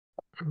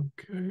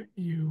Okay,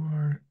 you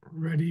are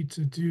ready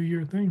to do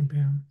your thing,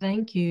 Pam.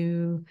 Thank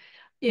you.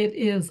 It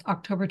is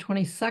October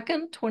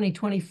 22nd,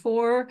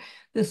 2024.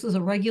 This is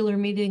a regular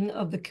meeting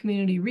of the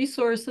Community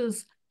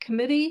Resources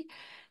Committee.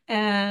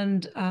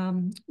 And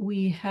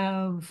we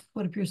have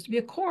what appears to be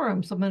a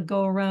quorum. So I'm going to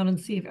go around and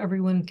see if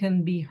everyone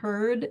can be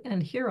heard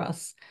and hear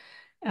us.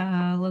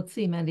 Let's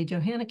see, Mandy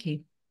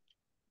Johanneke.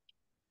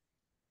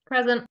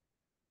 Present.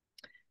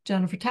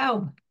 Jennifer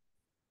Taub.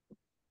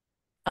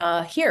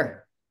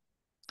 Here.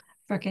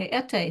 Freke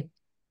Ete.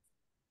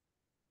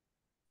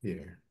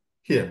 Here.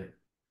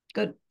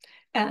 Good.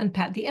 And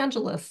Pat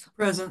DeAngelis.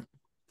 Present.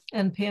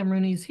 And Pam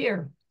Rooney's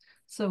here.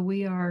 So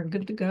we are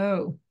good to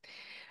go.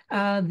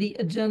 The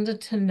agenda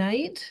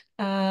tonight,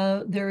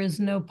 there is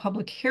no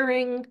public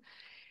hearing,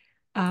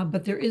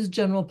 but there is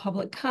general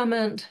public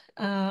comment.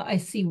 I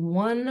see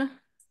one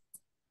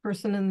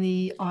person in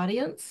the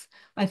audience.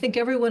 I think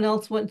everyone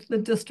else went to the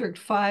District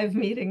 5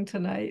 meeting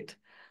tonight.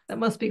 That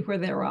must be where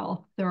they're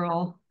all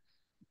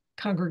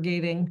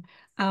congregating.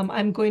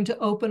 I'm going to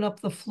open up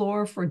the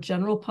floor for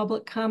general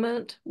public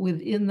comment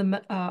within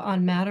the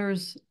on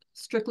matters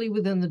strictly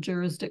within the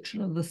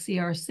jurisdiction of the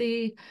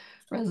CRC.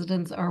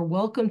 Residents are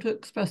welcome to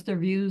express their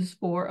views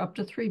for up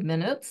to 3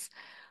 minutes.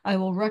 I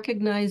will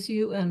recognize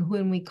you, and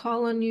when we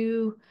call on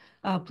you,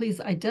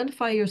 please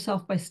identify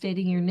yourself by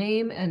stating your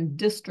name and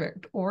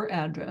district or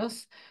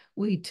address.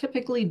 We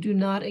typically do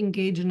not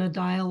engage in a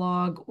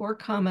dialogue or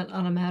comment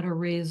on a matter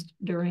raised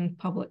during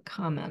public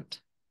comment.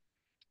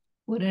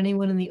 Would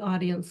anyone in the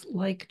audience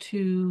like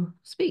to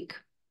speak?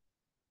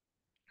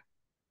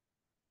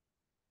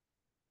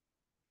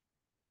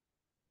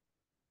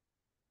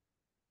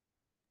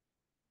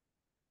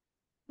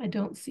 I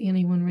don't see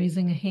anyone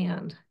raising a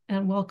hand.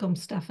 And welcome,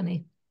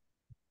 Stephanie.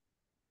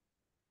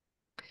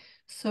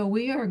 So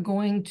we are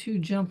going to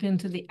jump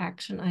into the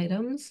action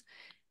items,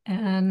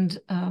 and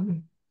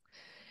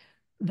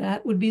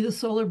that would be the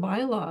solar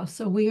bylaw.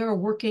 So we are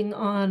working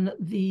on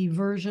the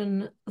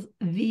version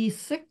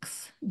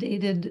V6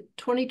 dated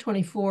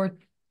 2024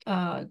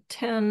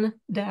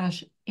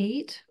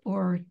 10-8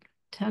 or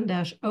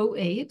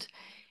 10-08.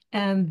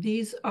 And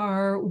these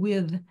are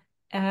with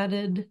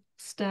added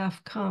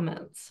staff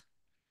comments.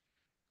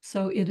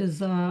 So it is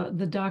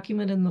the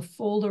document in the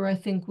folder, I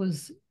think,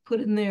 was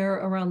put in there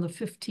around the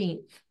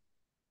 15th.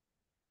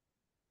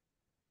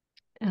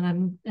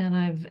 And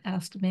I've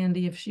asked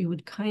Mandy if she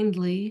would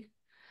kindly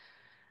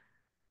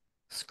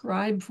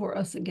scribe for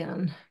us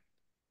again.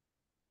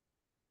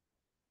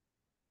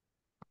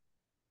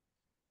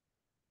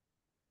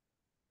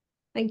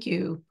 Thank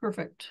you.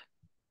 Perfect.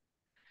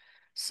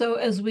 So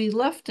as we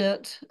left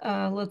it,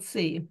 let's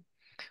see.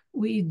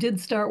 We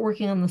did start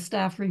working on the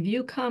staff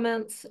review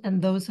comments,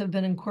 and those have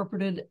been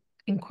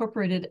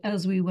incorporated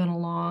as we went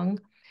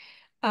along.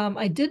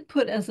 I did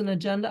put as an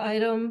agenda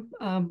item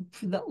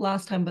for the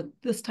last time, but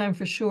this time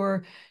for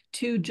sure,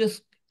 to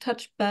just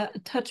touch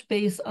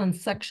base on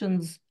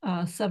sections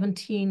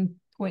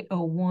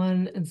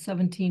 17.01 and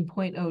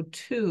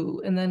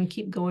 17.02, and then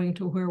keep going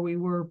to where we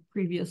were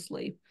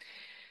previously.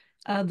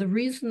 The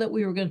reason that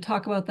we were going to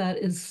talk about that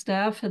is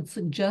staff had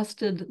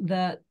suggested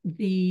that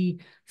the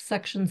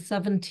section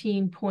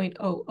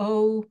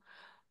 17.00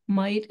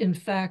 might in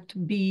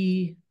fact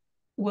be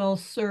well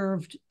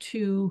served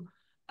to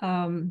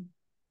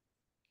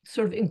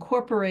sort of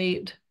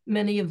incorporate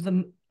many of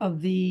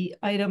the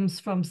items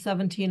from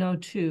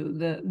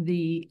 1702,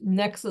 the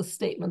nexus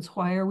statements.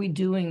 Why are we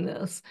doing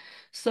this?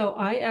 So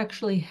I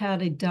actually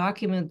had a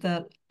document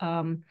that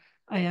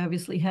I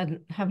obviously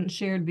haven't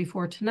shared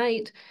before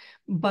tonight,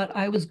 but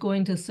I was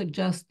going to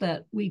suggest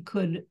that we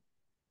could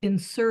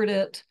insert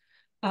it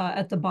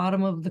at the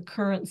bottom of the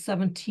current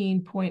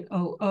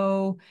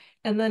 17.00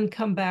 and then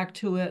come back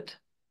to it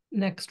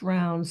next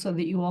round so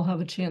that you all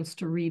have a chance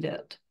to read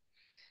it.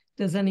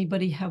 Does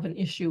anybody have an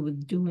issue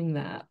with doing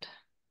that?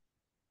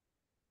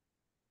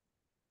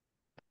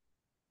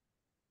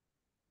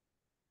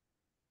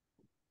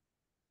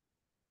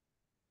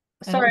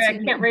 Sorry, I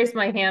can't raise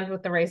my hand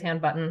with the raise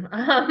hand button.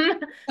 Okay,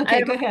 I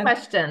have go ahead.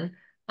 Question.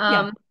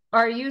 Yeah.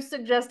 Are you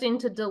suggesting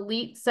to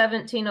delete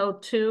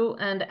 1702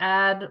 and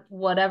add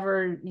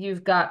whatever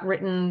you've got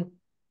written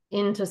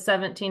into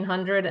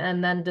 1700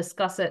 and then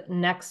discuss it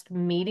next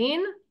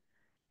meeting?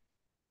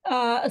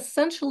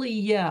 Essentially,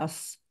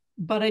 yes,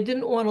 but I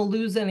didn't want to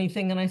lose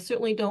anything, and I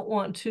certainly don't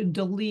want to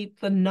delete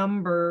the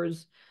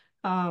numbers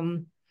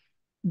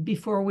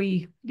before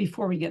we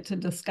get to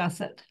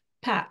discuss it.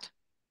 Pat.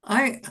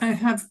 I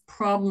have a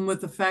problem with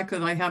the fact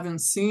that I haven't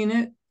seen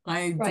it.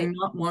 I do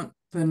not want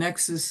the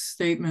nexus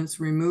statements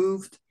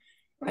removed.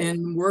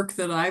 In work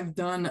that I've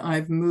done,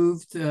 I've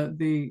moved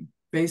the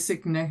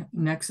basic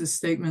nexus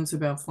statements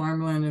about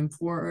farmland and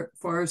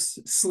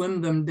forest,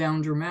 slimmed them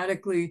down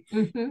dramatically,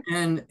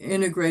 and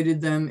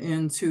integrated them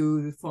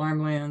into the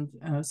farmland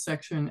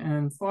section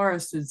and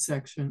forested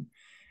section.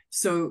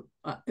 So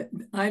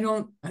I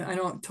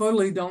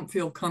totally don't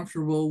feel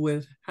comfortable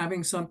with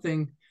having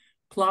something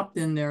plopped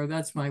in there.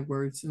 That's my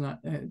words,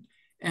 and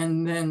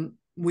then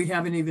we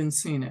haven't even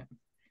seen it.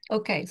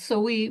 Okay,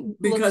 so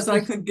because I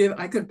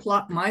could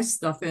plot my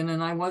stuff in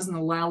and I wasn't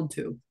allowed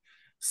to.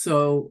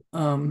 So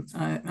I'm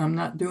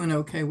not doing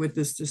okay with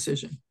this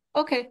decision.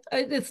 Okay,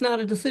 it's not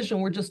a decision.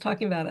 We're just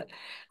talking about it.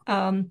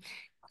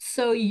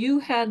 So you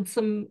had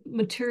some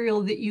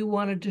material that you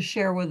wanted to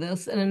share with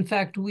us. And in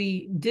fact,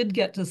 we did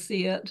get to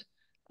see it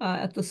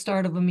at the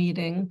start of a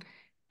meeting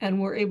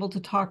and we're able to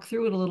talk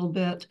through it a little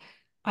bit.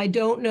 I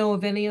don't know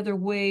of any other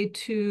way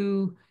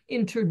to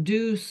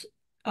introduce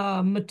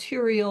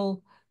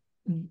material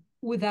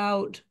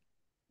without,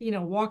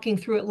 walking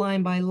through it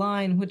line by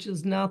line, which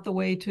is not the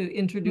way to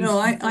introduce. No,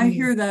 I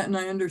hear that and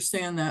I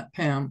understand that,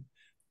 Pam.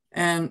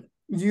 And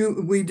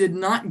we did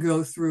not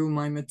go through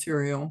my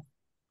material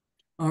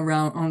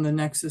around on the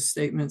nexus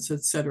statements,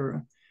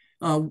 etc.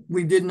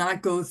 We did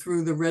not go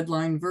through the red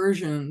line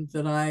version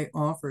that I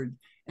offered.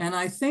 And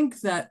I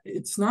think that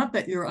it's not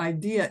that your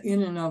idea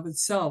in and of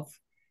itself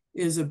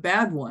is a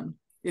bad one.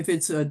 If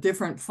it's a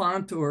different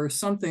font or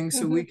something,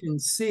 so we can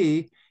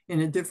see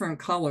in a different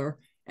color,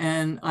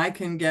 and I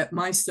can get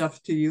my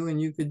stuff to you and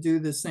you could do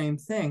the same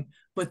thing.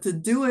 But to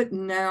do it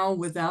now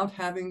without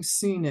having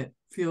seen it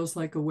feels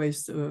like a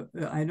waste of,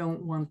 I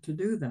don't want to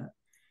do that.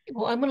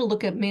 Well, I'm going to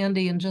look at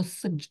Mandy and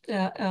just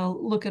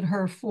look at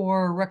her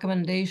for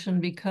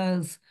recommendation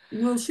because.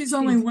 Well, she's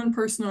only one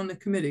person on the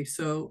committee,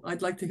 so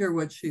I'd like to hear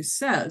what she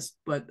says,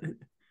 but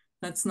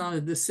that's not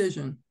a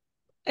decision.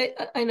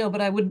 I know,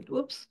 but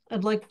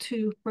I'd like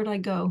to, where'd I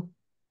go?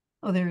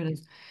 Oh, there it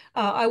is.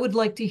 I would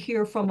like to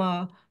hear from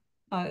a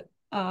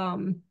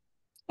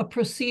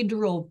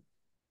procedural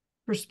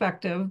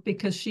perspective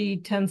because she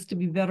tends to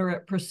be better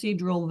at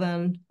procedural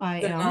than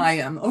I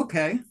am.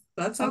 Okay,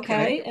 that's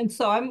okay. And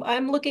so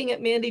I'm looking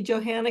at Mandy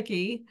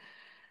Johanneke,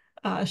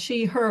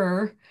 she,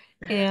 her,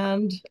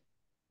 and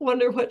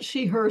wonder what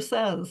she, her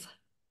says.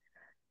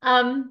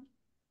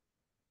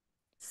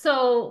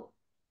 So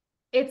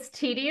it's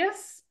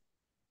tedious,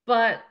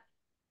 but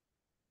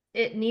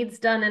it needs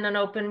done in an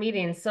open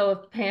meeting. So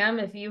if Pam,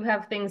 if you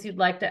have things you'd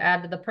like to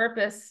add to the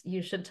purpose,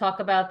 you should talk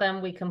about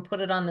them. We can put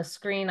it on the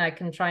screen. I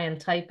can try and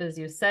type as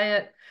you say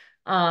it.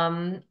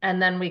 And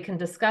then we can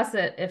discuss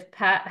it. If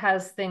Pat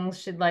has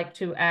things she'd like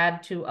to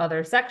add to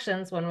other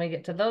sections, when we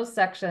get to those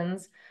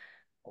sections,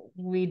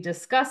 we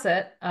discuss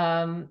it.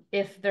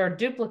 If they're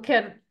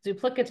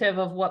duplicative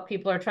of what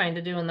people are trying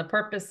to do in the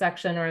purpose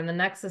section or in the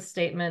nexus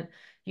statement,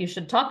 you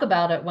should talk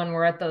about it when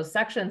we're at those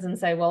sections and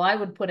say, well, I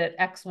would put it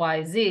X,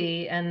 Y,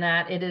 Z, and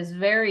that it is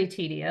very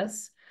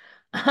tedious.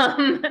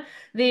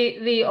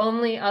 The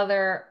only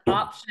other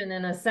option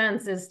in a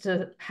sense is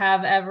to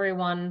have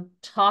everyone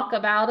talk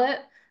about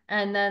it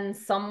and then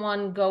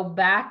someone go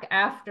back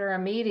after a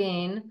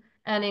meeting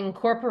and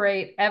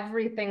incorporate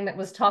everything that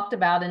was talked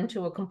about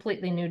into a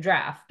completely new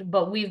draft.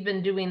 But we've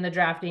been doing the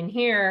drafting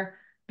here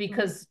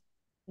because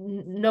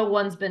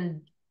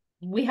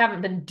we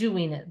haven't been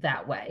doing it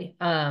that way.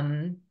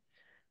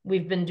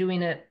 We've been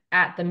doing it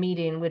at the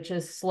meeting, which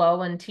is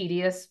slow and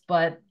tedious,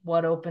 but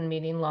what open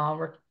meeting law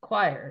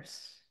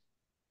requires.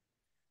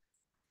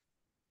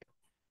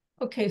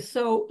 Okay,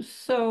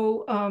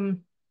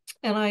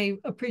 and I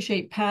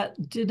appreciate Pat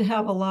did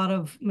have a lot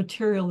of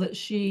material that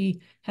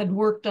she had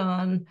worked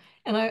on.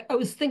 And I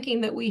was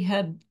thinking that we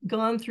had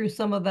gone through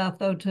some of that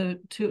though to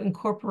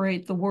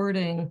incorporate the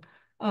wording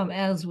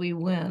as we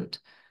went.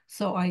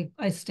 So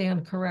I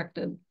stand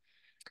corrected.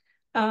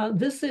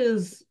 This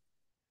is,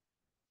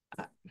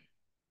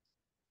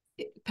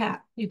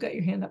 Pat, you got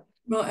your hand up.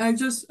 Well, I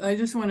just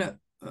want to,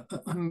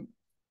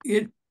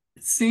 it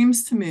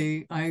seems to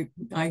me,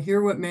 I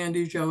hear what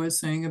Mandy Jo is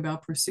saying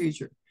about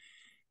procedure.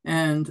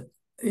 And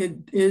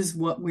it is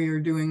what we are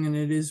doing and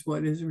it is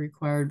what is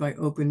required by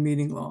open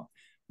meeting law.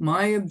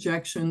 My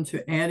objection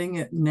to adding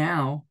it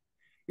now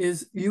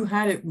is you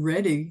had it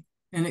ready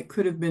and it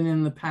could have been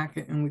in the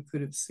packet and we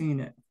could have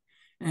seen it.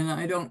 And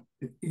I don't,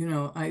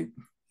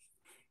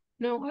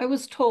 No, I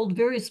was told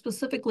very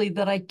specifically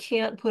that I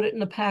can't put it in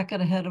the packet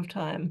ahead of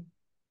time.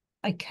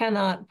 I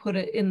cannot put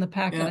it in the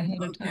packet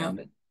ahead of time.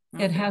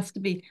 Okay. It has to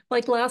be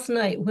like last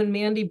night when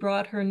Mandy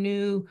brought her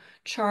new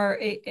ARC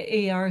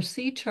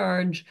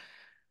charge,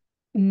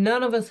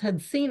 none of us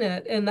had seen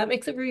it. And that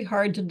makes it very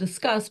hard to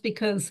discuss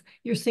because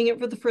you're seeing it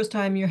for the first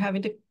time. You're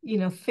having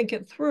to, think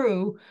it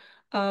through.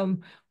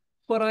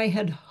 What I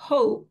had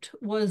hoped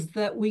was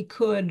that we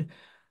could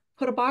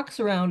put a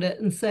box around it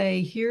and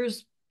say,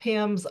 here's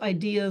Pam's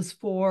ideas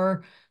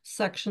for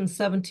section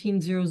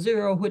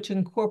 1700, which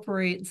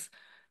incorporates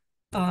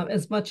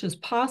as much as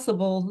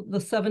possible the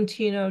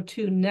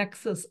 1702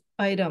 nexus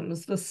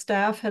items. The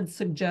staff had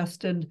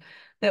suggested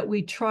that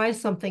we try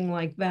something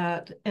like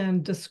that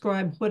and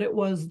describe what it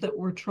was that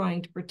we're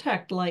trying to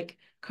protect, like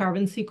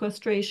carbon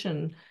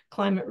sequestration,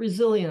 climate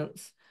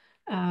resilience,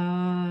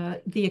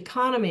 the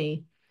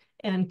economy,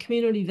 and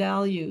community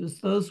values.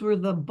 Those were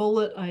the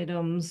bullet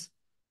items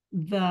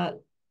that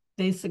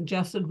they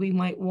suggested we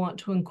might want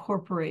to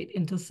incorporate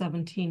into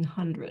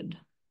 1700.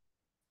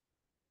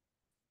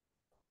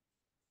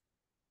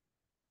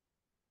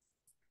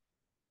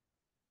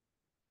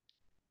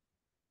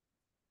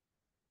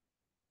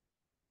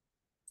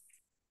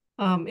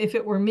 If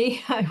it were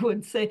me, I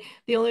would say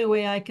the only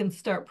way I can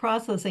start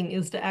processing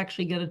is to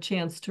actually get a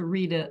chance to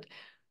read it.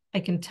 I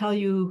can tell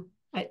you,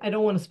 I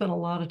don't want to spend a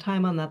lot of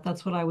time on that.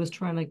 That's what I was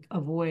trying to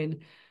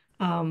avoid.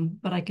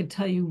 But I could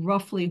tell you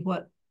roughly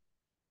what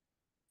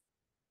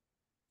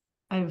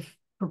I've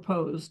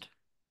proposed.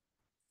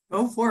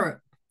 Go for it.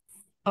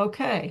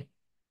 Okay.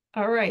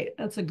 All right.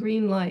 That's a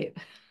green light.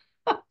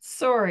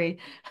 Sorry.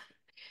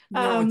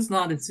 No, it's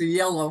not. It's a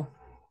yellow.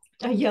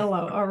 A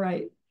yellow. All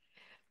right.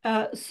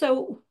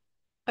 So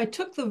I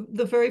took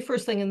the very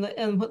first thing,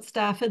 and what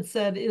staff had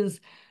said is,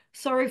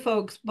 sorry,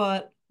 folks,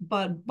 but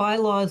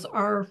bylaws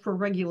are for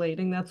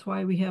regulating. That's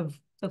why we have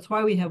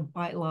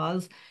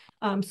bylaws.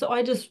 So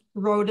I just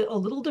wrote it a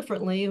little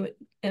differently,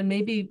 and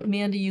maybe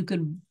Mandy, you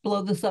could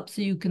blow this up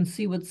so you can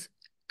see what's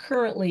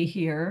currently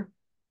here.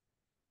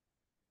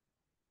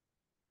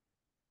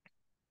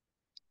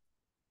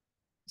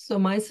 So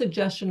my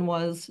suggestion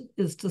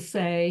is to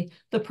say,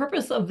 the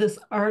purpose of this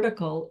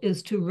article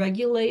is to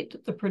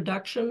regulate the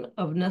production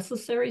of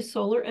necessary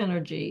solar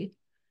energy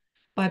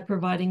by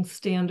providing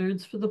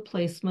standards for the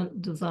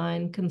placement,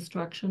 design,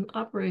 construction,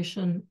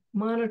 operation,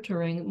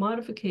 monitoring,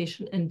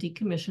 modification, and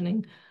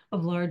decommissioning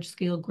of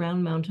large-scale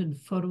ground-mounted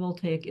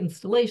photovoltaic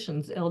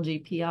installations,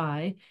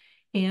 LGPI,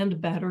 and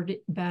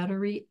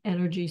battery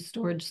energy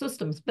storage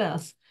systems,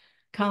 BESS,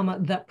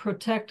 that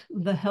protect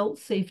the health,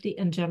 safety,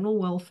 and general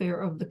welfare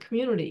of the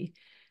community.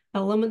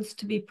 Elements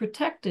to be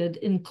protected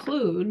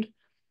include,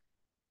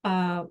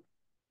 and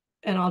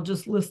I'll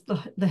just list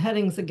the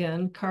headings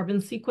again,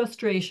 carbon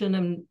sequestration,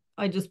 and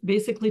I just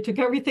basically took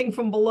everything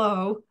from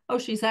below. Oh,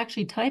 she's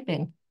actually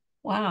typing.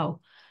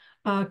 Wow.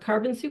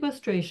 Carbon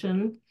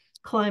sequestration,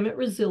 climate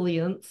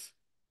resilience,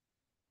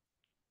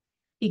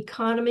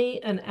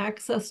 economy and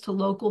access to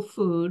local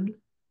food,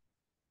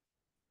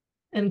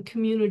 and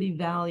community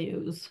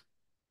values.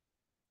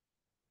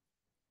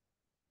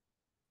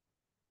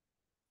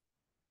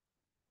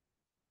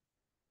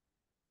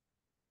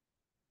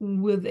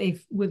 With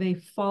a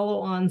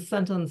follow-on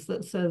sentence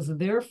that says,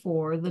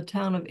 therefore, the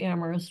town of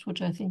Amherst,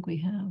 which I think we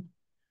have.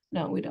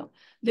 No, we don't.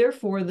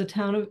 Therefore, the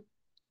town of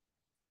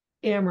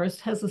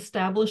Amherst has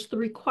established the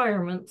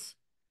requirements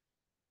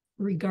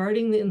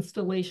regarding the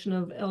installation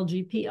of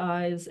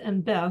LGPIs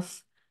and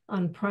BESS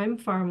on prime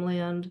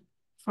farmland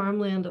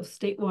of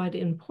statewide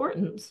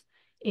importance,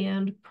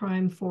 and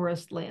prime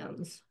forest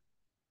lands.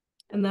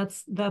 And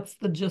that's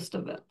the gist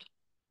of it.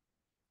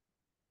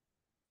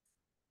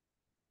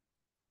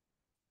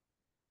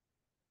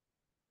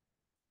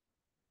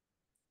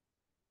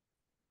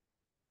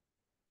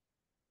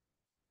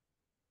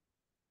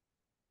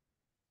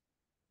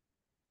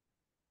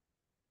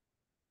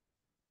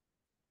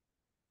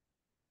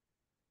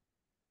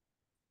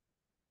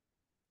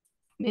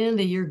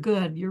 Mandy, you're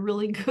good. You're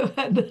really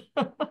good.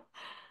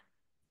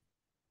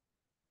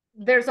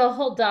 There's a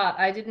whole dot.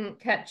 I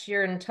didn't catch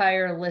your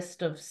entire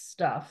list of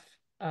stuff.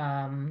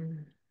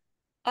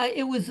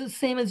 It was the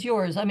same as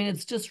yours. I mean,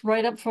 it's just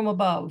right up from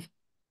above.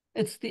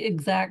 It's the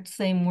exact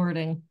same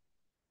wording.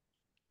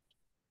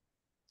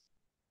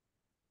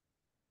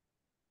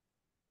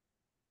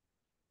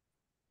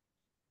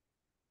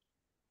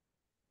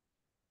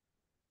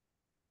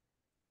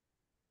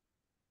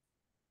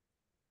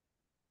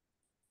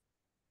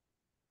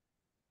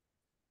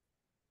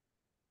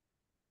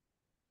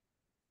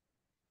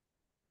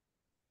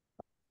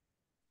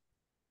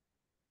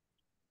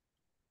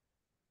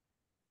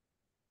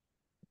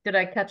 Did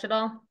I catch it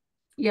all?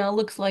 Yeah, it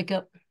looks like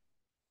it.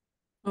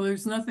 Well,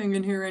 there's nothing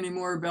in here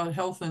anymore about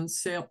health and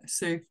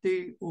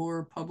safety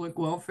or public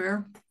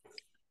welfare.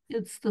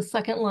 It's the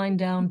second line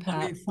down,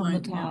 Pat, from the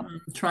top.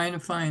 I'm trying to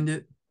find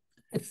it.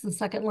 It's the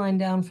second line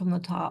down from the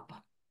top.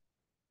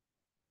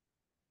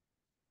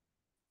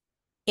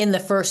 In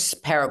the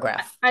first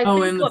paragraph. I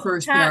think in the what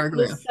first Pat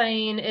paragraph. was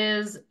saying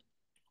is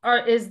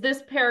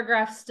this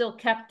paragraph still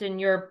kept in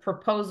your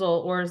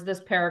proposal, or is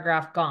this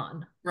paragraph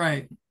gone?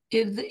 Right.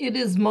 It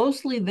is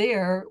mostly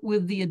there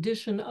with the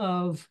addition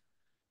of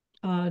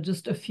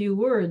just a few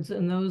words,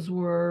 and those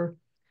were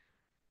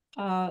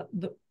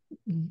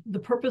the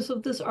purpose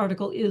of this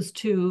article is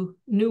to,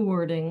 new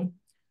wording,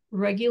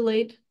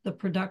 regulate the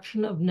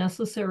production of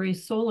necessary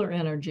solar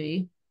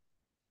energy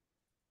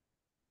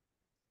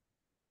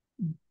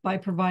by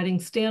providing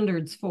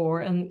standards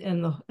for,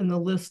 and the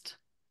list,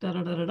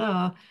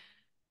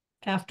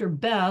 after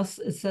BESS,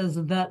 it says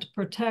that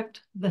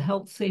protect the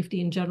health,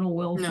 safety, and general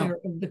welfare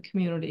of the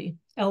community.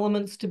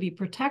 Elements to be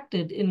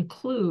protected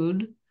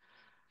include,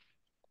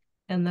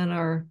 and then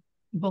our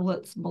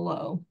bullets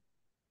below.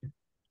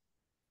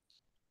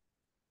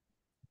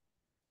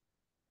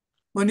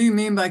 What do you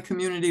mean by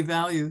community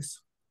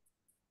values?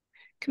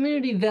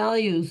 Community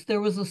values, there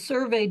was a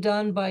survey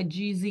done by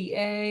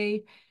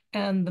GZA,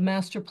 and the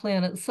master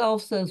plan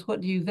itself says, what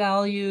do you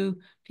value?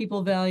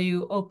 People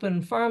value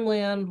open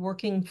farmland,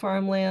 working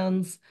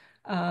farmlands.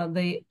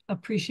 They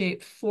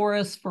appreciate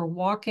forests for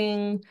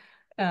walking,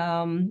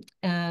 and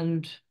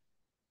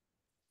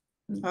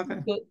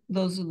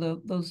those are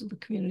the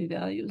community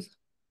values.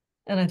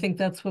 And I think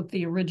that's what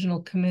the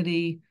original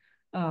committee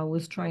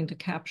was trying to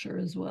capture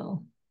as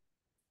well.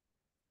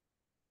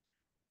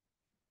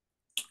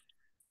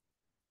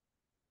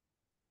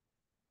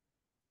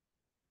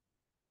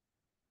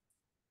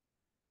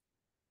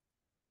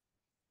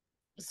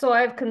 So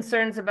I have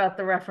concerns about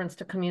the reference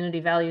to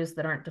community values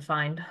that aren't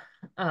defined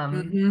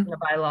in the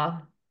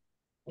bylaw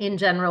in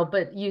general,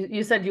 but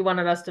you said you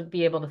wanted us to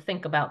be able to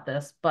think about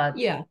this, but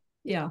Yeah.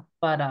 yeah,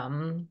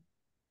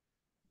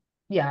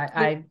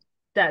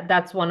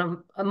 that's one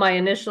of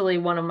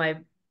my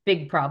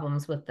big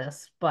problems with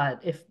this,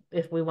 but if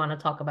we want to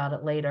talk about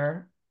it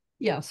later,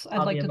 Yes, I'd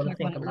I'll like be to able to talk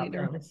think about it about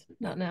later, things.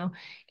 not now.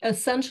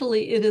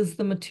 Essentially, it is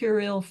the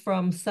material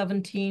from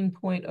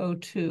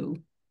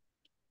 17.02.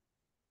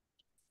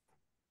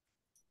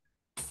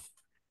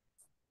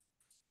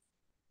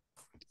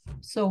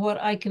 So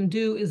what I can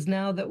do is,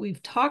 now that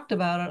we've talked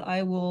about it,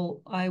 I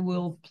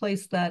will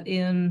place that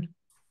in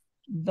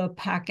the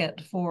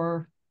packet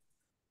for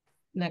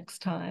next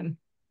time.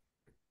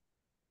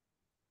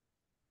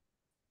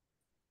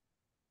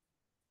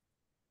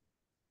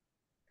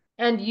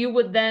 And you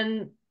would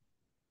then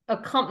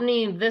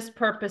accompany this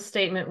purpose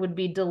statement would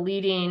be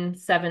deleting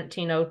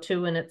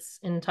 1702 in its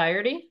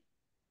entirety?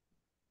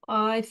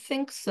 I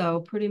think so,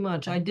 pretty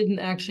much. I didn't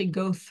actually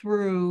go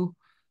through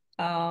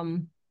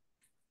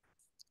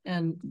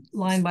and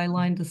line by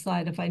line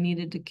decide if I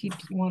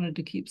wanted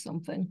to keep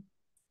something.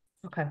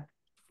 Okay.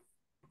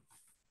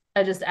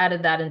 I just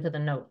added that into the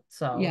note,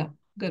 so. Yeah,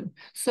 good.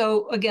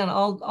 So again,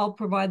 I'll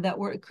provide that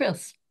word.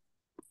 Chris.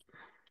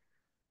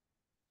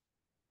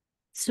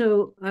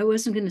 So I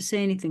wasn't going to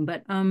say anything,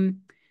 but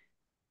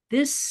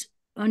this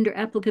under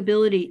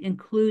applicability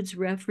includes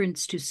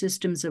reference to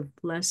systems of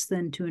less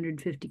than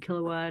 250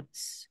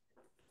 kilowatts,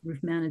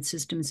 roof-mounted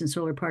systems, and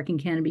solar parking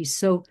canopies.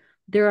 So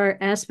there are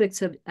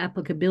aspects of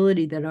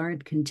applicability that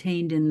aren't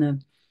contained in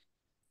the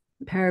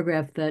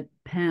paragraph that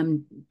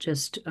Pam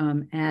just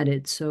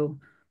added. So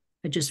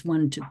I just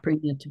wanted to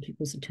bring that to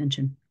people's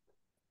attention.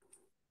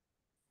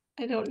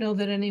 I don't know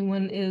that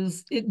anyone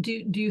is.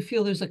 Do you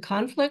feel there's a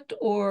conflict,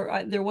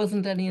 or there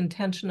wasn't any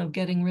intention of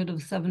getting rid of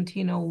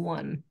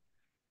 1701?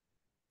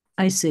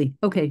 I see.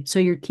 Okay, so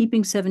you're keeping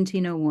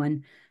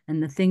 1701,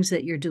 and the things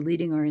that you're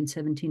deleting are in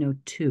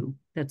 1702.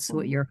 That's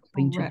what you're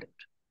hoping to.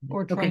 Correct.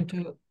 Or Okay.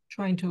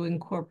 trying to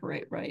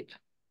incorporate, right?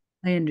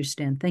 I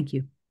understand. Thank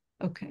you.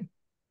 Okay.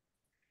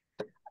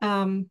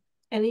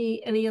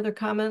 Any other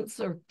comments,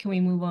 or can we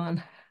move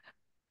on?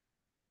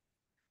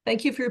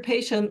 Thank you for your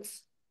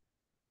patience.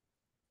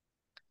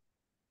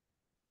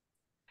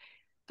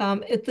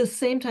 At the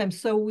same time,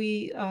 so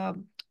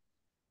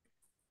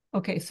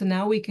okay, so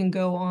now we can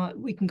go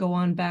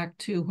on back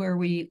to where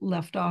we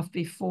left off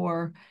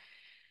before,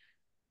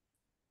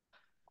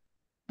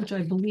 which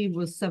I believe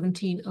was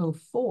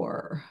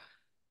 1704.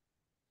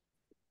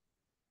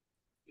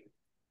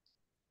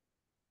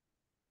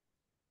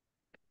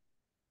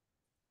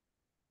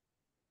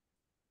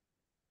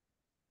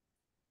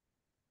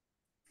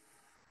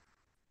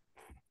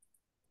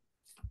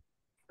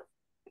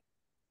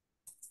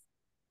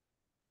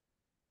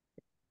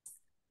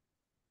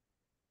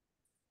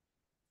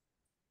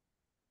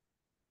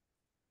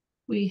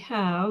 We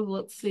have,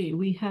 let's see,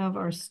 we have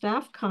our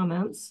staff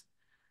comments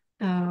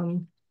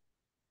starting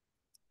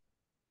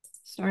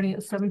at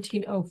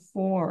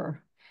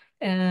 1704.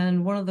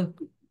 And one of the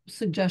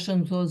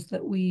suggestions was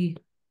that we,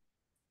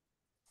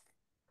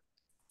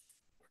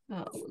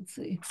 let's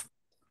see,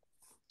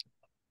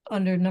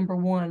 under number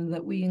 1,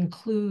 that we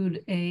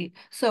include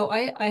so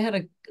I had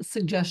a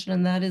suggestion,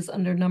 and that is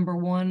under number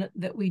 1,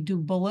 that we do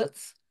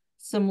bullets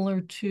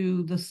similar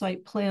to the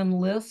site plan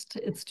list.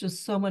 It's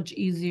just so much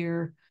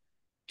easier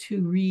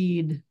to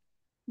read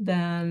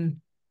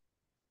than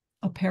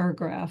a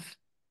paragraph.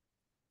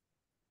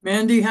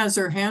 Mandy has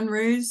her hand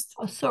raised.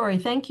 Oh, sorry,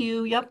 thank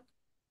you. Yep.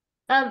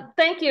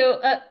 Thank you.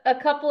 A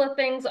couple of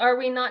things. Are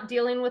we not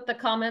dealing with the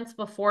comments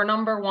before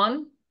number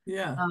 1?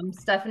 Yeah.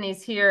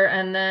 Stephanie's here,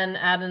 and then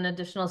add an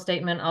additional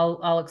statement.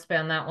 I'll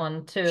expand that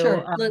one too.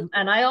 Sure.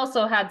 And I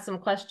also had some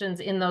questions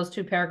in those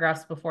 2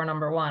 paragraphs before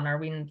number 1. Are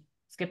we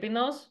skipping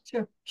those?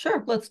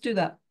 Sure. Let's do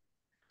that.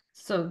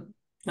 So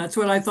that's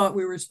what I thought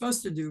we were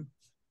supposed to do.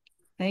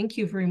 Thank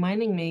you for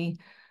reminding me.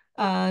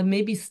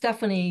 Maybe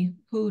Stephanie,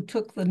 who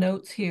took the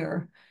notes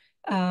here,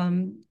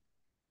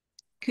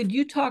 could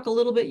you talk a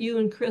little bit, you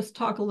and Chris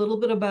talk a little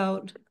bit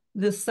about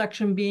this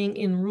section being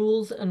in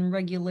rules and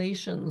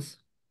regulations?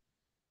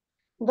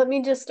 Let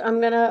me just, I'm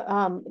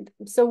gonna,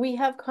 so we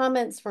have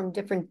comments from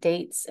different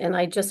dates, and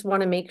I just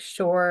want to make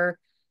sure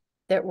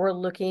that we're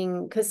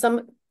looking, because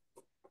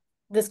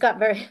this got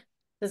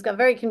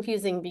very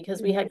confusing, because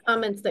we had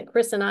comments that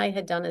Chris and I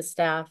had done as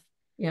staff.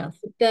 Yes.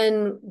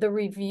 Then the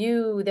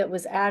review that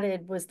was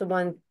added was the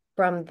one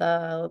from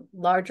the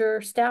larger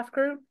staff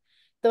group.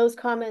 Those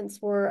comments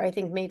were, I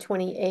think, May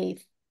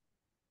 28th.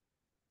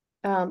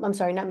 I'm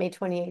sorry, not May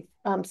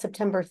 28th,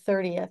 September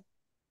 30th.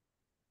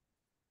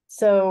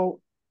 So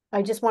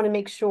I just want to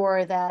make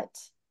sure that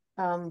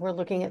we're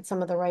looking at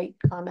some of the right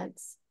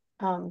comments.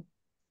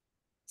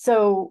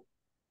 So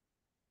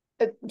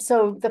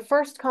the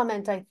first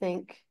comment, I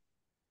think,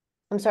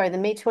 I'm sorry, the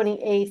May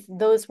 28th,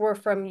 those were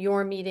from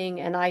your meeting,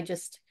 and I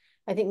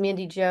think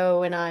Mandy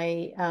Jo and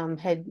I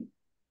had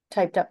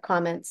typed up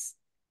comments.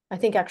 I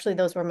think actually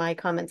those were my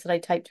comments that I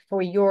typed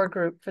for your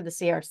group for the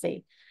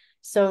CRC.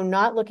 So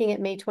not looking at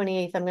May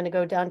 28th, I'm going to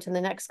go down to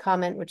the next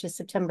comment, which is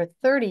September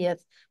 30th,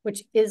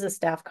 which is a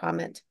staff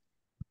comment.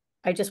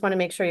 I just want to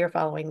make sure you're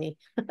following me.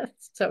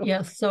 So,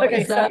 Yes, so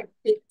okay,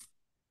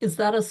 is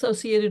that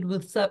associated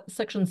with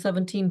section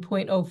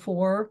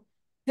 17.04?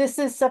 This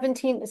is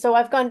 17, so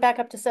I've gone back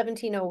up to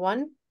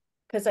 1701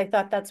 because I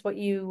thought that's what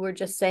you were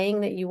just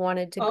saying that you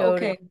wanted to Oh, go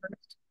okay. to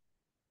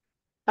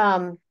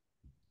first.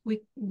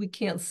 We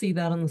can't see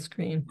that on the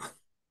screen.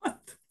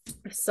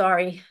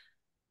 Sorry.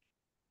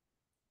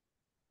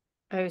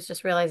 I was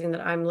just realizing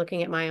that I'm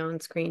looking at my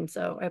own screen,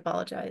 so I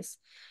apologize.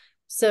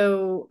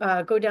 So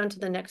go down to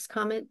the next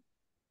comment.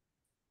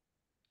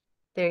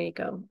 There you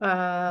go.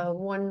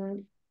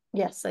 One,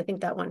 yes, I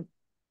think that one.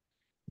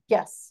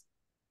 Yes.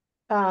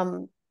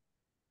 Let's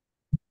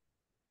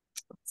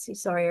see,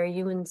 sorry,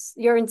 you're in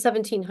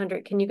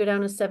 1700. Can you go down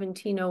to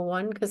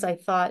 1701? Because I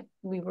thought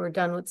we were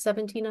done with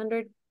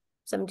 1700,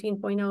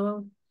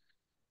 17.00.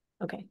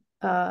 Okay.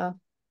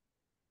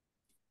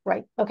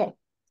 Right, okay.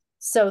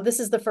 So this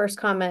is the first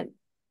comment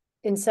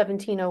in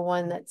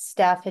 1701 that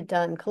staff had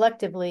done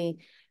collectively.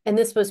 And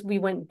this was, we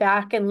went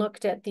back and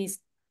looked at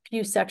these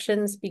few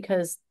sections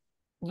because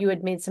you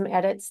had made some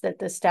edits that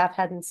the staff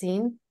hadn't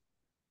seen.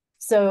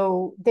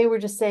 So they were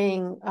just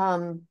saying,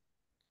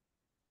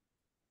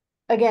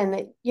 again,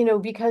 that, you know,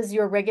 because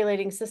you're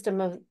regulating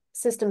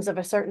systems of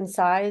a certain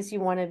size,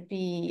 you want to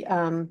be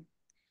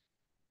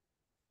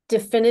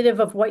definitive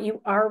of what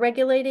you are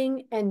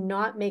regulating and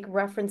not make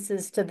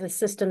references to the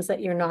systems that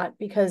you're not,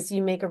 because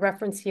you make a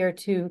reference here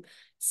to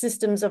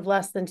systems of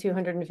less than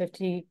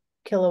 250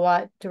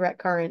 kilowatt direct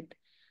current,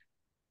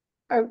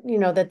 or, you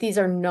know, that these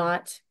are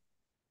not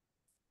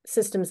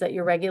systems that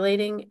you're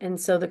regulating. And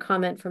so the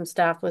comment from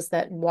staff was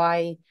that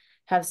why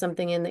have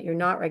something in that you're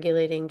not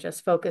regulating,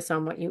 just focus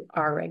on what you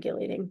are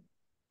regulating.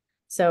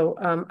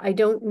 So I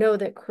don't know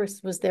that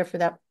Chris was there for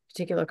that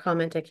particular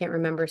comment. I can't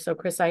remember. So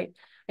Chris, I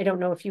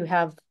don't know if you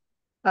have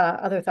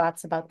other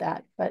thoughts about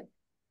that, but.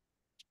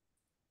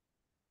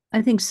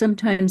 I think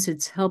sometimes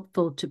it's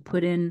helpful to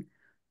put in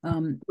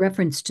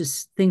reference to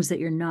things that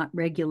you're not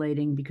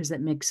regulating, because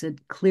that makes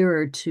it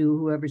clearer to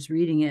whoever's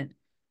reading it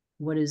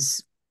what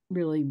is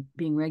really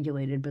being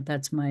regulated. But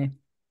that's my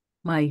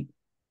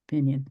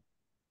opinion.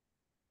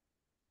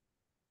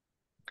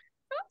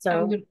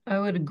 So I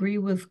would agree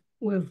with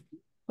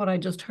what I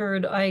just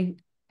heard. I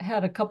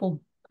had a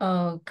couple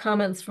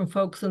comments from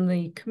folks in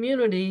the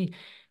community,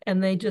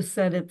 and they just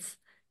said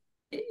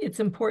it's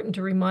important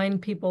to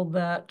remind people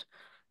that,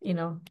 you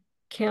know,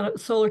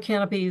 solar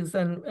canopies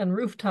and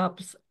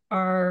rooftops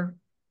are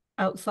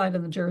outside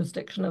of the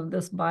jurisdiction of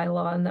this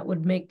bylaw, and that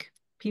would make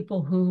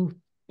people who,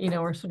 you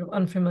know, are sort of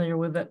unfamiliar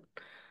with it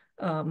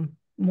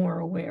more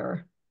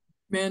aware.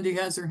 Mandy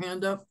has her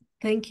hand up.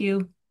 Thank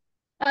you.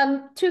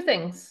 Two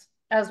things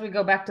as we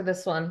go back to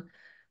this one.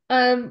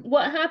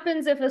 What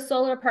happens if a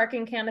solar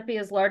parking canopy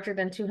is larger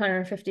than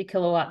 250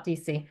 kilowatt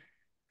DC?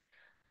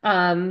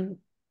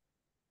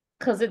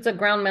 Because it's a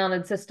ground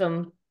mounted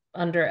system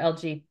under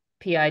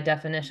LGPI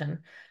definition.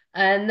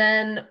 And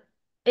then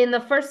in the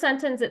first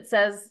sentence, it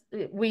says,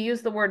 we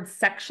use the word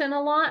section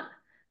a lot.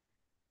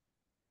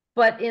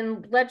 But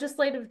in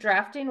legislative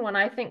drafting, when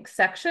I think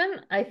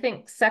section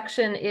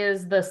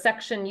is the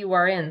section you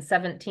are in,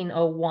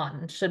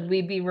 1701. Should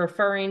we be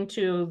referring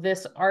to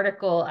this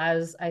article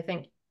as I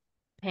think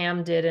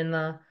Pam did in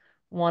the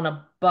one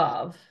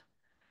above?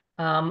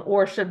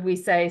 Or should we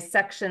say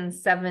section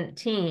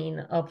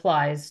 17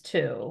 applies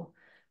to?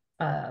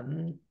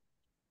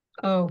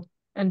 Oh,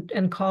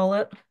 and call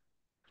it.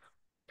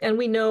 And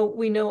we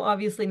know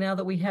obviously now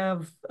that we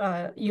have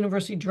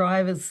University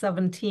Drive is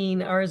 17,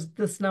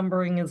 this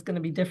numbering is going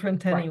to be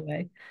different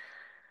anyway.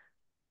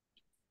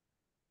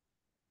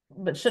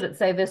 But should it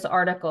say this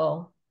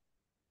article?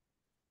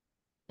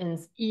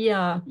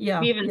 Yeah.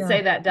 We even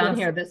say that down yes.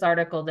 here, this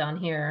article down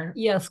here.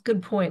 Yes,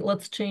 good point.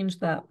 Let's change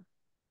that.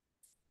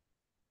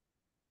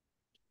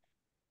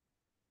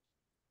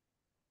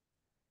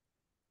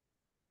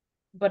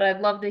 But I'd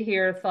love to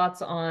hear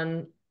thoughts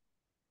on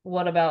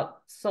what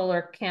about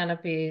solar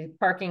canopy,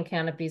 parking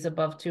canopies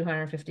above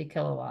 250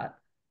 kilowatt?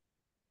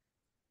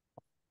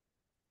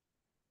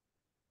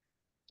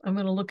 I'm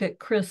going to look at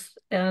Chris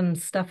and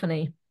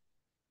Stephanie.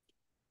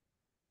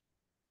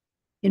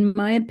 In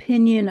my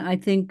opinion, I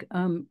think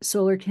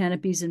solar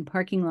canopies in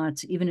parking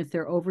lots, even if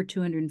they're over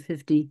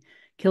 250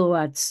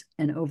 kilowatts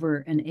and over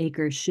an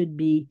acre, should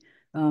be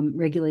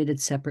regulated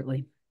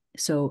separately.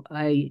 So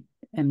I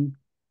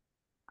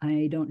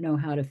don't know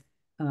how to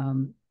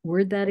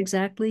word that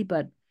exactly,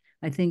 but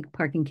I think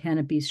parking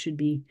canopies should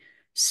be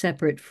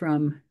separate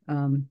from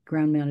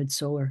ground mounted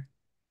solar.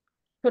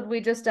 Could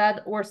we just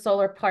add or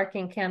solar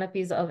parking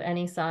canopies of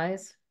any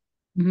size?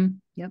 Mm-hmm.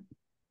 Yep.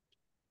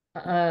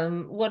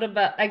 What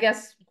about, I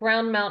guess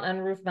ground mount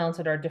and roof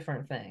mounted are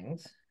different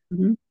things.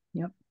 Mm-hmm.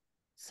 Yep.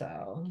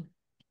 So.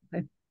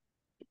 Okay.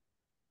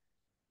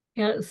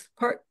 Yeah, it's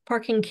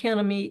parking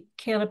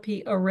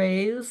canopy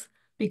arrays,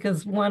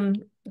 because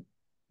one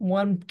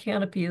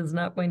canopy is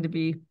not going to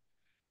be.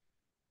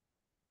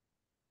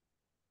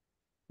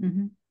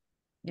 Mm-hmm.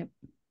 Yep.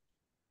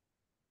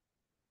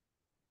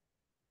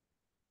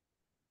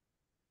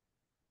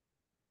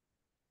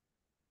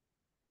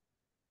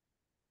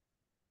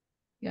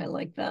 Yeah, I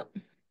like that.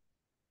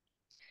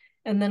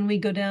 And then we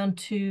go down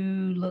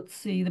to, let's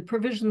see, the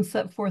provisions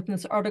set forth in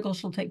this article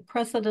shall take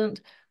precedent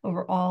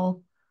over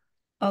all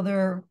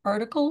other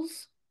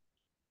articles.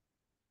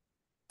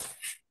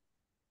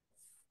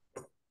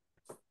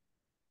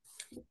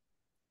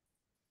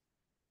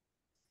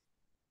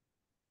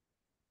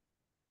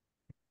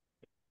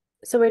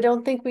 So I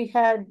don't think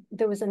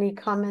there was any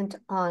comment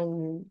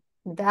on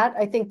that.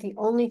 I think the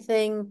only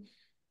thing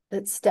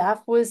that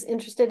staff was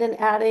interested in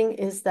adding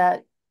is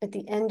that at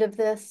the end of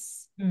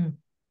this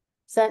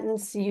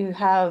sentence, you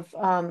have,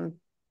 so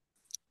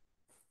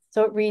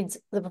it reads,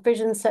 the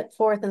provisions set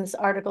forth in this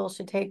article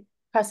should take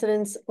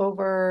precedence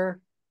over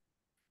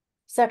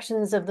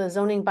sections of the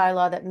zoning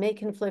bylaw that may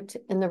conflict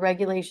in the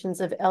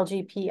regulations of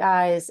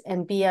LGPIs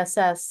and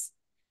BSS.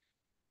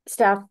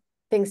 Staff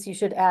thinks you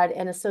should add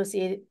an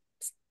associated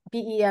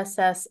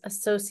BESS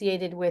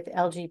associated with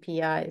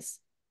LGPIs.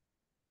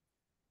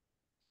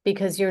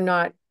 Because you're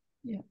not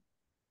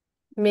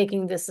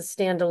making this a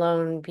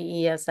standalone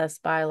BESS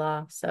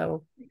bylaw,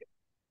 so.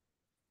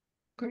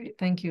 Great,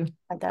 thank you.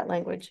 Add that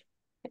language.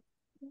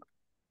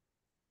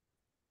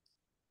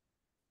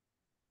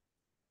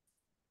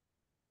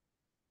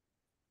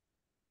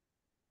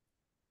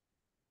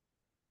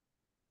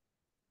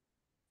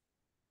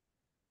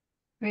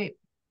 Great.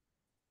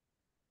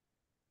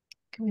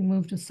 Can we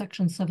move to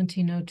section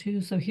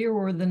 1702? So here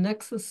were the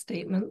nexus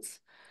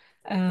statements.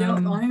 Yeah,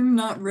 I'm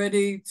not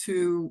ready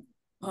to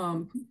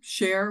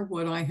share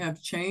what I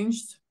have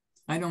changed.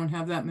 I don't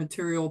have that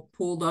material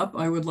pulled up.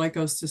 I would like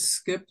us to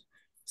skip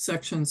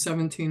section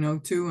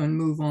 1702 and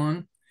move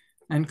on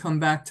and come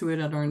back to it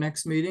at our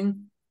next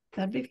meeting.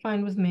 That'd be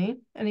fine with me.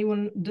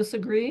 Anyone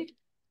disagree?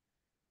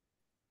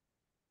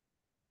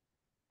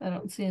 I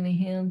don't see any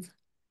hands.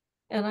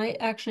 And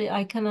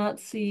I cannot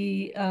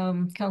see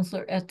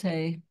Councillor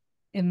Ette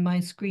in my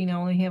screen. I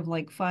only have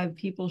like 5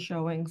 people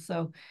showing.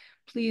 So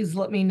please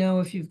let me know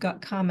if you've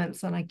got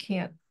comments and I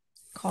can't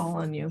call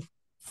on you.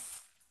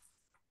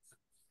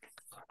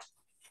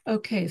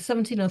 Okay,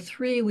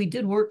 1703, we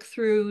did work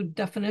through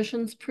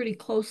definitions pretty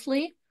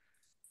closely.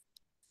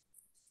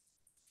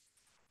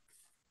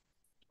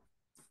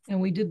 And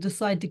we did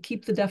decide to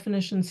keep the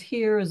definitions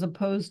here as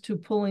opposed to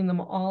pulling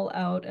them all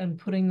out and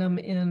putting them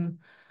in,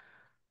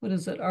 what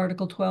is it,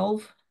 Article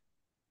 12?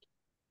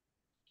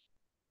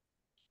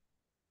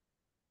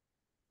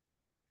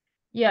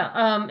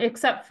 Yeah,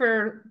 except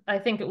for, I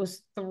think it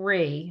was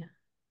 3.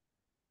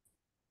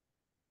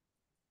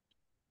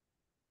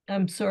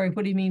 I'm sorry,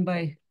 what do you mean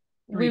by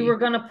 3? We were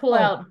going to pull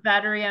out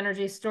battery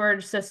energy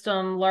storage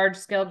system, large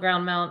scale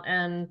ground mount,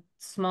 and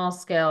small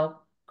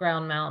scale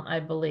ground mount, I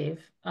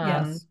believe.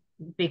 Yes.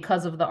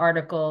 Because of the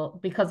article,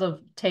 because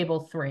of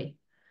table 3.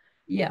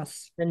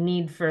 Yes. The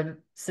need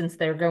for, since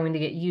they're going to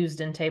get used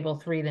in table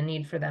 3, the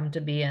need for them to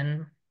be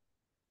in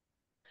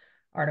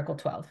Article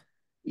 12.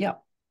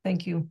 Yep,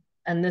 thank you.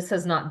 And this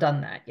has not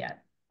done that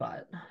yet,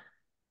 but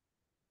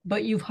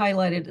you've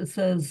highlighted, it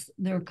says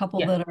there are a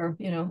couple Yeah. that are,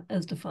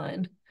 as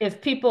defined.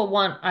 If people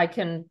want, I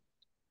can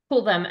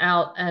pull them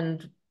out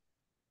and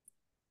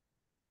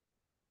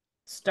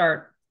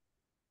start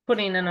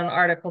putting in an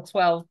Article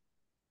 12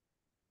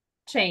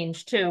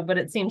 change too, but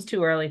it seems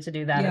too early to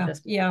do that at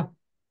this point.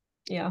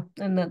 Yeah,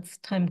 and that's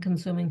time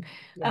consuming.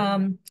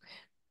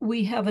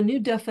 We have a new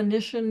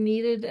definition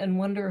needed and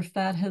wonder if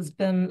that has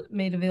been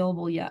made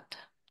available yet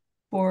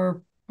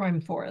for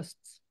prime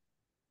forests.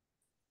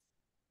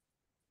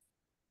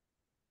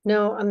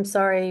 No, I'm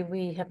sorry,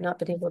 we have not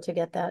been able to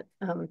get that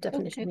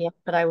definition yet,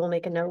 but I will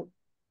make a note.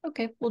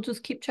 Okay, we'll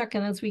just keep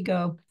checking as we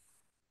go.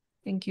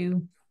 Thank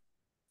you.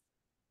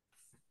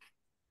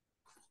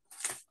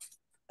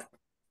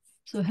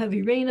 So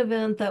heavy rain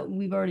event, that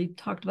we've already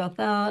talked about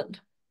that.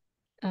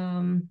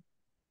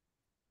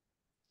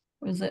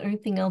 Was there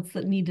anything else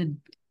that needed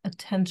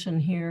attention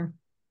here?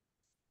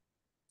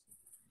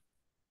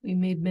 We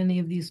made many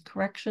of these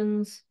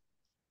corrections.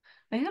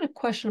 I had a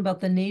question about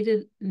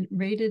the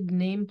rated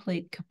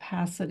nameplate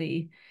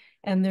capacity,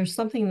 and there's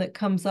something that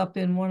comes up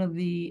in one of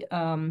the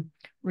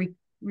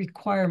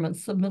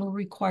requirements, submittal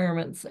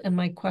requirements, and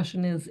my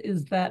question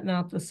is that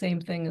not the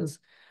same thing as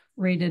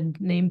rated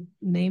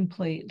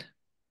nameplate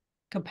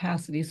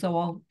capacity? So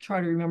I'll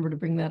try to remember to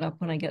bring that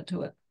up when I get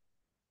to it.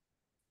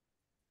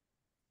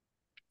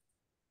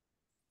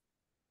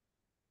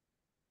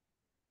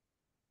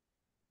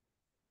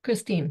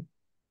 Christine.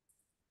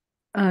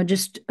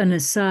 Just an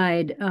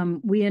aside,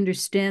 we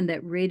understand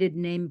that rated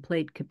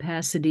nameplate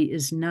capacity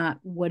is not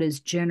what is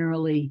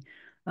generally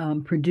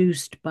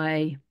produced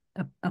by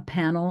a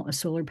panel, a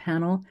solar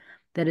panel,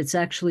 that it's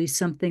actually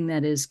something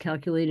that is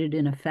calculated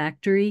in a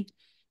factory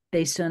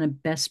based on a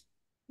best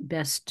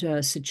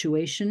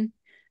situation.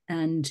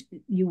 And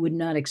you would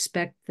not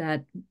expect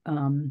that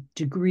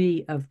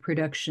degree of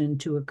production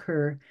to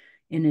occur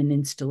in an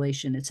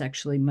installation. It's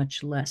actually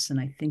much less. And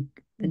I think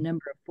the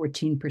number of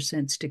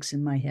 14% sticks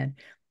in my head.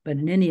 But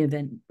in any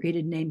event,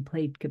 rated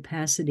nameplate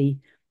capacity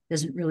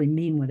doesn't really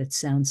mean what it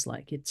sounds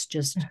like. It's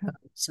just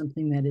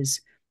something that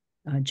is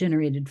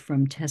generated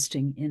from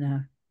testing in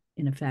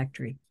a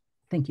factory.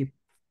 Thank you.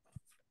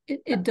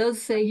 It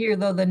does say here,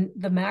 though,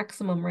 the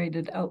maximum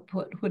rated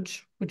output,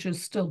 which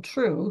is still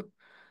true.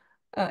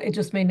 It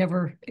just may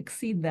never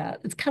exceed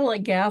that. It's kind of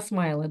like gas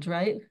mileage,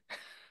 right?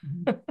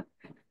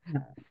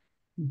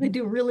 They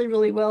do really,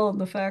 really well in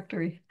the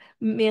factory.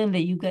 Mandy,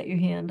 you got your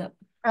hand up.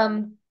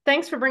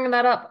 Thanks for bringing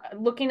that up.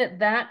 Looking at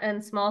that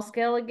and small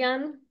scale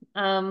again,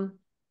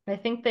 I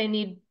think they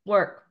need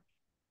work.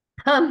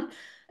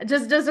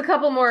 Just a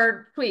couple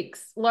more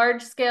tweaks.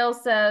 Large scale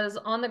says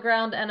on the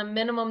ground and a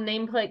minimum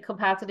nameplate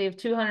capacity of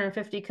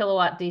 250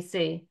 kilowatt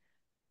DC.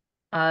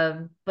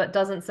 But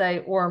doesn't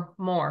say or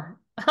more.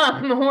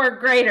 Or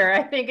greater.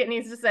 I think it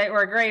needs to say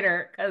or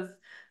greater, because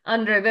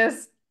under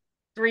this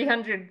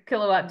 300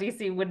 kilowatt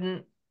DC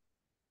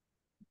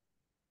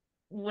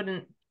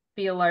wouldn't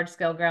be a large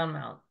scale ground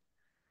mount.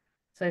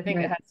 So I think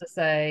it has to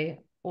say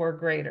or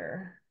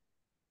greater.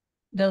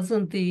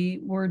 Doesn't the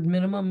word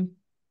minimum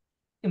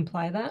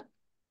imply that?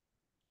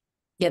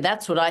 Yeah,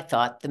 that's what I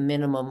thought, the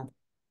minimum.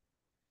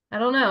 I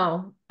don't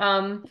know.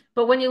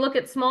 But when you look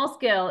at small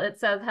scale, it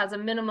says has a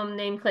minimum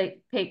nameplate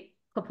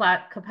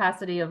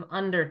capacity of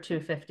under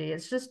 250.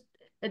 It's just,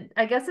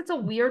 I guess it's a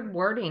weird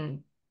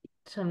wording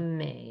to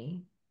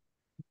me.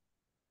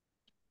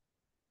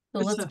 So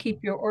let's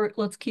keep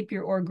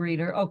your or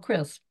greater. Oh,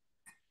 Chris.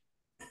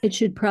 It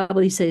should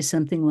probably say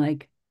something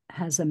like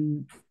has a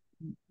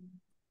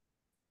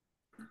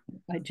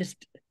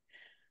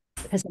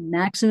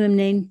maximum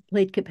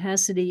nameplate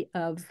capacity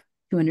of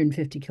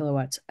 250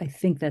 kilowatts. I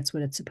think that's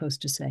what it's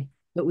supposed to say,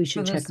 but we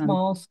should check on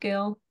small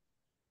scale.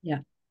 Yeah.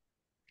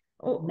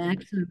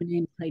 Maximum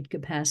nameplate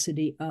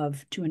capacity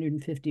of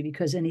 250,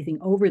 because anything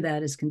over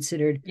that is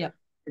considered large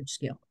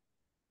scale.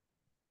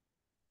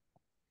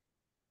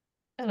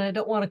 And I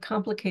don't want to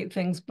complicate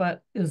things,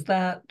 but is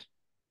that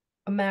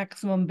a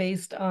maximum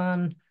based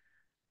on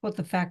what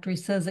the factory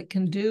says it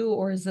can do,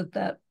 or is it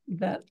that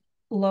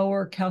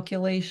lower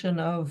calculation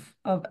of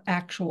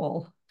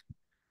actual?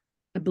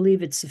 I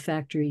believe it's the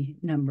factory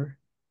number.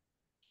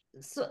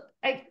 So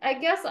I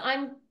guess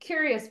I'm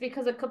curious,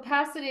 because a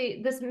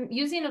capacity, this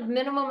using of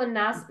minimum and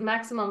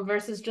maximum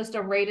versus just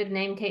a rated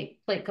nameplate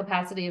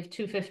capacity of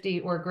 250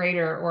 or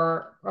greater,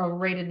 or a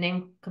rated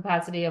name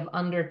capacity of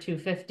under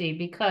 250,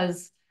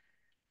 because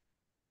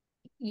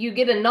you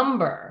get a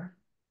number,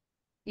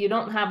 you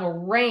don't have a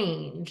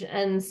range.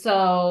 And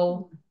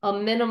so a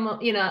minimum,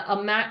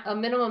 a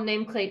minimum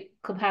nameplate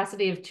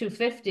capacity of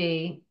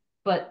 250,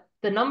 but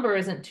the number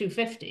isn't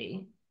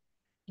 250.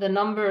 The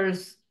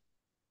numbers,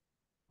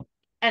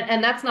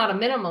 and that's not a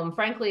minimum.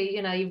 Frankly,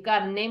 you've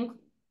got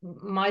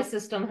my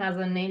system has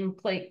a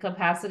nameplate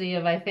capacity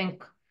of, I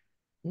think,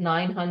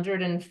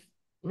 900 and,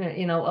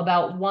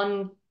 about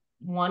one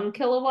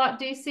kilowatt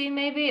DC,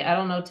 maybe. I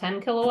don't know,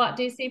 10 kilowatt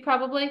DC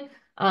probably.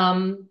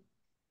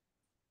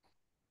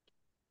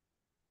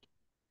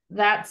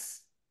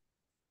 That's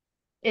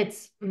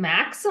its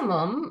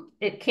maximum.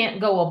 It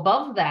can't go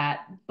above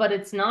that, but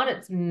it's not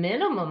its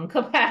minimum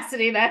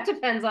capacity. That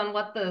depends on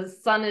what the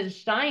sun is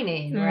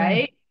shining,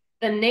 right?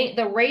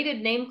 The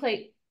rated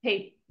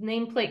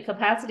nameplate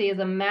capacity is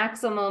a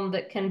maximum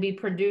that can be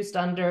produced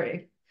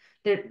under.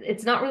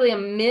 It's not really a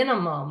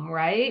minimum,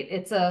 right?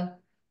 It's a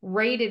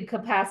rated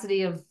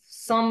capacity of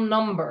some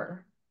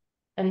number.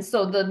 And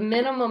so the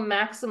minimum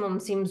maximum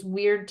seems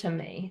weird to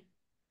me.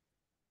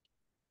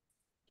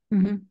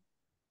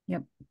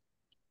 Yep.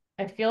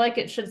 I feel like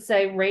it should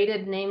say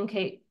rated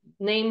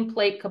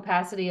nameplate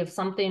capacity of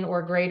something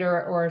or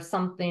greater, or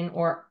something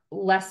or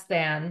less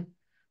than,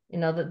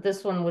 that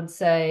this one would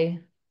say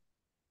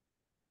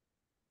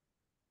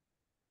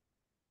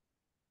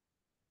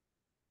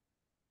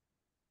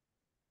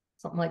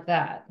something like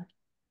that.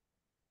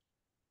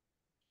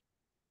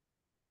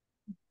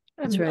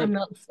 That's right.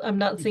 I'm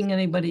not seeing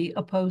anybody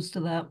opposed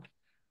to that.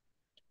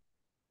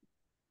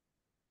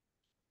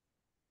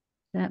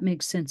 That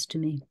makes sense to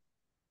me.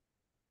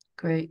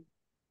 Great.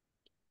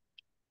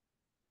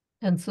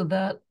 And so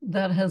that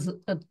has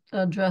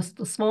addressed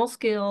the small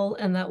scale,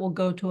 and that will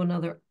go to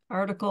another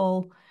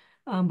article.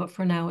 But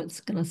for now, it's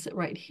going to sit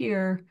right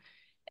here.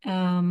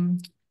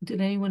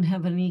 Did anyone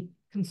have any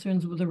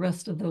concerns with the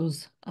rest of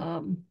those,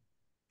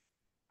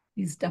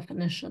 these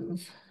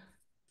definitions?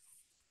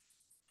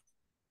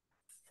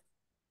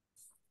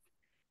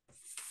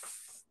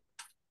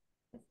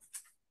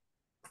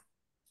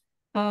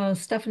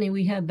 Stephanie,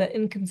 we had the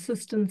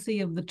inconsistency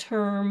of the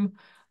term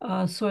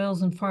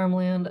soils and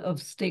farmland of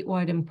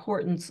statewide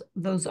importance.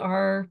 Those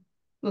are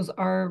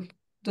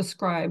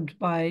described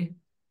by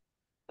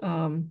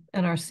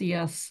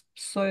NRCS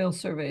soil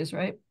surveys,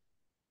 right?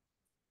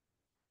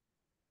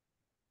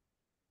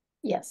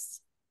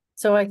 Yes.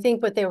 So I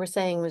think what they were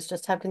saying was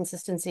just have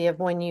consistency of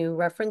when you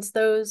reference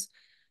those,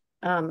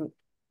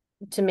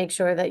 to make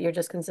sure that you're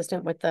just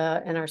consistent with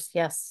the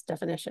NRCS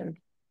definition,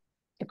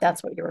 if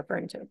that's what you're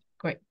referring to.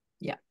 Great.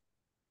 Yeah.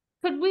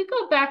 Could we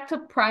go back to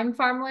prime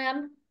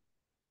farmland?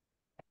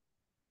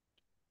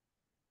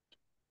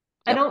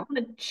 I don't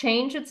want to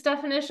change its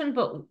definition,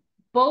 but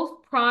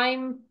both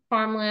prime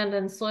farmland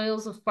and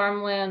soils of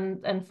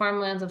farmland and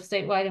farmlands of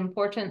statewide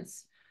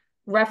importance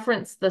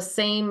reference the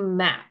same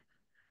map.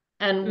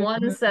 And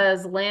one Mhm.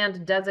 says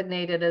land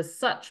designated as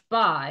such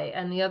by,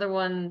 and the other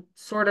one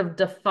sort of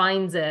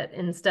defines it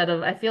instead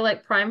of, I feel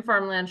like prime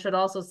farmland should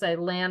also say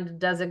land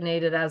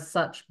designated as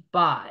such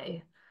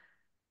by,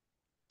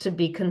 to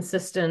be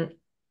consistent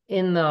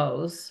in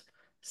those,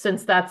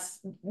 since that's,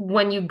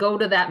 when you go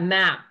to that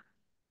map,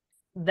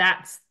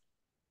 that's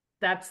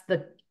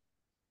the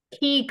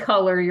key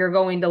color you're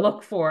going to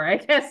look for, I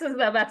guess is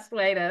the best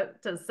way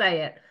to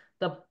say it.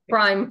 The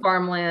prime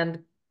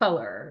farmland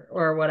color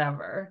or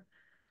whatever.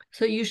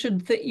 So you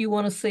should you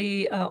want to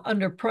see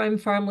under prime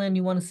farmland,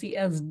 you want to see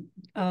as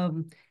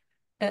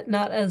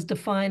not as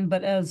defined,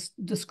 but as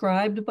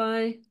described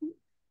by,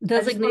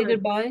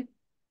 designated by.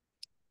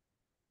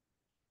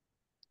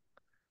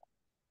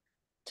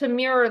 To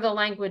mirror the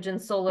language in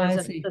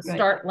solars and the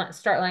right.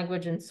 start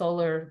language in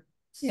solar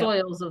Yeah.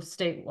 soils of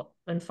state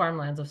and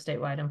farmlands of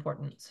statewide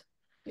importance.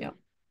 Yeah.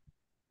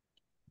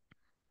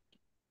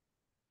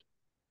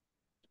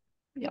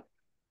 Yep.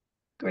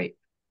 Great.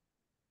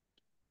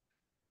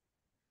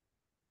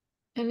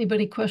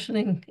 Anybody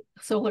questioning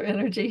solar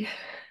energy?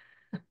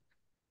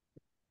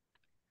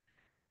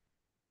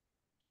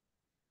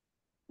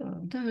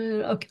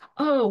 Okay.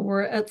 Oh,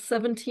 we're at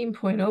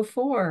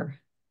 17.04.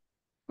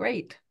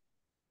 Great.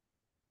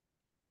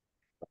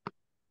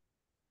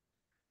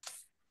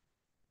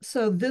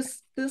 So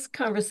this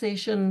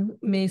conversation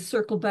may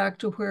circle back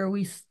to where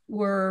we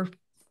were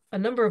a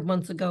number of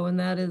months ago, and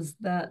that is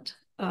that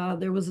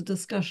there was a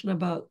discussion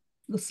about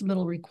the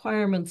submittal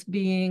requirements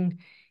being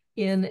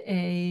in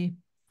a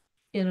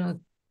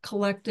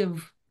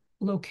collective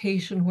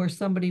location where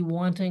somebody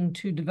wanting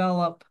to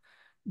develop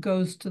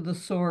goes to the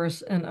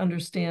source and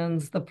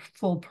understands the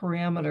full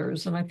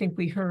parameters. And I think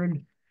we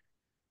heard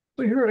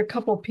a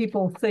couple of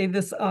people say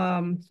this,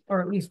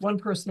 or at least one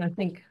person, I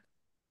think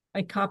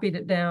I copied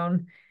it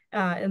down,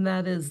 and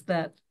that is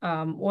that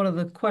one of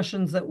the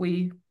questions that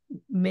we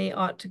may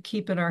ought to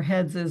keep in our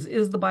heads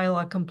is the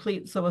bylaw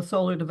complete so a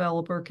solar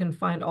developer can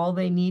find all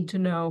they need to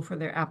know for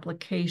their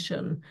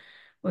application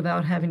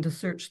without having to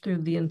search through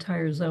the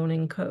entire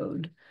zoning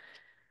code?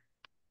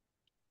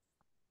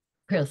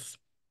 Chris.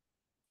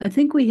 I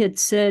think we had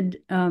said,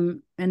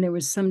 and there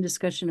was some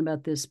discussion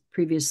about this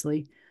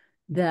previously,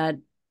 that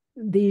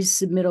these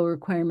submittal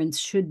requirements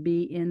should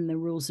be in the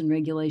rules and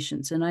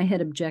regulations. And I had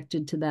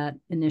objected to that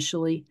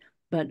initially,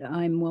 but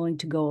I'm willing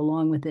to go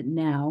along with it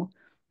now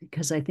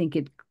because I think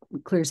it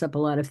clears up a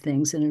lot of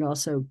things and it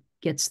also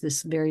gets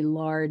this very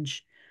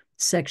large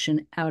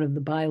section out of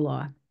the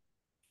bylaw.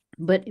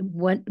 But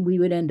what we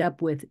would end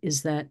up with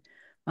is that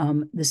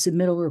the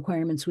submittal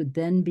requirements would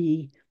then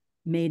be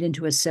made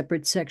into a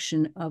separate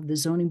section of the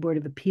Zoning Board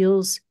of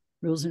Appeals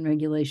rules and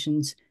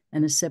regulations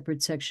and a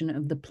separate section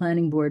of the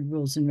Planning Board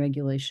rules and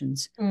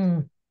regulations.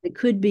 It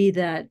could be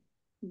that,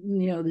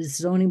 the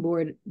zoning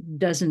board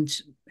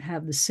doesn't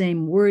have the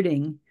same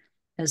wording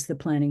as the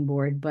planning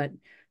board, but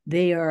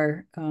they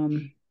are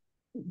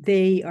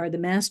the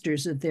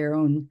masters of their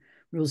own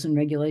rules and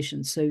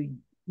regulations. So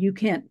you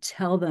can't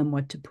tell them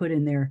what to put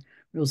in their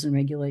rules and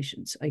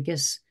regulations. I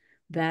guess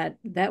that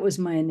was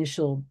my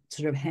initial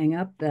sort of hang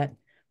up, that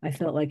I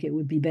felt like it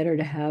would be better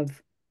to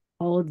have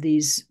all of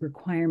these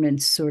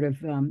requirements sort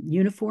of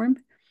uniform.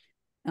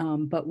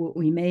 But what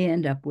we may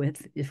end up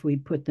with, if we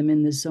put them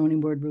in the zoning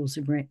board rules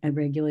and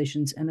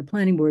regulations and the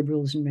planning board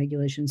rules and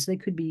regulations, they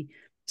could be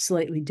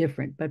slightly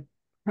different, but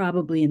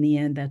probably in the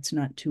end, that's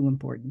not too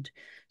important.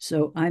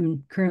 So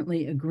I'm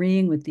currently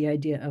agreeing with the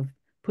idea of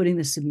putting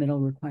the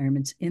submittal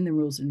requirements in the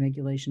rules and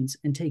regulations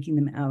and taking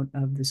them out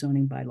of the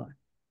zoning bylaw.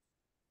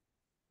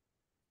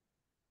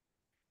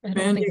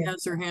 Mandy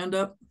has her hand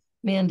up.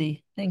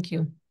 Mandy, thank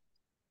you.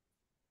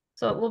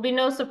 So it will be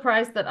no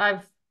surprise that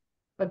I've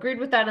agreed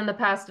with that in the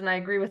past and I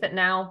agree with it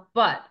now.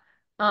 But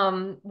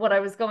what I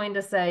was going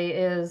to say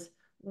is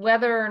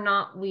whether or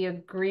not we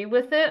agree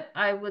with it,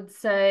 I would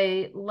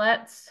say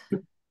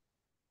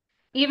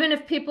even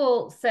if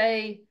people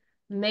say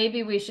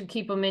maybe we should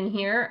keep them in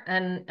here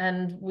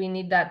and we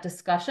need that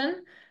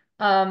discussion.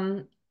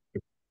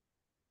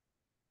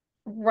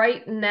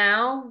 Right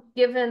now,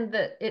 given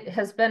that it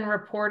has been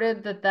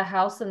reported that the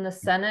House and the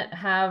Senate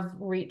have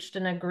reached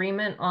an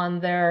agreement on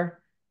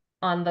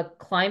the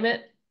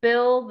climate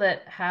bill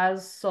that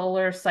has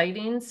solar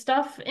siting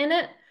stuff in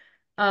it,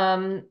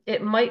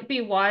 it might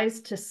be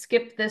wise to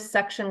skip this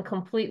section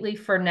completely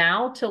for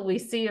now till we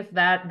see if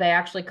they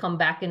actually come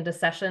back into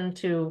session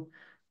to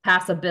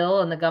pass a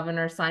bill and the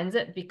governor signs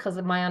it, because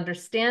my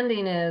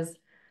understanding is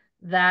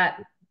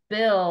that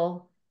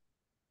bill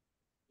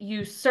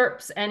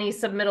usurps any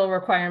submittal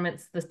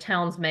requirements the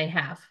towns may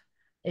have.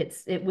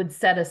 It would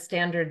set a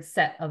standard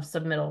set of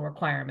submittal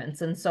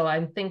requirements. And so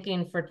I'm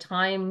thinking for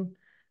time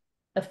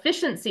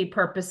efficiency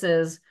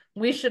purposes,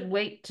 we should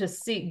wait to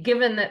see,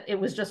 given that it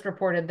was just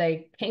reported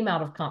they came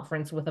out of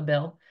conference with a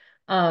bill,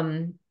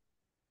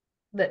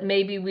 that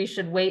maybe we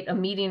should wait a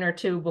meeting or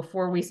two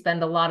before we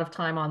spend a lot of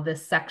time on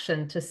this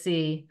section to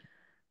see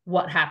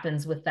what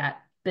happens with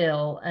that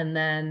bill. And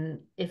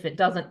then if it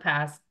doesn't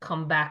pass,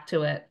 come back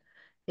to it.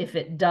 If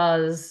it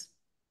does,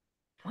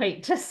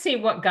 wait to see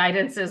what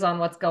guidance is on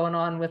what's going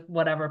on with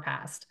whatever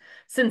passed,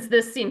 since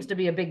this seems to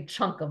be a big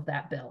chunk of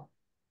that bill.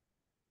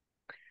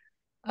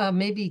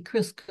 Maybe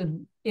Chris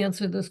could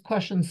answer this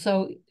question.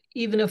 So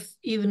even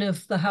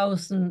if the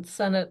House and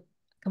Senate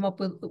come up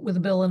with a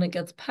bill and it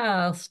gets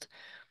passed,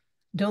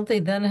 don't they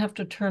then have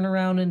to turn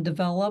around and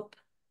develop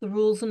the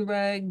rules and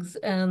regs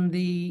and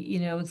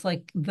it's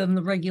like then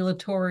the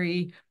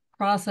regulatory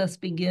process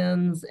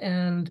begins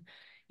and,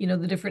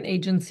 the different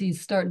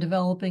agencies start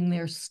developing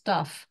their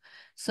stuff.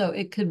 So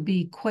it could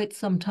be quite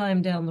some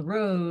time down the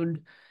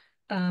road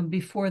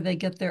before they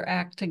get their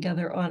act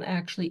together on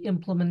actually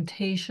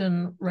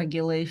implementation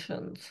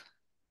regulations.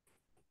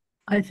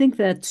 I think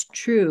that's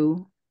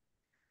true.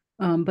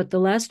 But the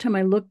last time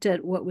I looked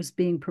at what was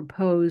being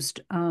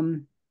proposed,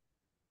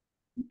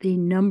 the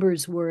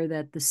numbers were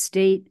that the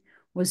state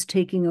was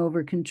taking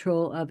over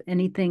control of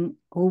anything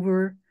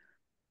over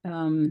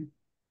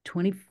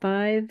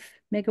 25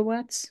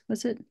 megawatts,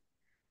 was it?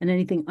 And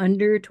anything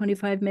under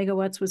 25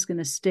 megawatts was going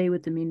to stay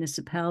with the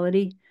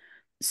municipality.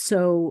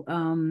 So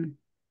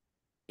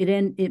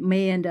it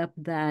may end up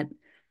that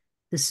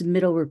the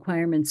submittal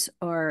requirements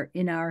are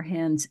in our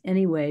hands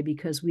anyway,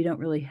 because we don't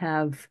really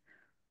have,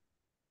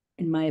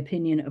 in my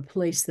opinion, a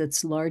place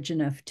that's large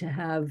enough to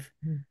have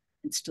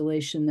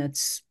installation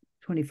that's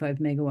 25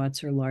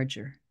 megawatts or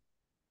larger.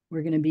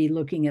 We're going to be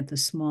looking at the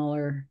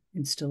smaller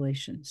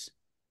installations.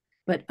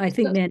 But I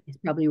think Mandy's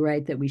probably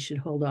right that we should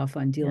hold off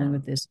on dealing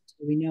with this so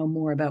we know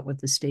more about what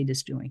the state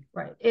is doing.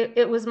 Right.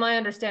 It was my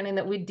understanding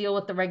that we'd deal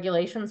with the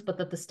regulations, but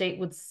that the state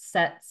would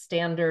set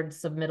standard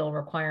submittal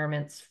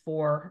requirements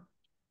for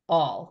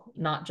all,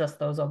 not just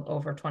those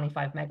over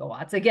 25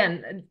 megawatts.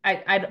 Again,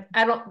 I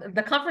don't,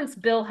 the conference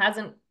bill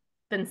hasn't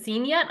been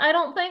seen yet, I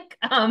don't think.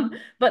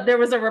 But there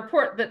was a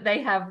report that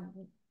they have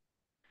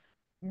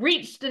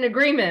reached an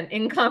agreement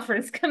in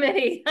conference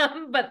committee,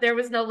 but there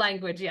was no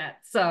language yet.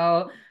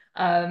 So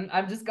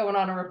I'm just going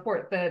on a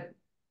report that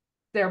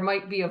there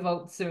might be a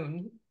vote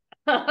soon.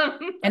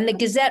 And the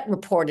Gazette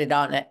reported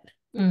on it.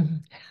 Mm-hmm.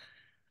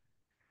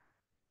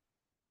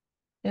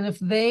 And if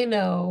they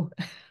know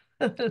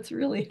that's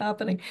really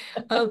happening.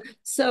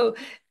 So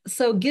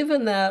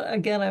given that,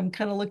 again, I'm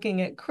kind of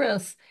looking at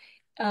Chris,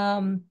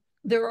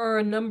 there are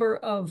a number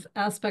of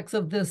aspects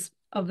of this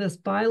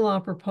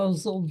bylaw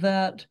proposal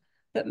that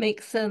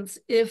make sense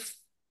if,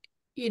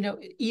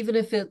 even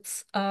if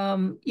it's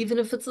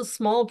a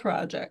small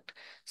project.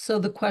 So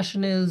the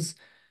question is,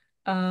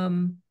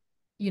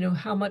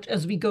 how much,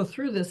 as we go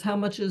through this, how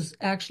much is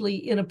actually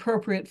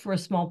inappropriate for a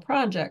small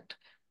project?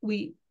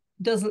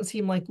 Doesn't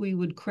seem like we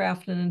would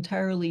craft an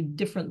entirely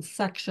different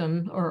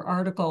section or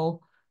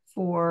article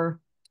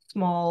for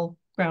small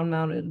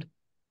ground-mounted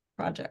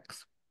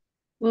projects.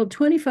 Well,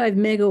 25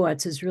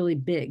 megawatts is really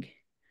big.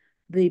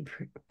 The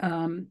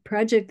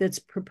project that's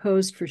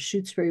proposed for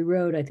Shutesbury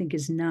Road, I think,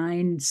 is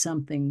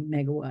 9-something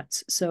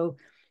megawatts. So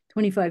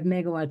 25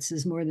 megawatts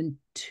is more than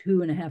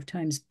 2.5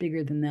 times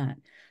bigger than that.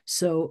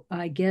 So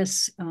I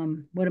guess,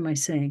 what am I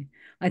saying?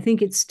 I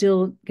think it's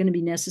still going to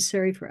be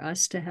necessary for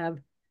us to have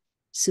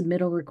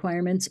submittal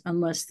requirements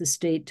unless the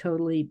state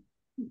totally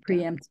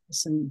preempts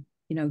us and,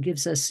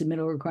 gives us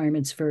submittal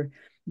requirements for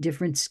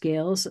different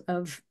scales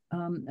of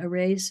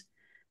arrays.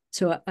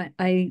 So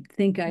I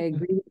think I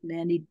agree with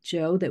Mandy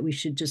Jo that we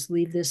should just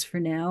leave this for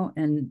now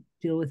and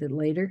deal with it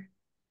later.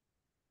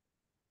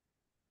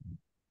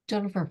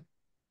 Jennifer.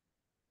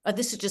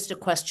 This is just a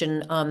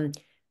question,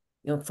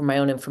 for my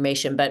own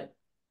information, but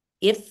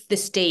if the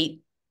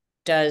state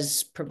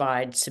does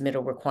provide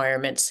submittal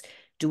requirements,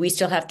 do we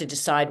still have to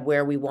decide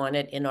where we want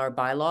it in our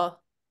bylaw?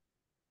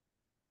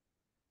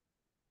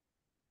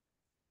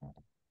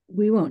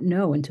 We won't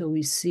know until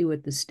we see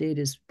what the state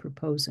is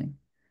proposing.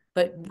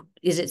 But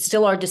is it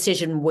still our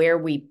decision where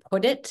we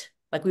put it?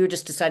 Like we were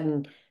just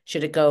deciding,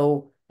 should it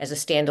go as a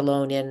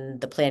standalone in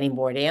the planning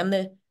board and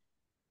the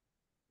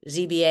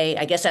ZBA?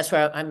 I guess that's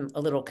where I'm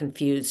a little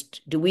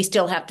confused. Do we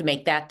still have to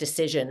make that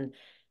decision?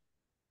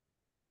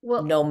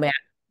 Well, no matter,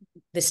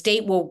 the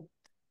state will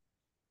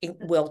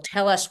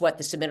tell us what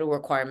the submittal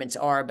requirements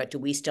are, but do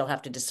we still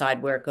have to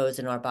decide where it goes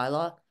in our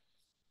bylaw?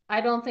 I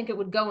don't think it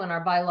would go in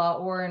our bylaw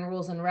or in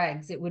rules and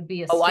regs. It would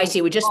be a state I see.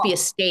 It would just law. Be a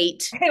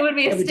state. It would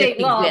be a state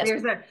law.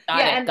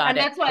 And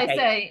that's why I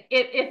say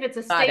if it's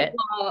a state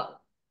law,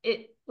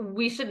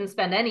 we shouldn't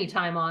spend any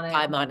time on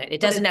it.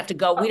 It doesn't have to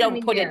go. We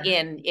don't put it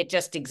in. It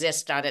just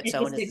exists on its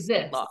own. It just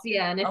exists.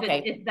 Yeah. And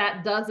if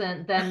that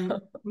doesn't, then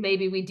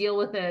maybe we deal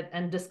with it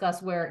and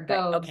discuss where it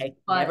goes. Okay.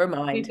 But never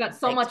mind. We've got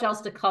so much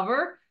else to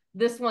cover.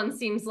 This one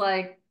seems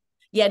like.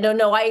 Yeah,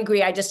 no, I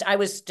agree. I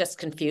was just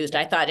confused.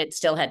 I thought it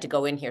still had to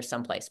go in here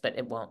someplace, but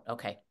it won't.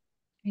 Okay.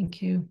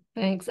 Thank you.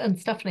 Thanks. And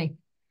Stephanie.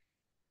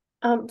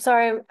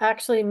 Sorry, I'm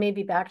actually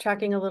maybe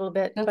backtracking a little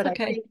bit, That's but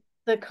okay. I think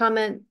the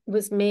comment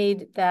was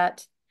made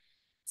that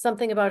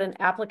something about an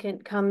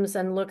applicant comes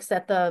and looks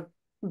at the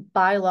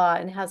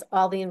bylaw and has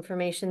all the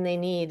information they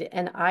need.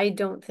 And I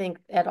don't think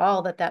at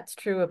all that that's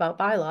true about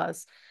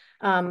bylaws.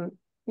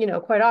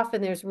 Quite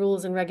often there's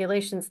rules and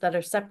regulations that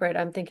are separate.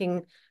 I'm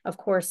thinking, of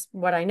course,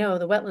 what I know,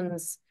 the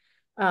wetlands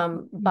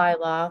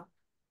bylaw,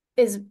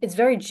 is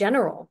very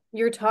general.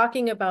 You're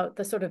talking about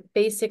the sort of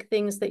basic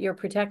things that you're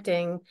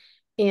protecting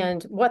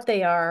and what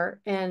they are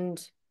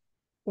and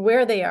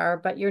where they are,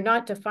 but you're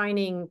not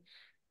defining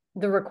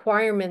the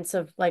requirements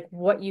of like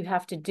what you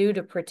have to do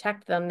to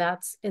protect them.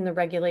 That's in the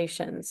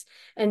regulations.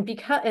 And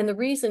the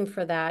reason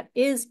for that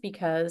is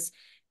because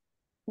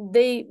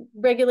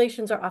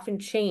regulations are often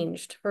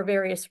changed for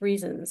various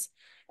reasons.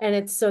 And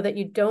it's so that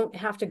you don't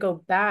have to go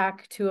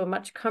back to a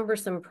much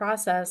cumbersome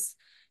process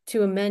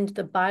to amend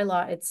the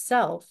bylaw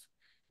itself.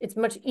 It's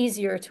much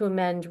easier to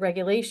amend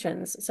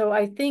regulations. So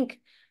I think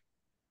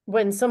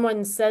when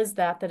someone says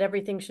that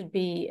everything should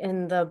be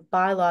in the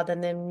bylaw,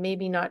 then they're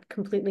maybe not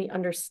completely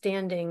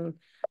understanding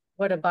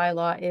what a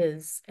bylaw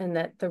is and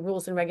that the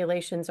rules and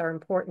regulations are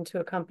important to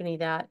accompany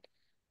that,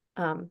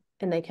 and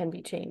they can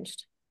be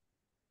changed.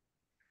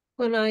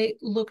 When I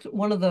looked,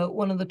 one of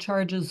the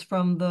charges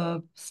from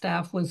the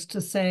staff was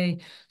to say,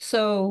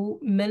 so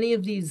many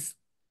of these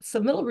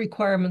submittal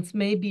requirements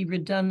may be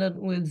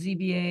redundant with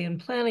ZBA and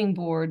planning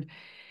board.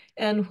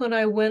 And when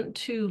I went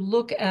to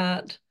look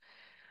at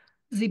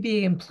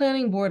ZBA and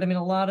planning board, I mean,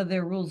 a lot of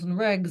their rules and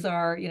regs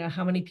are,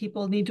 how many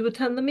people need to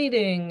attend the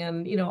meeting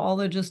and, all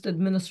the just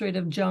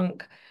administrative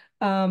junk.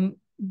 The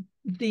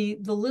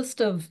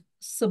list of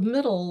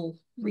submittal,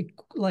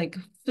 like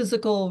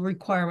physical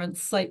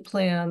requirements, site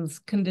plans,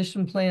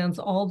 condition plans,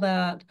 all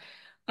that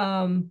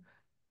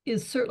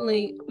is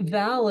certainly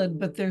valid,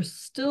 but there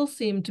still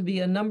seem to be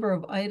a number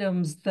of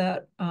items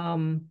that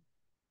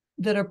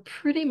that are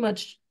pretty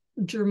much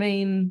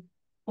germane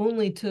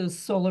only to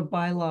solar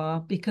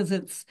bylaw because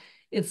it's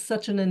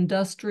such an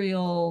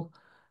industrial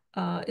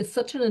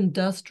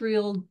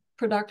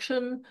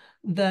production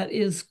that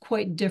is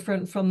quite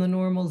different from the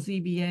normal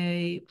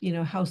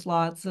ZBA, house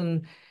lots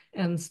and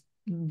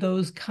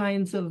those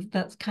kinds of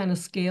that kind of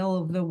scale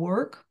of the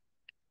work.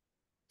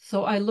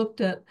 So I looked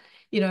at,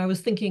 I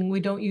was thinking we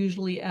don't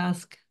usually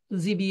ask, the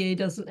ZBA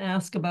doesn't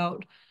ask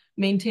about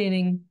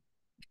maintaining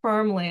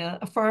farm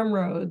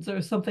roads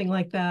or something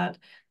like that.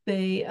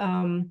 They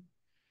don't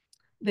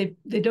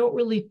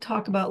really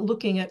talk about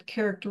looking at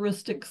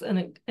characteristics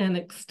and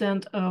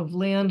extent of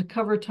land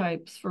cover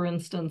types, for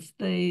instance.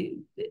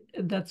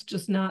 That's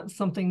just not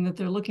something that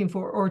they're looking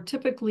for, or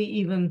typically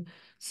even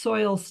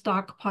soil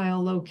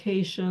stockpile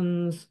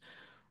locations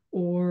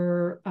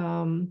or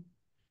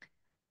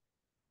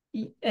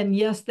and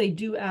yes, they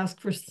do ask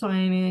for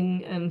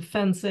signing and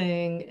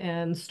fencing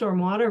and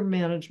stormwater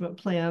management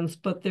plans,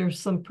 but there's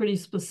some pretty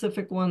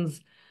specific ones.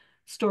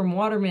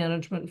 Stormwater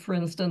management, for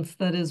instance,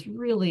 that is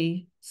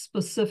really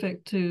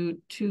specific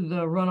to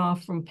the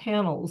runoff from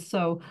panels.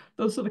 So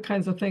those are the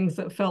kinds of things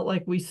that felt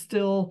like we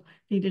still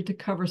needed to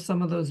cover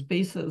some of those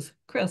bases.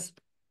 Chris.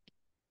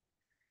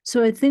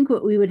 So I think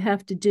what we would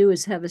have to do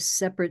is have a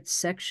separate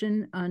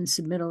section on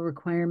submittal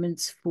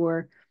requirements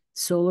for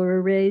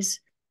solar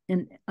arrays.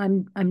 And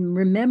I'm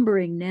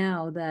remembering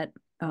now that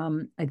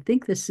I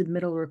think the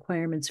submittal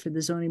requirements for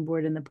the zoning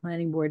board and the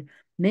planning board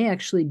may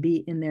actually be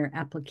in their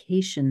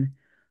application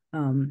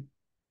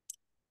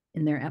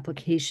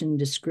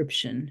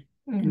description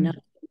and not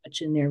so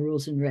much in their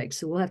rules and regs.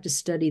 So we'll have to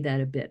study that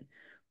a bit.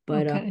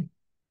 But okay.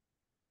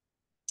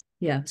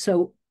 Yeah,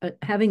 so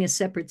having a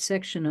separate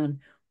section on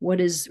what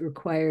is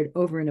required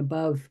over and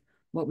above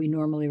what we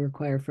normally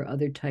require for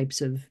other types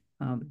of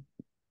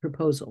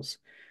proposals.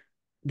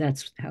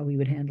 That's how we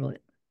would handle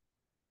it.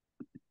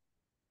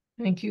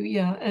 Thank you.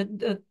 Yeah,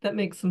 that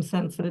makes some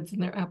sense that it's in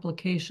their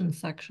application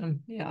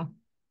section. Yeah.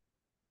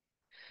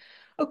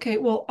 Okay,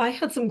 well, I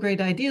had some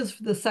great ideas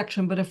for this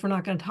section, but if we're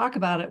not going to talk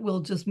about it, we'll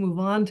just move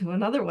on to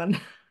another one.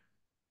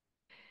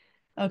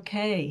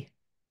 Okay.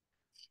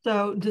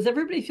 So does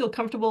everybody feel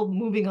comfortable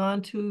moving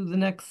on to the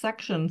next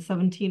section,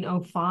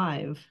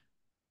 1705?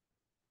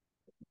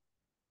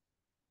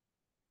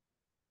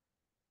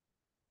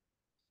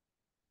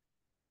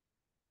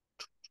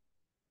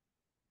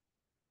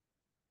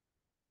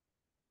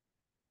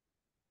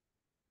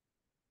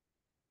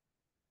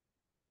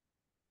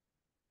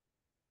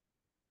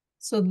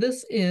 So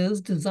this is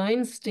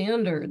design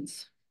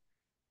standards.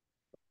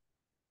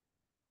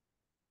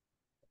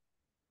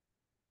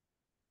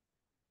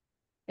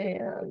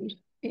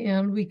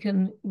 And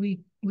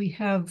we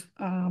have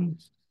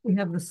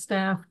the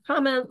staff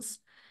comments,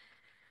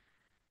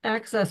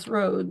 access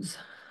roads,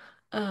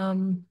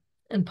 and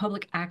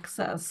public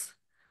access.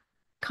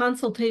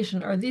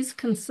 Consultation, are these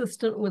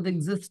consistent with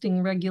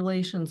existing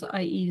regulations,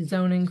 i.e.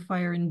 zoning,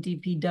 fire, and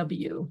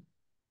DPW?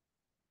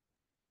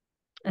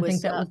 I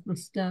think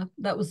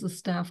that was the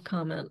staff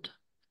comment.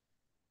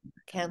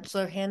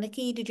 Councillor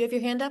Haneke, did you have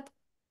your hand up?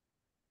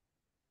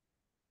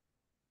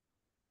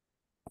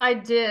 I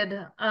did.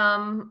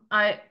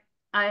 I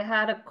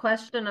had a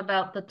question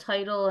about the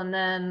title and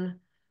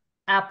then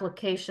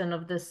application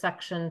of this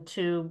section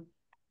to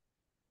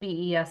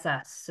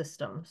BESS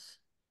systems.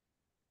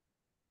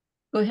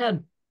 Go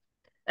ahead.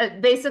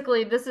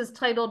 Basically, this is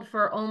titled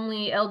for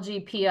only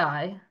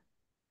LGPI,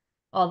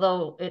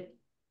 although it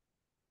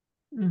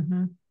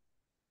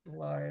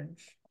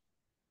large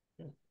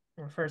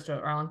refers to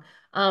it wrong.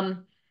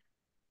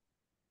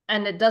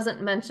 and it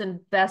doesn't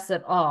mention BESS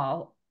at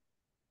all.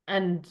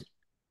 And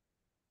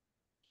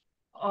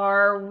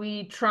are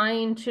we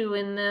trying to,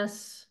 in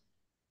this,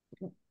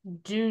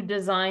 do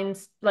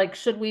designs, like,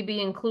 should we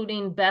be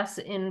including BESS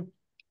in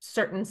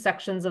certain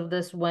sections of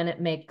this when it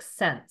makes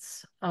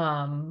sense?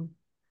 Or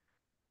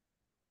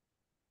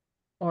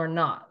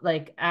not?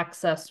 Like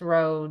access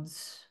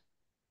roads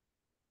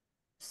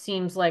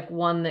seems like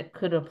one that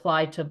could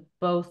apply to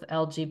both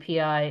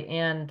LGPI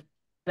and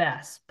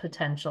BESS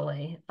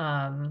potentially.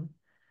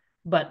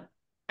 But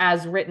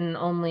as written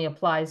only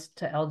applies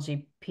to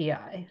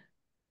LGPI.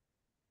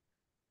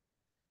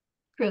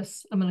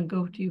 Chris, I'm going to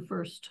go to you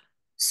first.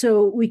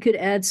 So we could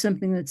add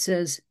something that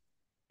says,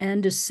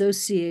 and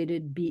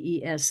associated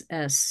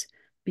BESS,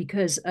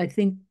 because I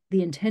think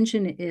the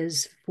intention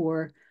is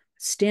for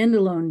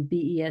standalone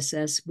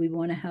BESS, we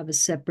want to have a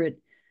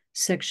separate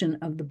section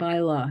of the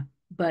bylaw.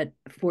 But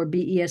for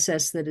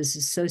BESS that is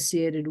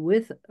associated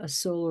with a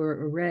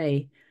solar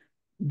array,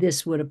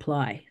 this would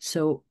apply.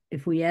 So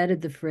if we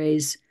added the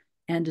phrase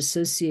and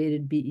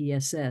associated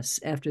BESS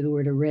after the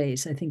word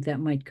arrays, I think that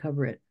might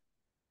cover it.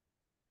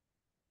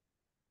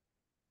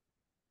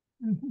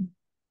 Mm-hmm.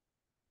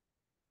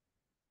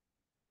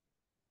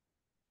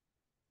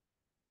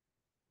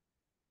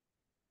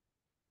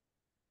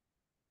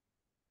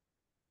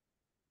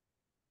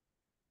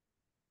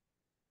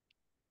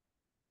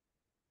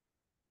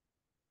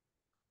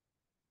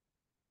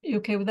 You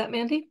okay with that,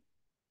 Mandy?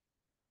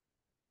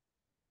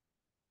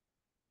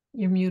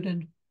 You're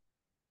muted.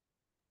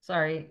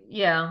 Sorry.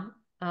 Yeah.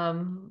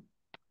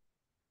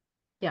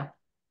 Yeah.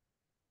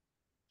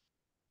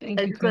 Thank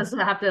you, I Chris.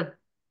 just have to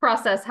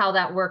process how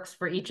that works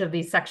for each of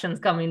these sections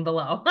coming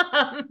below.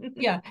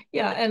 Yeah,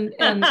 and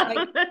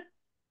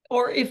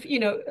or if, you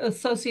know,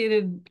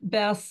 associated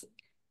BESS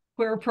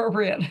where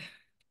appropriate.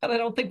 And I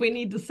don't think we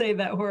need to say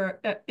that where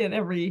at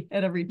every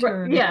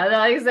turn. Yeah,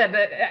 like I said,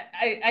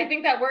 I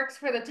think that works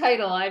for the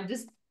title. I'm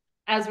just,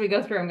 as we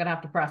go through, I'm gonna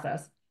have to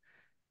process.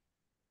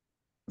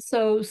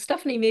 So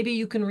Stephanie, maybe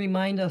you can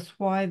remind us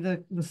why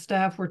the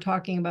staff were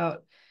talking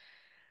about,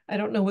 I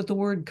don't know what the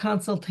word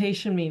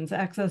consultation means,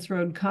 access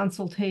road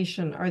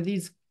consultation. Are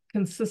these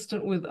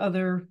consistent with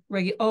other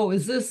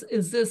is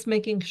this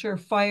making sure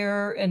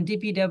fire and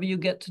DPW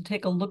get to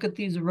take a look at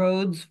these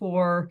roads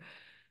for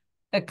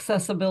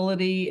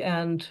accessibility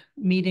and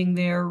meeting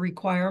their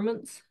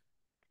requirements?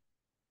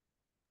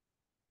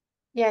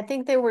 Yeah, I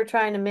think they were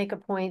trying to make a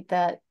point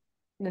that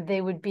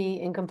they would be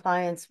in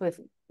compliance with,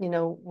 you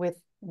know, with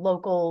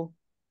local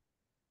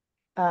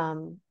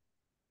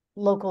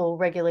local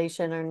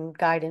regulation and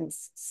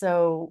guidance.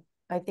 So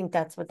I think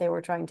that's what they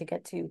were trying to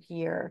get to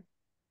here.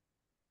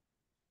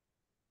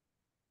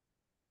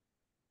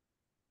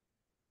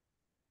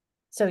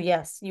 So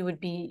yes, you would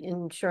be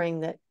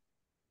ensuring that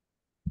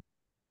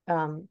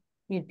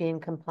you'd be in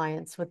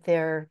compliance with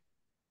their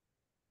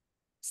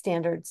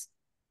standards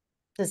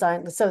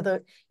design.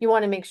 So you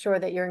want to make sure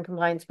that you're in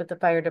compliance with the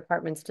fire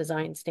department's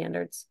design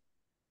standards.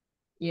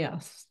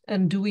 Yes.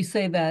 And do we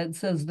say that? It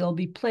says they'll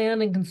be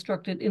planned and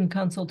constructed in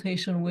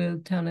consultation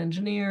with town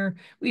engineer.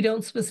 We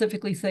don't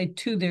specifically say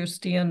to their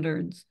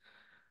standards.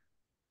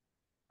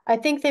 I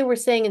think they were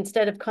saying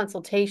instead of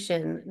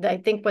consultation, I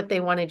think what they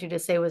wanted you to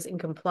say was in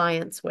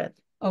compliance with.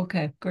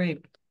 Okay,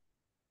 great.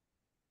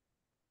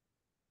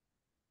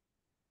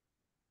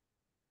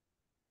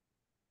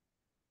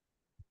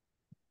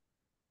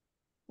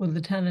 With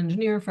the town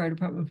engineer, fire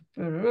department,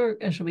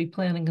 and shall be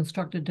planned and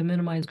constructed to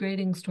minimize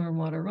grading,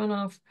 stormwater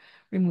runoff,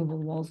 removal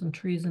of walls and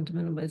trees, and to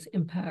minimize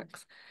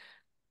impacts.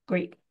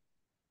 Great.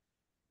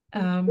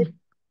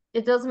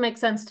 It doesn't make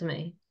sense to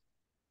me.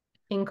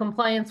 In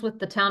compliance with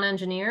the town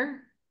engineer?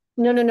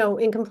 No.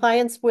 In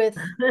compliance with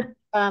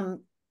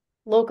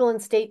local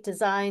and state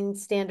design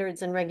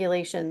standards and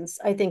regulations,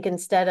 I think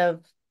instead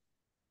of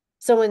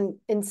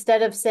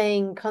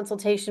saying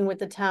consultation with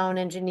the town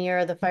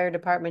engineer, the fire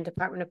department,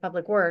 Department of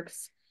Public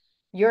Works,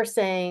 you're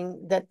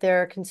saying that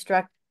they're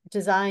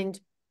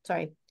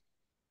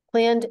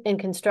planned and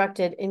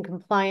constructed in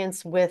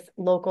compliance with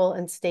local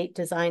and state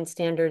design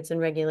standards and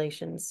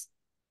regulations.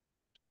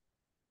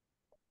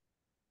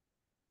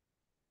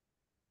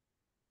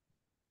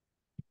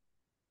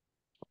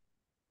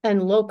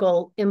 And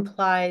local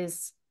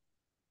implies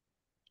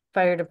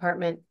fire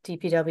department,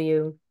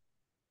 DPW.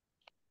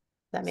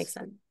 That makes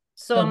sense.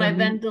 So am I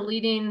then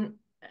deleting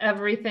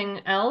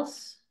everything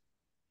else?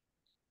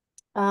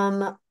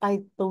 I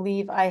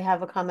believe I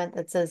have a comment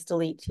that says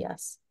delete,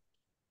 yes.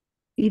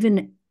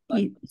 Even,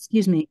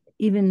 excuse me,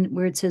 even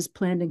where it says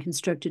planned and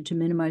constructed to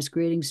minimize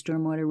grading,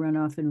 stormwater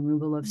runoff, and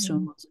removal of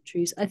stone walls and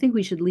trees, I think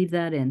we should leave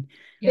that in.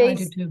 Yeah, I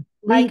do too.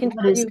 I can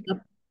tell you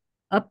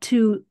up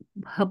to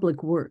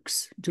Public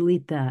Works,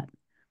 delete that,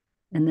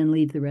 and then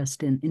leave the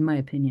rest in my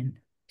opinion.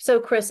 So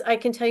Chris, I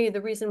can tell you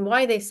the reason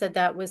why they said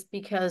that was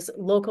because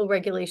local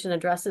regulation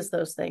addresses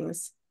those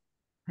things.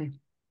 Okay.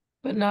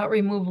 But not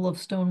removal of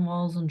stone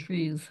walls and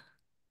trees.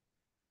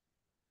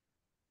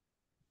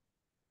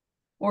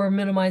 Or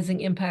minimizing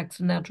impacts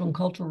to natural and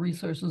cultural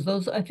resources.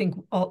 Those, I think,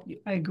 I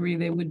agree,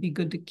 they would be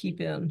good to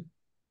keep in.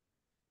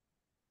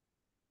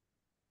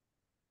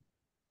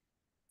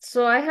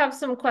 So I have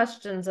some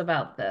questions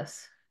about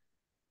this.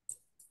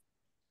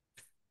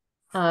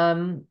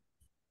 I'm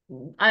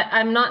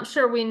not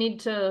sure we need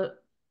to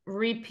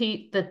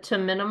repeat the to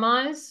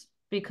minimize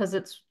because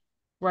it's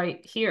right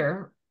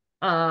here.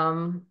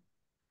 So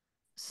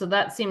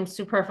that seems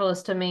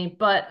superfluous to me,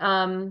 but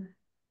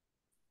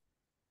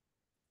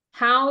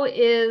how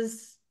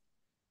is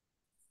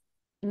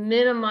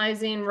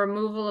minimizing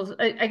removal of,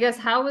 I guess,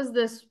 how is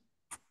this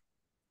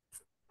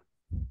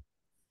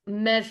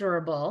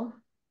measurable?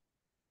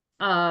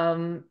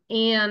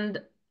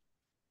 And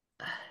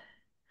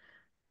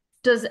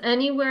does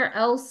anywhere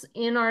else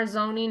in our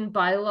zoning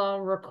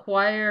bylaw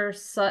require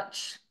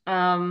such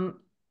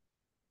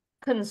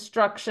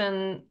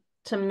construction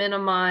to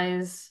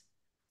minimize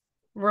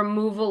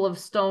removal of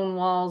stone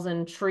walls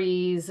and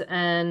trees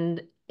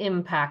and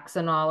impacts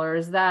and all, or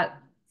is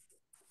that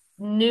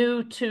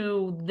new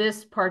to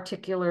this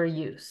particular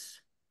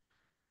use?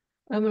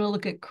 I'm going to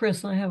look at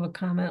Chris and I have a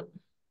comment.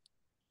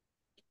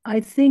 I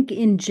think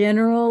in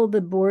general, the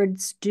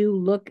boards do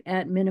look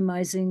at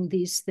minimizing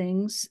these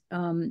things.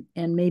 And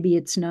maybe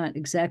it's not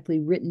exactly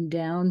written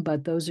down,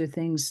 but those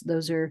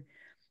are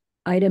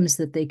items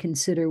that they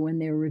consider when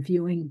they're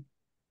reviewing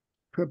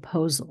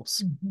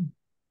proposals. Mm-hmm.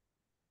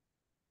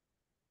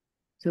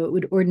 So it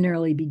would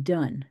ordinarily be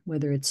done,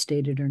 whether it's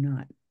stated or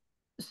not.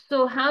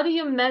 So how do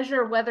you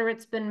measure whether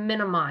it's been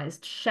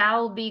minimized?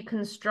 Shall be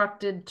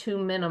constructed to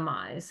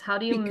minimize. How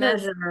do you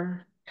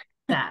measure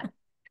that?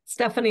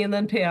 Stephanie and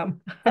then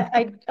Pam.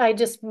 I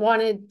just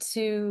wanted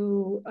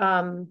to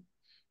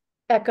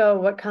echo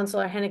what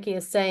Councilor Henneke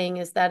is saying,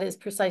 is that is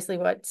precisely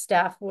what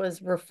staff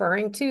was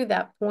referring to,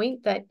 that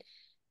point that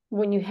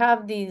when you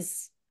have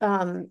these,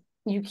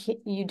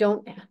 you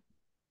don't,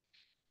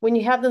 when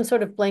you have them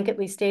sort of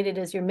blanketly stated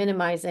as you're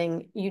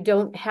minimizing, you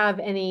don't have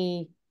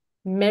any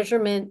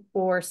measurement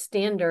or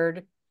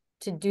standard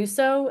to do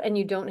so, and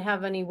you don't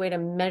have any way to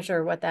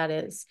measure what that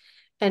is.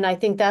 And I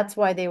think that's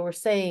why they were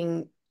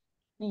saying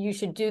you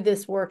should do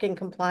this work in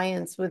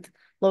compliance with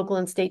local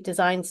and state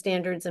design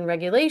standards and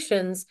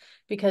regulations,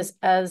 because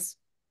as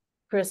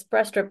Chris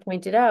Brestrup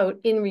pointed out,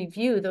 in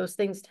review, those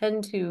things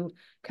tend to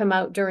come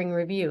out during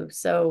review.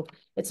 So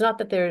it's not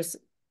that there's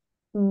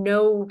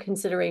no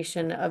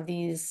consideration of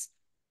these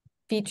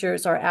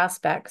features or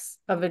aspects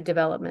of a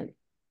development.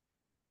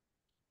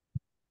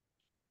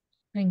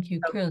 Thank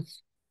you,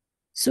 Chris.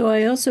 So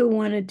I also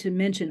wanted to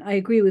mention, I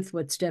agree with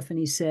what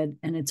Stephanie said,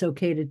 and it's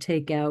okay to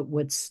take out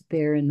what's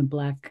there in the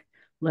black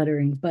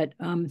lettering, but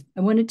I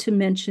wanted to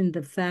mention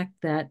the fact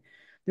that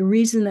the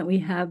reason that we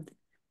have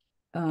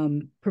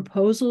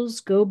proposals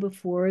go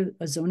before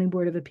a zoning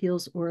board of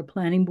appeals or a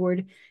planning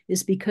board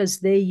is because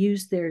they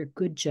use their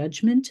good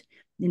judgment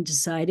in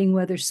deciding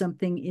whether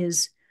something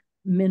is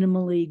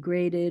minimally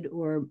graded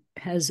or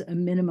has a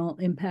minimal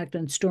impact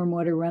on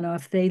stormwater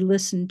runoff. They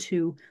listen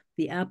to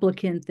the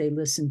applicant, they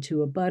listen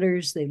to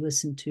abutters, they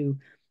listen to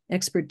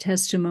expert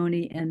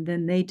testimony, and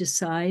then they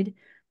decide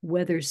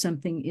whether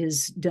something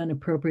is done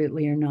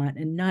appropriately or not.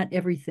 And not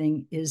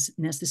everything is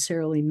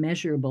necessarily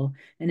measurable.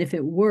 And if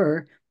it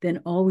were,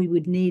 then all we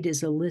would need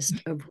is a list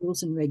of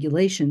rules and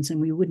regulations, and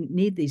we wouldn't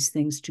need these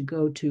things to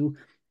go to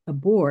a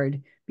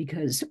board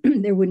because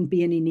there wouldn't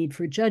be any need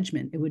for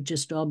judgment. It would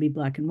just all be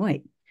black and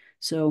white.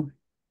 So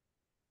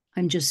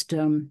I'm just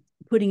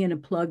putting in a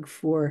plug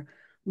for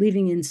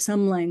leaving in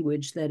some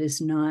language that is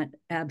not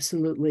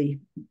absolutely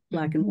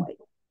black and white.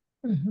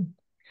 Mm-hmm.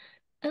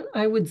 And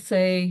I would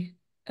say,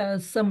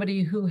 as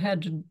somebody who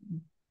had to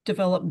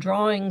develop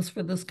drawings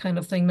for this kind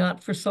of thing,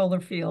 not for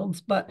solar fields,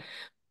 but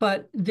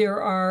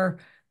there are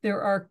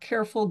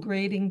careful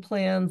grading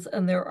plans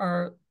and there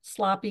are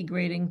sloppy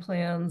grading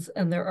plans,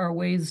 and there are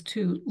ways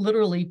to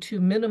literally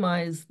to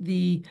minimize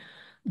the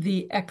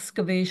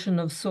excavation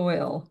of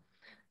soil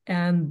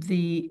and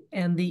the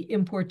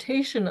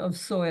importation of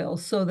soil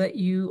so that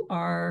you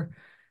are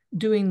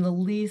doing the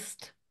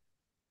least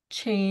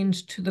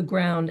change to the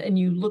ground. And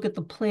you look at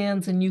the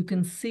plans and you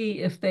can see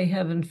if they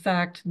have in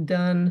fact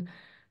done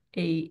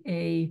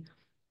if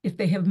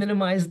they have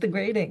minimized the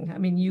grading. I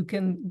mean, you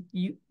can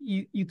do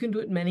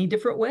it many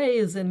different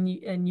ways, and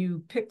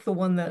you pick the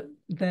one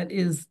that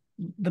is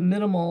the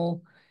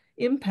minimal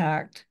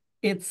impact.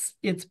 It's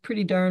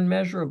pretty darn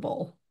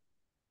measurable.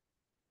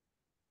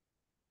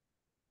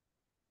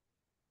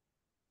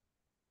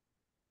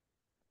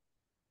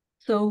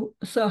 So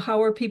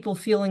how are people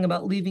feeling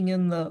about leaving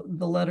in the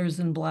letters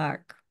in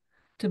black?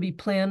 To be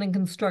planned and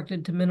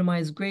constructed to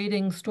minimize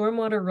grading,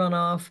 stormwater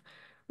runoff,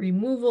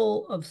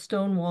 removal of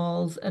stone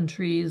walls and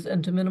trees,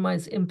 and to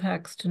minimize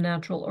impacts to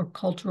natural or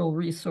cultural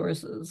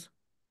resources.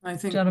 I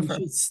think Jennifer. we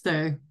should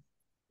stay.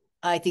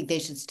 I think they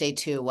should stay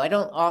too. I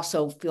don't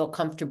also feel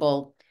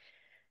comfortable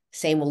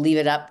saying we'll leave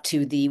it up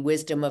to the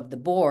wisdom of the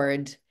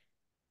board,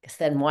 because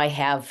then why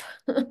have,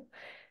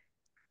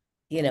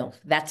 you know,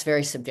 that's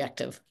very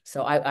subjective.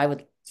 So I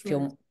would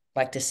feel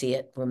like to see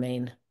it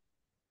remain.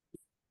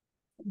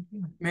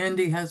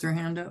 Mandy has her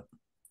hand up.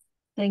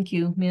 Thank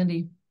you,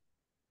 Mandy.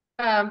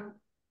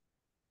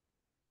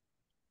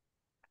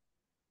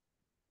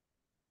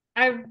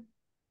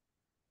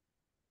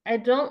 I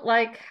don't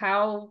like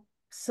how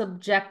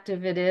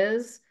subjective it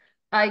is.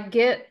 I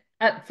get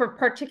for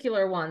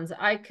particular ones,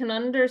 I can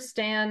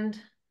understand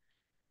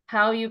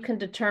how you can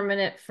determine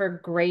it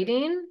for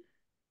grading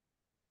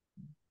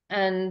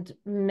and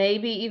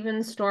maybe even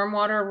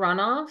stormwater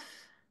runoff.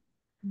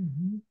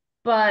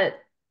 But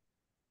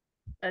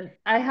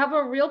I have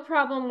a real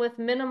problem with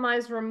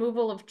minimized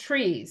removal of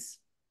trees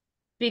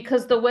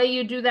because the way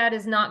you do that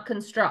is not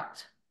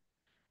construct.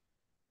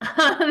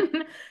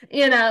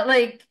 You know,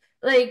 like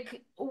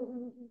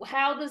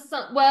how does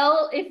some,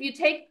 well, if you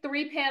take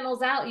 3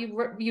 panels out,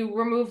 you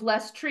remove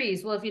less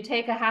trees. Well, if you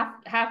take a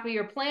half of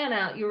your plan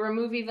out, you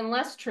remove even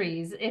less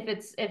trees if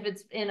it's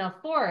in a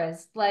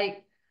forest.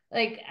 Like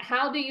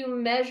how do you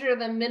measure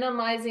the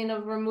minimizing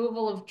of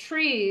removal of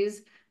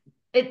trees?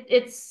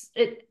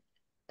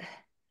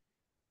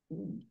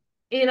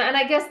 You know, and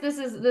I guess this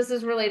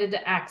is related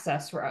to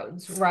access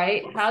roads,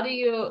 right? How do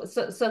you,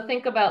 so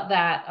think about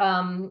that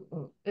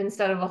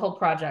instead of a whole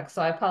project.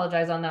 So I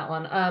apologize on that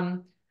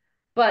one.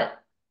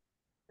 But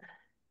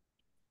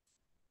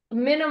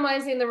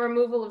minimizing the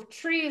removal of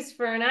trees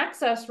for an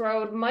access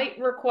road might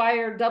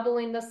require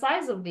doubling the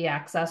size of the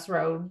access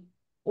road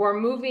or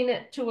moving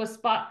it to a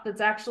spot that's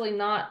actually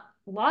not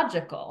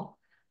logical.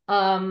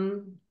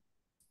 The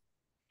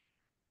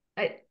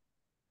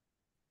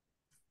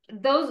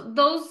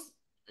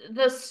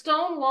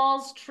stone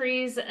walls,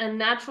 trees, and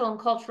natural and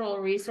cultural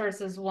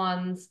resources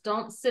ones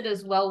don't sit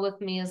as well with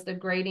me as the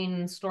grading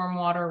and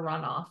stormwater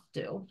runoff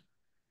do.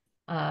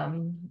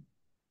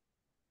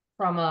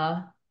 From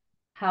a,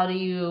 how do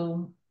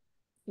you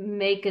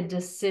make a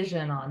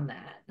decision on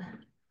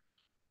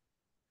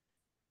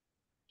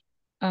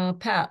that?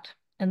 Pat,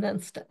 and then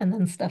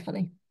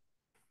Stephanie.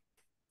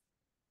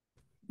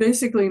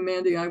 Basically,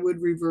 Mandy, I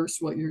would reverse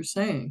what you're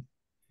saying,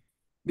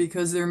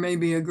 because there may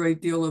be a great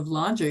deal of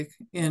logic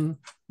in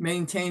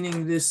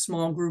maintaining this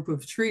small group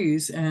of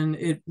trees, and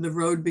the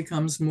road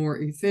becomes more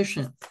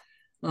efficient.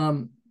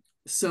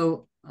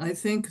 So I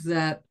think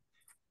that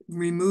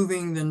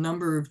removing the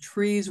number of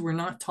trees, we're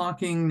not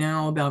talking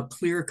now about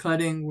clear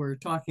cutting, we're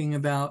talking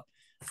about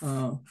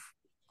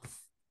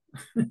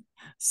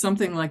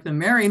something like the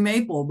Merry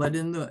Maple, but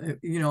in the,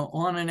 you know,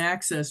 on an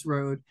access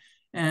road,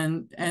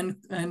 and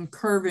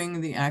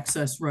curving the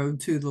access road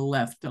to the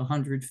left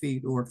 100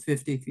 feet or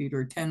 50 feet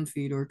or 10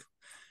 feet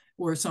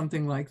or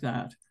something like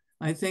that.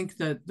 I think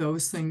that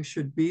those things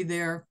should be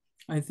there.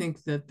 I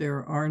think that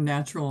there are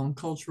natural and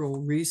cultural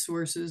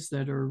resources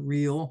that are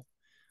real,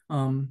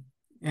 and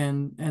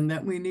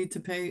that we need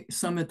to pay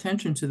some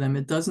attention to them.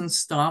 It doesn't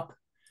stop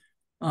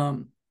a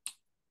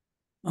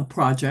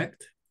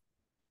project.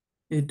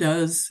 It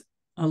does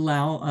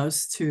allow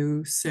us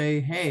to say,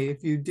 hey,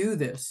 if you do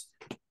this,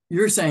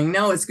 you're saying,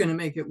 no, it's going to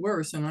make it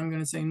worse. And I'm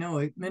going to say, no,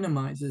 it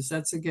minimizes.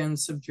 That's, again,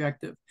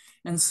 subjective.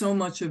 And so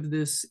much of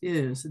this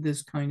is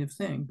this kind of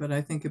thing, but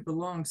I think it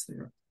belongs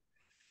there.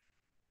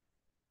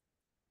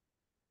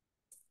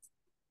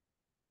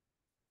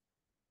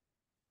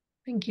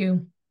 Thank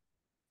you.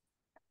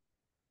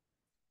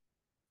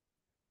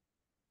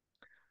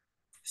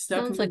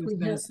 Stephanie like was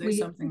going to say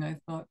something, I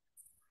thought.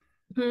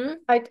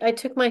 I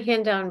took my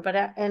hand down, but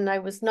and I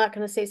was not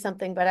going to say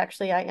something, but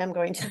actually I am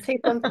going to say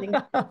something.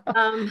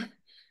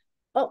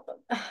 Oh,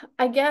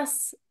 I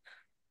guess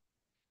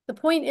the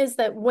point is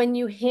that when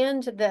you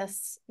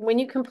when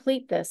you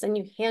complete this and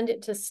you hand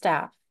it to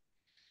staff,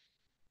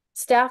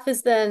 staff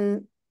is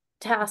then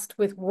tasked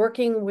with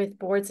working with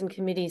boards and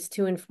committees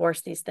to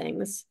enforce these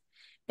things.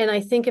 And I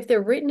think if they're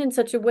written in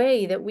such a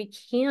way that we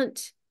can't,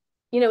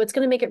 you know, it's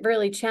going to make it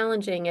really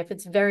challenging if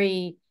it's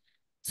very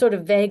sort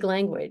of vague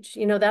language.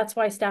 You know, that's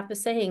why staff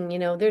is saying, you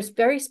know, there's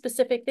very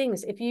specific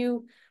things. If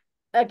you,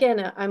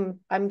 again,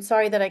 I'm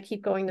sorry that I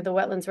keep going to the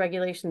wetlands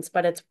regulations,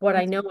 but it's what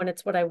I know and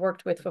it's what I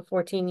worked with for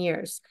 14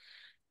 years.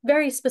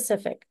 Very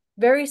specific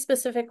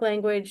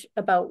language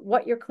about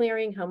what you're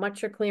clearing, how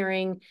much you're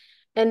clearing.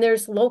 And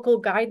there's local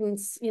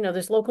guidance, you know,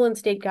 there's local and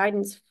state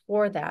guidance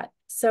for that.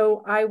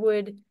 So I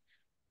would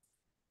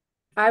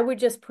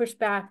just push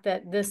back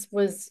that this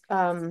was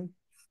a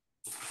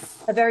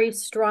very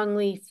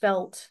strongly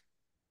felt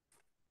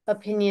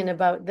opinion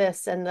about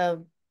this. And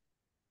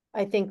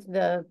I think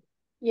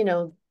you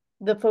know,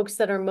 the folks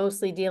that are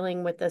mostly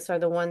dealing with this are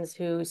the ones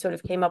who sort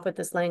of came up with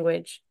this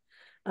language.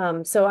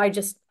 So I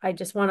just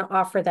want to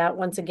offer that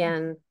once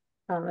again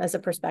as a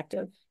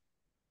perspective.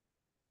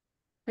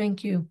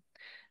 Thank you.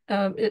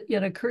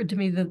 It occurred to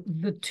me that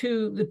the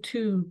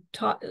two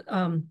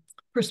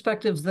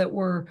perspectives that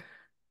were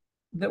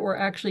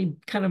actually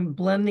kind of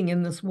blending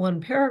in this one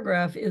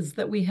paragraph is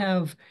that we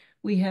have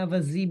a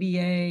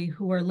ZBA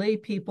who are lay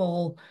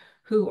people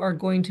who are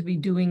going to be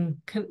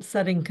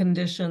setting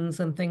conditions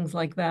and things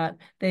like that.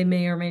 They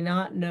may or may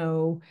not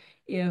know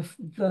if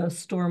the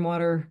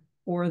stormwater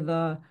or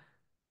the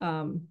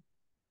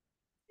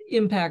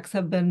impacts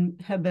have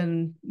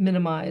been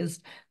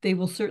minimized. They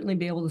will certainly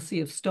be able to see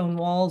if stone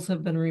walls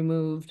have been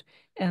removed,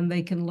 and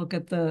they can look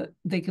at the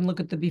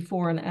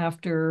before and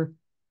after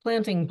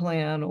planting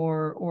plan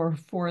or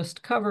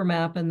forest cover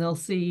map, and they'll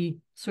see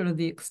sort of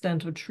the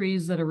extent of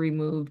trees that are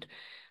removed.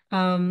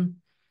 And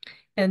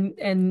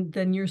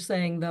then you're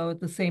saying, though, at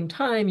the same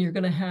time, you're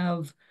going to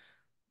have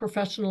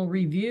professional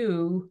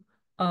review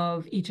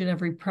of each and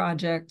every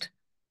project.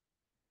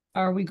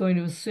 Are we going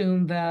to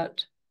assume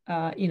that,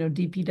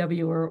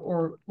 DPW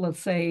or let's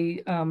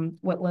say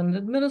wetland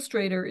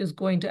administrator is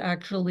going to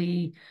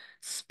actually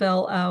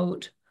spell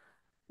out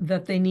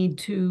that they need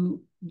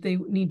to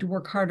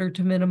work harder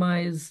to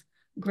minimize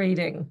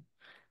grading?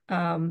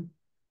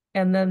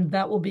 And then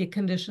that will be a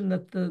condition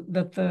that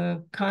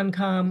the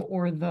Concom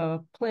or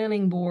the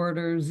planning board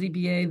or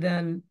ZBA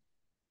then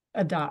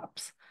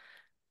adopts.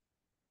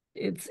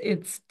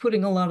 It's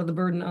putting a lot of the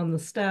burden on the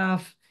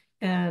staff,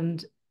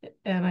 and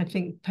I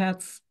think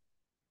Pat's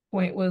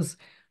point was,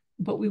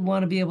 but we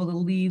want to be able to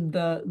lead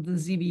the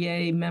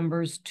ZBA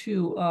members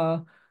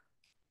to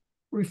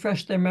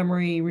refresh their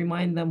memory,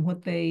 remind them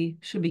what they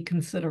should be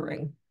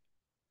considering.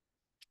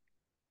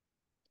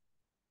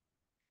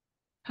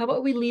 How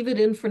about we leave it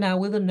in for now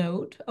with a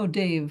note? Oh,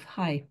 Dave,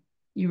 hi.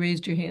 You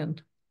raised your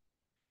hand.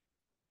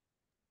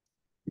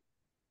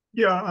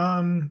 Yeah,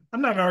 I'm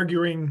not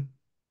arguing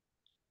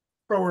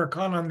pro or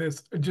con on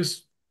this.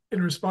 Just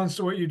in response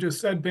to what you just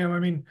said, Pam, I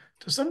mean,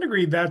 to some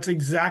degree, that's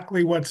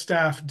exactly what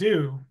staff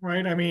do,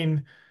 right? I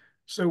mean,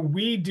 so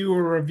we do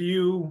a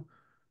review,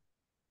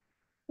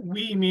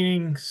 we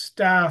meaning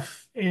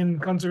staff in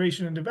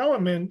conservation and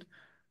development,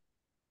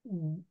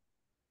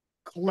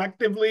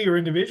 collectively or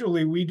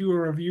individually, we do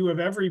a review of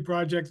every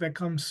project that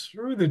comes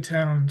through the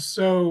town.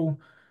 So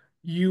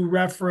you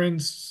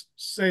reference,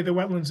 say, the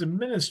wetlands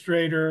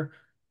administrator,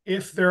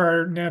 if there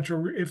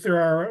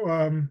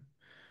are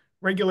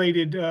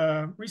regulated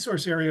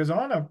resource areas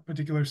on a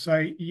particular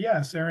site,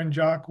 yes, Aaron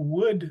Jock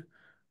would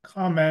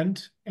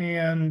comment.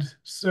 And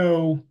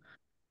so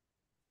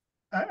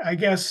I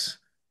guess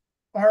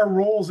our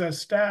roles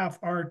as staff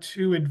are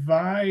to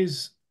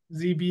advise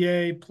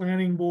ZBA,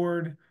 planning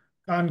board,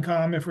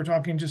 Concom, if we're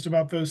talking just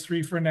about those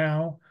three for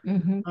now.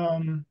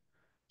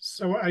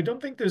 So I don't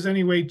think there's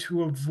any way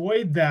to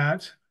avoid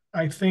that.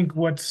 I think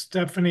what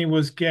Stephanie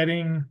was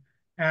getting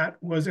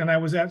at was, and I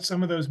was at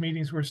some of those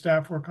meetings where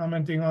staff were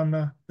commenting on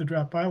the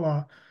draft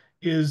bylaw,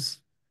 is,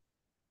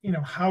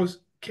 how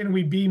can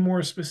we be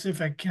more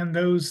specific? Can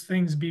those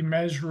things be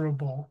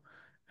measurable?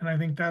 And I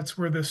think that's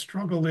where the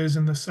struggle is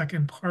in the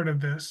second part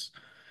of this.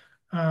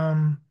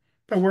 But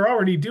we're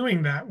already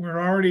doing that. We're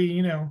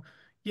already,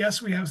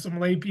 yes, we have some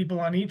lay people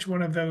on each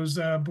one of those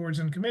boards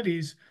and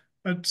committees,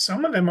 but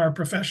some of them are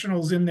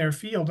professionals in their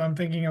field. I'm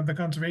thinking of the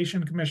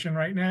Conservation Commission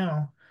right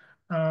now,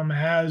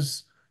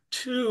 has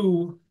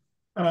two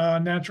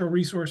natural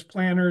resource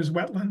planners,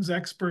 wetlands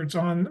experts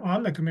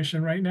on the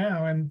commission right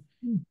now, and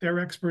they're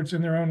experts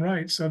in their own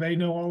right. So they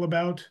know all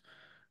about,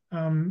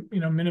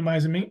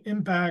 minimizing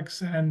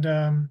impacts and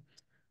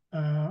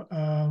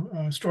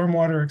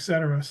stormwater, et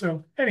cetera.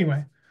 So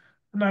anyway,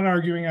 I'm not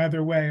arguing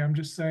either way. I'm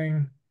just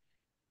saying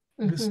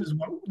this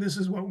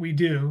is what we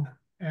do,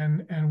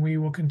 and we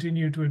will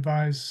continue to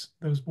advise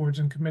those boards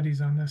and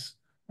committees on this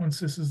once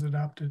this is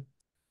adopted.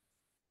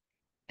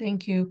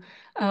 Thank you.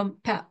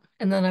 Pat,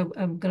 and then I'm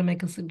going to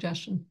make a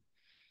suggestion.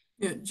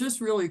 Yeah,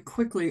 just really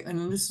quickly,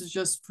 and this is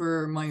just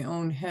for my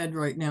own head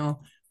right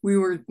now.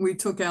 We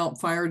took out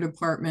fire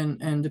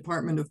department and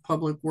Department of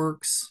Public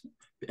Works,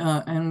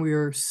 and we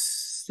are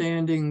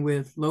standing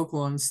with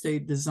local and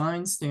state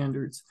design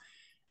standards.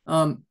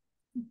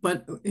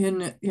 But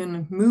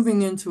in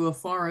moving into a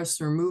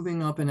forest or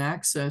moving up an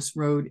access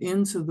road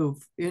into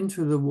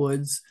the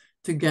woods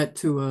to get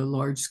to a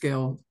large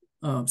scale,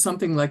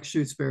 something like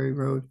Shutesbury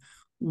Road,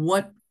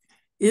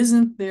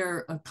 isn't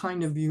there a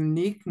kind of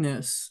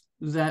uniqueness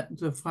that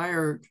the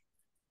fire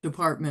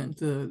department,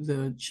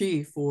 the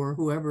chief or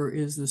whoever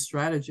is the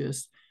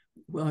strategist,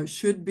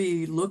 should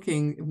be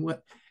looking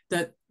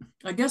that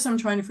I guess I'm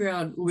trying to figure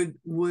out,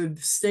 would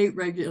state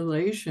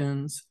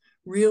regulations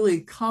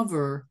really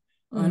cover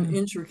an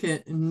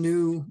intricate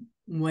new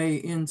way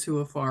into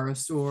a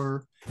forest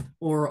or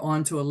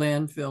onto a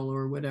landfill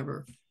or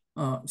whatever?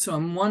 So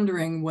I'm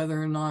wondering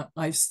whether or not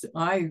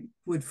I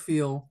would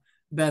feel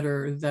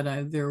better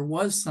that there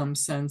was some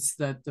sense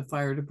that the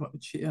fire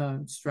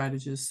department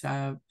strategists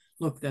have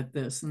looked at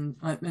this. And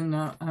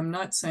I'm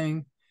not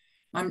saying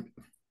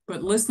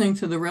but listening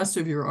to the rest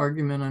of your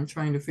argument, I'm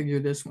trying to figure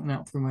this one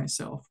out for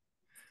myself.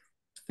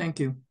 Thank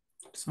you.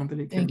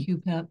 Somebody can. Thank you,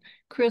 Pat.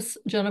 Chris,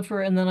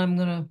 Jennifer, and then I'm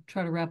going to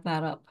try to wrap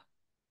that up.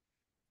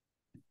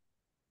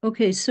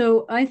 Okay,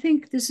 so I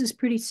think this is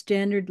pretty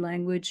standard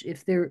language.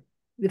 If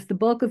the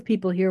bulk of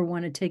people here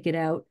want to take it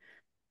out,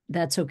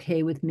 that's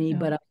okay with me,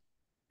 but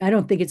I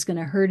don't think it's going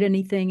to hurt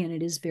anything, and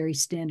it is very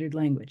standard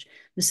language.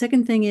 The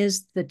second thing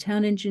is the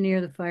town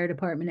engineer, the fire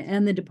department,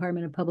 and the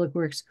Department of Public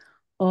Works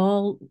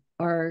all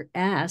are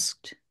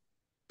asked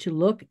to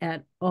look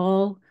at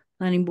all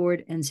planning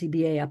board and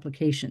ZBA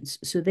applications.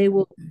 So they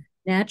will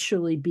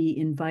naturally be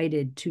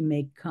invited to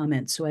make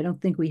comments. So I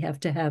don't think we have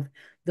to have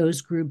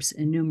those groups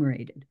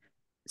enumerated.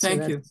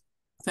 Thank you.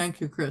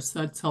 Thank you, Chris.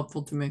 That's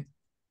helpful to me.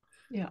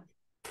 Yeah.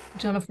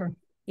 Jennifer.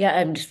 Yeah,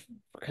 I'm just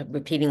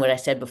repeating what I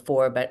said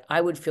before, but I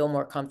would feel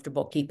more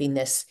comfortable keeping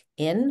this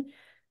in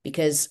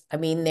Because, I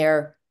mean,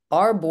 there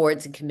are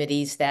boards and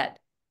committees that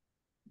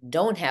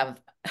don't have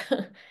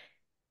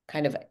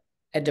kind of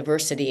a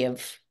diversity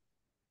of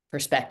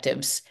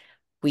perspectives.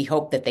 We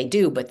hope that they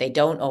do, but they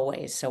don't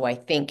always. So I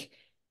think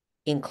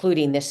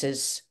including this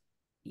as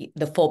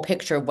the full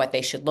picture of what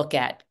they should look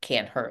at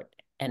can't hurt,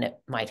 and it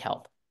might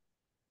help.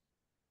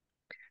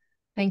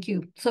 Thank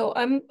you. So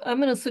I'm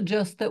going to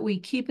suggest that we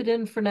keep it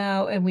in for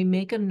now and we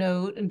make a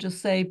note and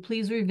just say,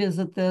 please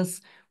revisit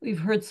this. We've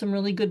heard some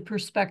really good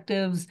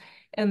perspectives,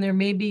 and there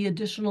may be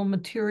additional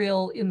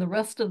material in the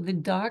rest of the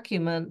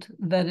document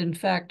that in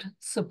fact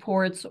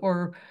supports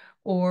or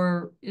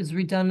is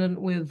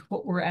redundant with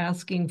what we're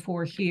asking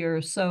for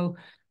here. So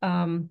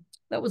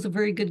that was a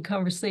very good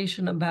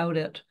conversation about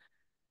it.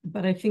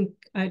 But I think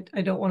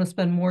I don't want to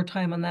spend more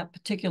time on that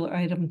particular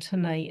item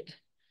tonight.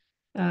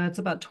 It's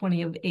about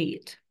 20 of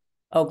 8.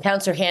 Oh,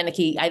 Counselor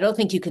Haneke, I don't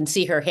think you can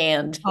see her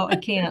hand. Oh, I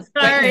can't.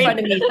 Right in front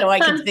of me so I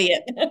can see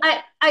it.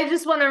 I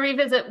just want to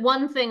revisit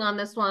one thing on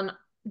this one.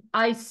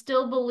 I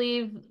still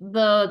believe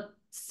the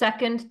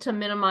second to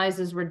minimize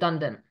is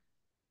redundant.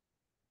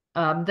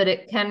 That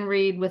it can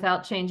read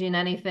without changing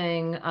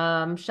anything,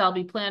 shall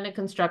be planned and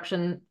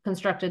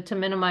constructed to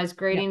minimize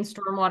grading,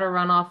 stormwater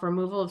runoff,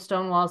 removal of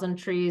stone walls and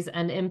trees,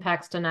 and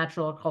impacts to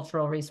natural or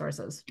cultural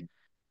resources.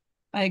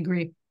 I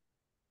agree.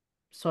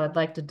 So I'd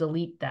like to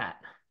delete that.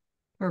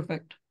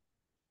 Perfect.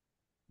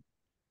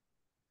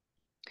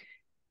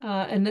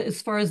 And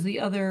as far as the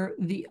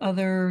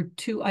other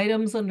 2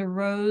 items under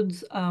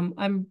roads,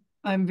 I'm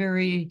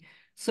very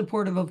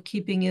supportive of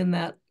keeping in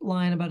that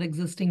line about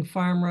existing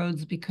farm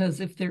roads, because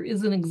if there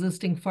is an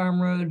existing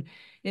farm road,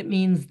 it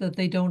means that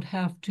they don't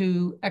have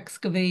to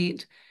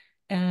excavate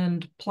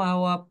and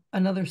plow up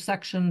another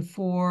section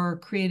for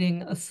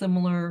creating a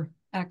similar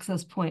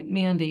access point.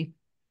 Mandy.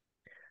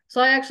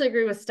 So I actually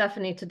agree with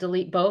Stephanie to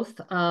delete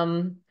both.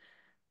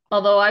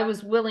 Although I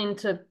was willing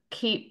to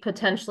keep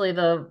potentially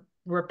the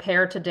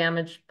repair to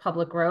damaged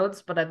public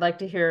roads, but I'd like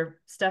to hear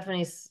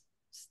Stephanie's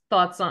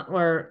thoughts on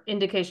or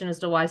indication as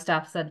to why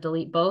staff said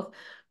delete both.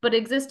 But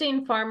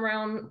existing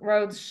farm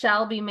roads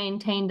shall be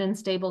maintained in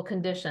stable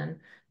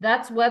condition.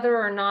 That's whether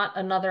or not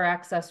another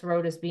access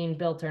road is being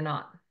built or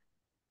not.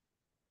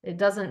 It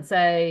doesn't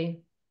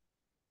say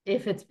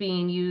if it's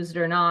being used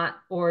or not,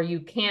 or you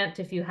can't,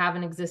 if you have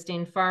an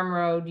existing farm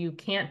road, you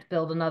can't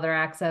build another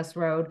access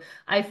road.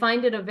 I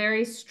find it a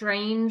very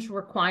strange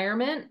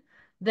requirement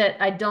that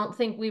I don't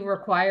think we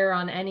require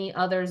on any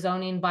other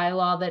zoning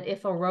bylaw, that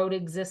if a road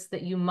exists,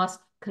 that you must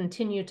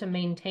continue to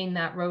maintain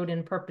that road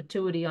in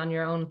perpetuity on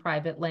your own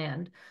private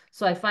land.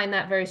 So I find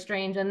that very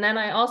strange. And then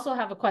I also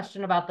have a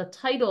question about the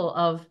title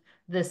of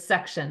this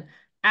section: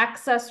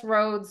 access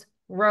roads,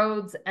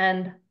 roads,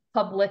 and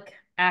public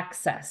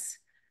access.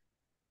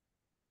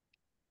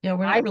 Yeah,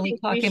 we're not really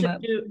talking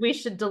about. We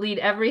should delete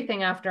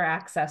everything after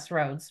access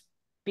roads,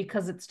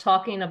 because it's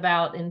talking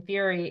about, in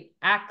theory,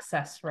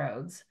 access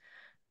roads.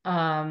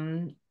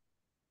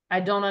 I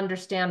don't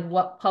understand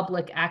what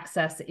public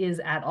access is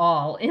at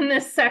all in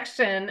this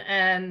section,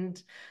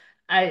 and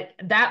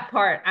that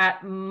part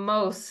at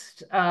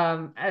most,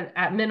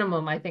 at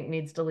minimum, I think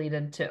needs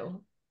deleted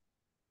too.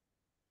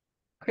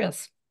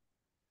 Chris.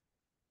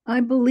 I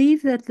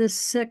believe that this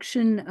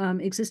section,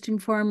 existing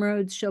farm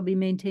roads shall be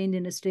maintained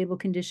in a stable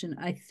condition.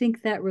 I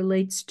think that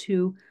relates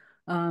to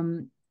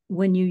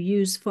when you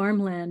use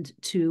farmland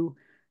to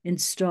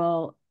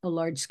install a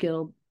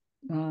large-scale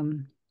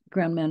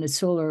ground-mounted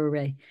solar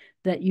array,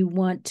 that you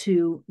want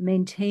to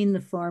maintain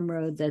the farm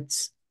road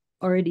that's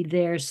already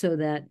there, so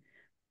that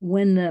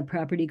when the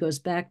property goes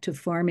back to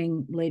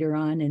farming later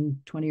on in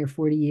 20 or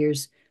 40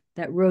 years,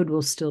 that road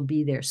will still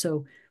be there.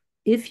 So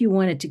if you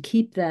wanted to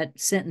keep that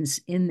sentence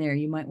in there,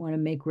 you might want to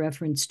make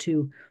reference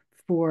to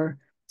for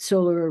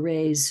solar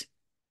arrays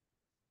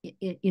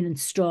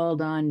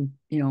installed on,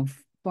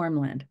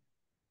 farmland.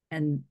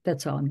 And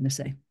that's all I'm going to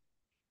say.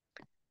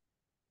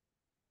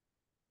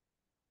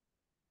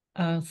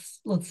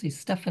 Let's see,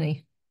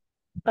 Stephanie.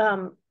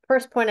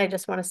 First point, I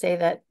just want to say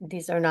that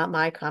these are not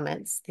my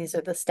comments. These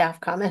are the staff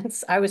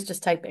comments. I was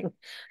just typing.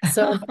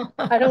 So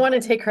I don't want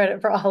to take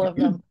credit for all of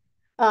them.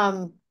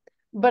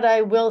 But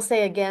I will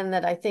say again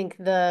that I think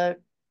the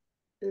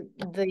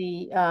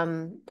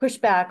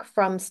pushback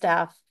from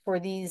staff for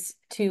these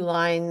 2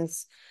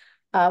 lines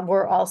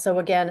were also,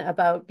 again,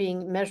 about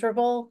being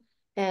measurable,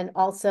 and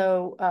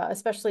also,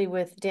 especially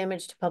with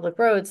damage to public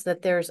roads,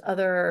 that there's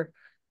other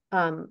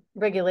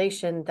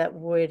regulation that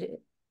would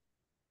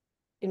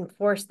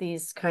enforce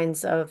these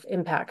kinds of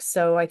impacts.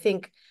 So I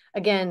think,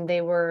 again,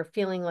 they were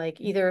feeling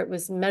like either it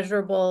was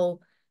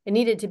measurable, it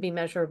needed to be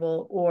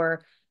measurable,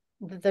 or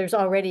there's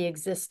already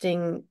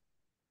existing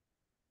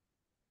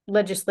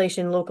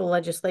legislation, local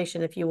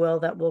legislation, if you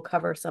will, that will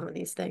cover some of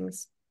these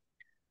things.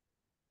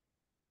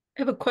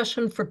 I have a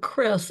question for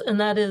Chris, and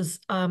that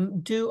is,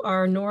 do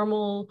our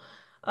normal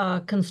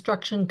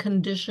construction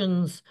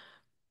conditions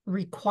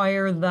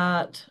require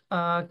that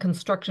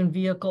construction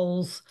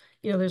vehicles,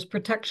 there's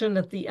protection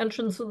at the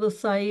entrance of the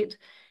site?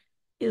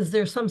 Is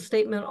there some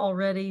statement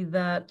already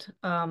that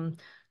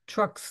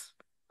trucks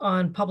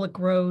on public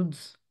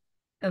roads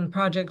and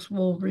projects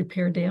will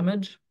repair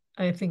damage.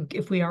 I think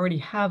if we already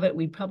have it,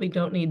 we probably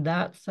don't need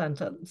that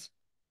sentence.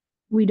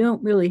 We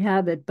don't really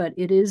have it, but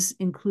it is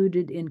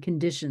included in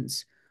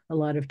conditions a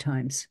lot of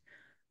times.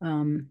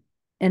 And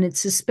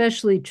it's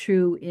especially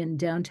true in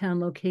downtown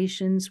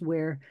locations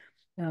where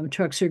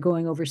trucks are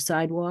going over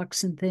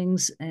sidewalks and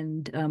things,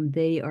 and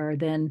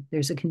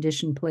there's a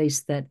condition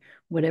placed that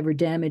whatever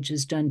damage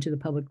is done to the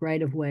public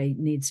right of way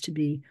needs to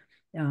be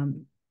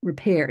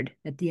repaired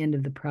at the end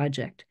of the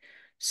project.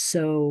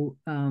 So,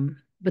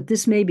 but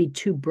this may be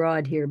too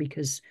broad here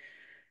because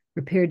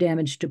repair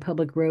damage to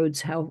public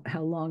roads, how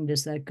long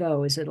does that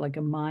go? Is it like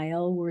a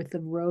mile worth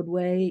of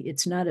roadway?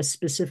 It's not a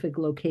specific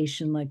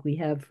location like we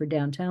have for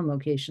downtown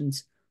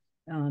locations.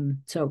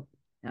 So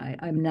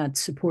I'm not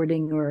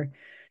supporting or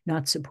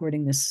not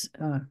supporting this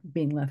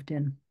being left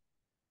in.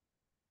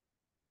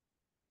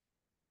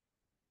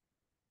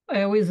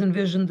 I always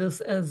envisioned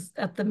this as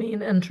at the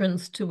main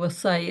entrance to a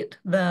site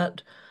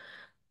that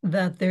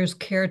there's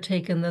care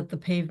taken that the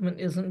pavement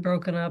isn't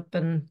broken up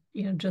and,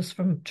 you know, just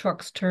from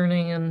trucks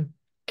turning and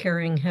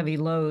carrying heavy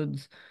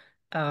loads.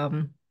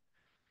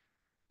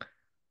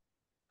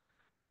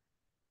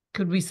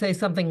 Could we say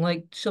something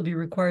like shall be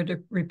required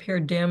to repair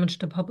damage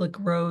to public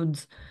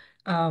roads?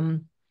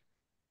 That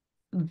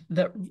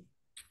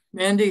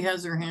Mandy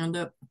has her hand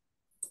up.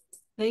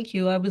 Thank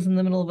you. I was in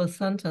the middle of a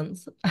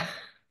sentence.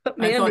 But I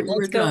Mandy, thought you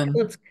were done.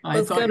 let's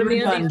I thought go you to were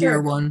Mandy done, dear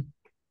first. one.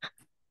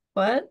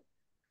 What?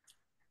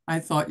 I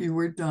thought you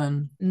were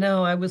done.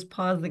 No, I was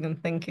pausing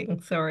and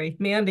thinking. Sorry.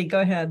 Mandy, go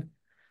ahead.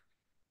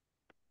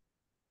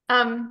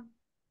 I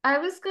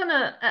was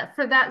gonna,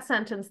 for that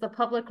sentence, the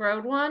public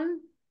road one,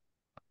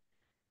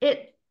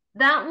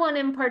 that one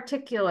in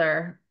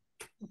particular,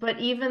 but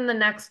even the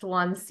next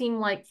one seem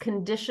like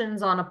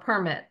conditions on a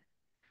permit,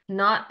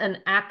 not an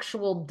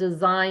actual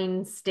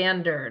design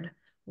standard.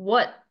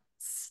 What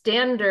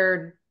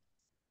standard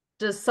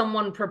does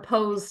someone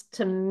propose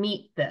to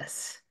meet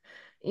this?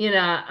 You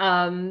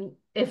know,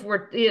 if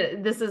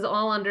this is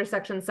all under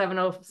section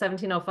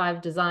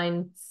 1705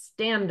 design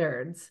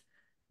standards.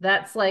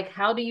 That's like,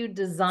 how do you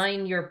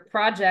design your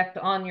project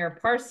on your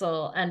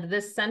parcel? And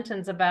this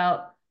sentence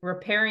about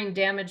repairing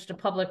damage to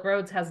public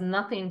roads has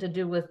nothing to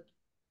do with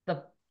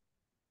the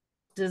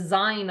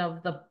design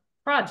of the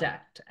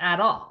project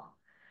at all.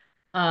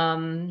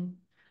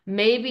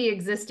 Maybe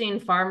existing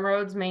farm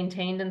roads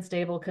maintained in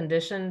stable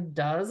condition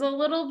does a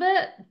little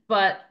bit,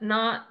 but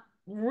not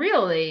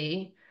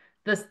really.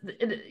 This,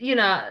 you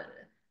know,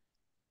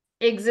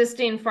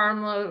 existing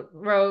farm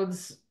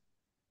roads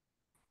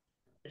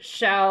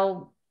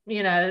shall,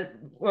 you know,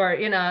 or,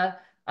 you know,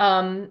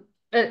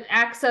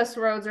 access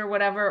roads or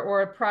whatever,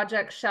 or a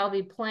project shall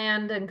be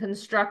planned and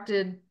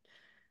constructed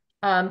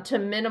to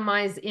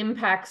minimize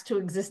impacts to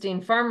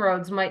existing farm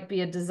roads might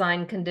be a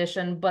design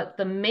condition, but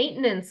the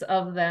maintenance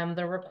of them,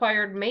 the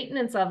required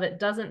maintenance of it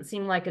doesn't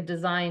seem like a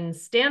design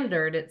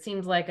standard. It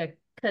seems like a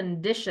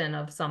condition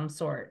of some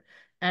sort.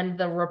 And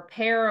the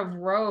repair of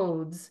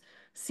roads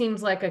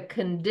seems like a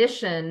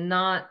condition,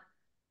 not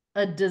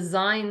a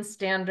design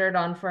standard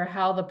on for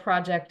how the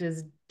project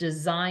is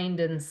designed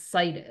and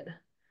cited.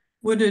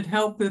 Would it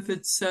help if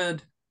it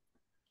said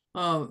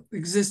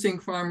existing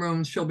farm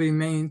roads shall be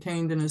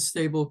maintained in a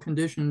stable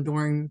condition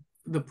during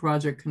the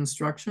project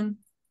construction?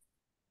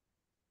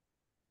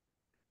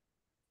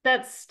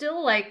 That's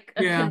still like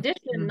a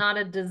condition, not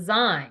a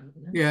design.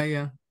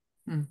 Yeah.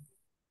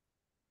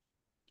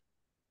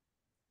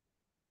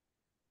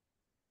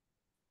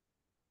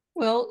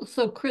 Well,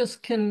 so Chris,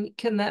 can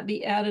that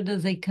be added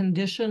as a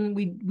condition?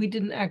 We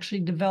didn't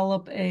actually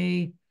develop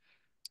a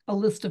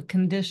list of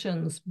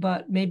conditions,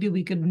 but maybe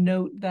we could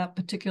note that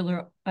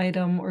particular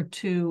item or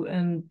two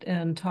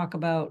and talk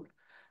about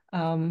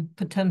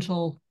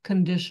potential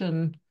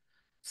condition,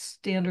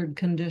 standard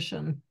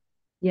condition.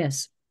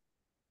 Yes.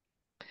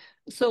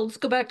 So let's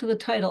go back to the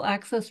title,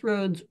 access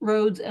roads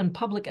and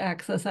public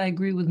access. I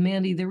agree with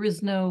Mandy. There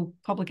is no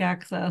public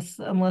access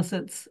unless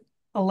it's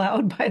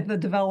allowed by the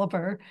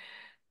developer.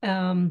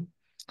 Well,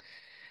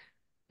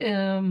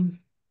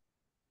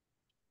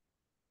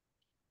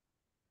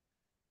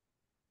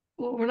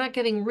 we're not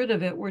getting rid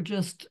of it. We're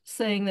just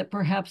saying that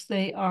perhaps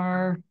they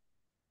are.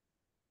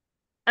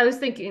 I was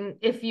thinking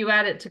if you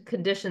add it to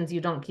conditions,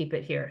 you don't keep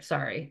it here.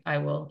 Sorry, I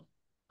will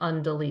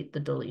undelete the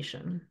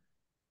deletion.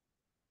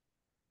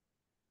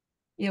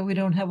 Yeah, we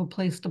don't have a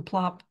place to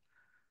plop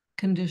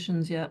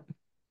conditions yet.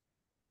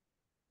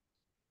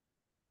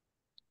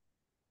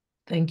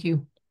 Thank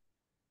you.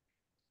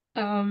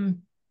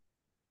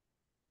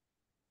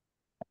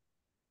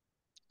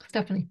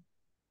 Stephanie.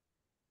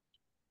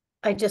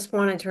 I just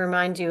wanted to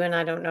remind you, and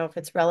I don't know if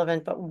it's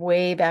relevant, but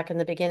way back in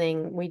the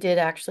beginning, we did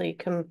actually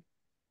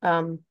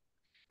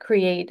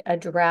create a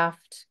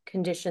draft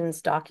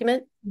conditions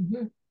document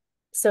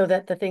so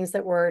that the things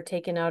that were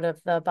taken out of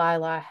the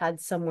bylaw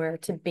had somewhere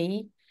to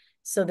be.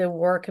 So there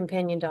were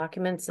companion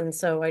documents. And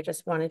so I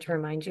just wanted to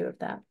remind you of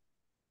that.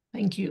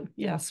 Thank you.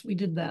 Yes, we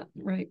did that.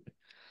 Right.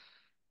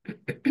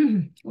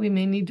 We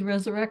may need to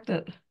resurrect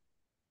it.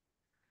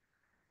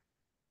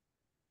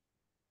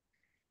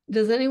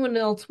 Does anyone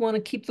else want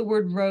to keep the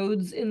word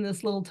roads in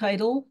this little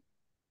title?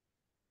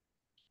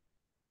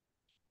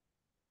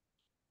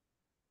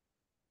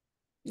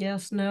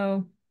 Yes,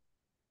 no?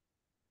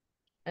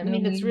 I No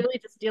mean, it's need. really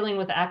just dealing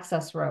with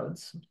access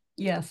roads.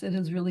 Yes, it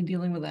is really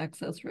dealing with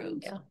access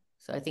roads. Yeah,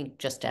 so I think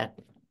just at,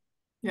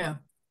 Yeah,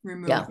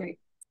 remove. Yeah. Great,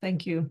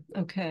 thank you,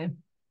 okay.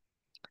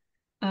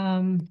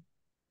 Can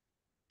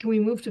we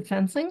move to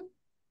fencing?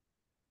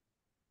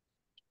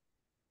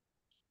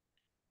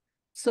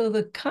 So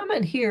the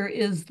comment here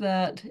is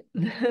that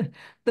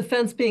the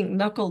fence being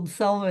knuckled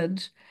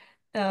selvage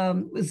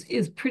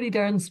is pretty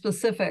darn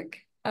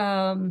specific.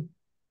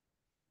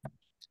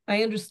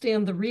 I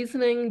understand the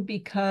reasoning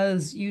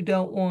because you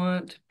don't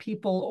want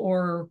people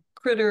or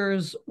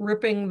critters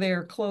ripping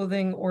their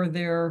clothing or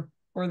their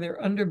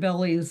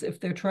underbellies if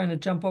they're trying to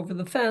jump over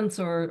the fence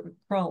or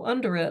crawl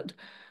under it.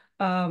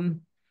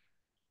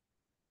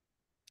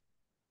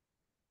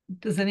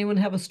 Does anyone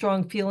have a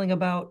strong feeling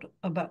about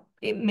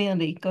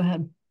Mandy? Go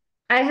ahead.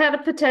 I had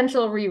a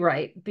potential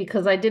rewrite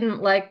because I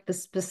didn't like the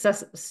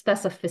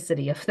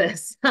specificity of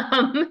this.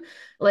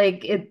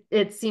 Like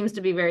it seems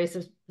to be very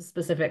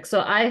specific.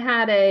 So I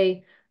had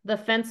the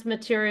fence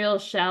material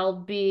shall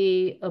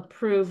be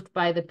approved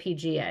by the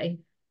PGA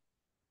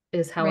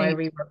is how I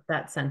rewrote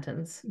that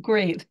sentence.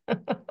 Great.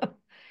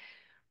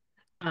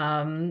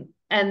 And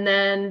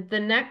then the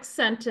next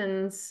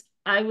sentence,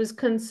 I was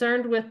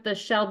concerned with the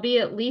shall be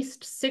at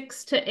least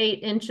 6 to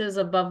 8 inches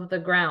above the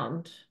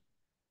ground.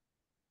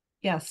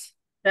 Yes.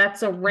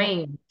 That's a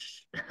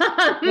range.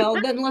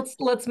 Well, then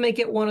let's make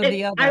it one or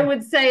the other. I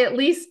would say at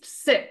least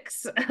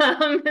 6,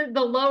 the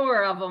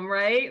lower of them,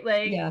 right?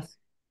 Like, yes,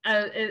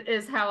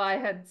 is how I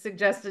had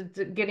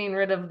suggested getting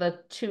rid of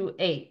the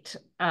 2-8.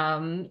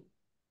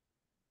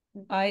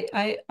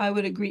 I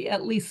would agree.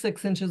 At least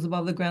 6 inches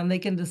above the ground. They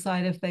can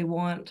decide if they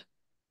want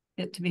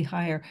it to be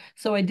higher.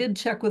 So I did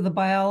check with the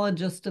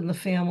biologist in the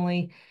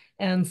family,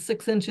 and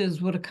 6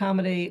 inches would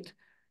accommodate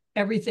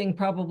everything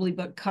probably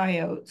but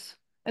coyotes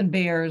and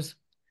bears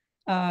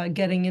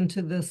getting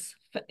into this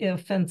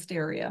fenced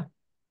area.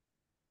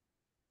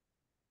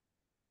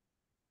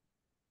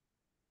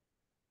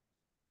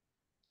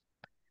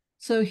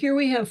 So here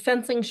we have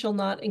fencing shall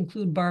not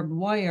include barbed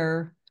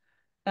wire.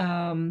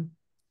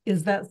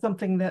 Is that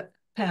something that,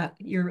 Pat,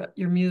 you're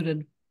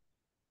muted.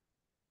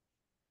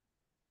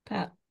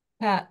 Pat,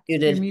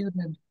 Muted. you're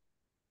muted.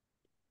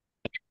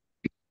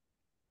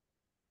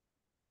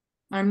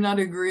 I'm not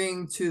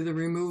agreeing to the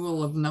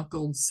removal of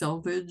knuckled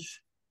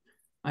selvage.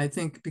 I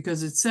think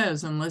because it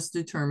says unless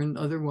determined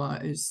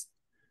otherwise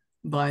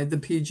by the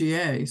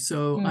PGA.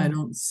 So I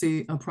don't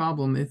see a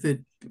problem. If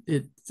it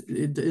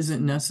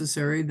isn't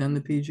necessary, then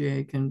the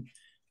PGA can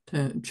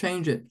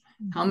change it.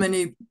 How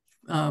many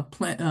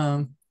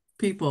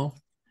people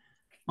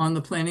on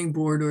the planning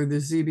board or the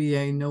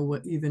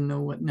ZBA even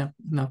know what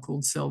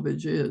knuckled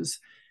selvage is?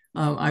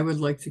 I would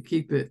like to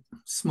keep it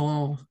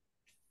small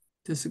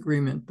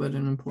disagreement, but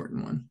an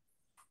important one.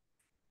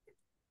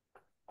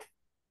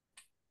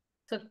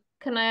 So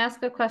can I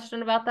ask a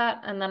question about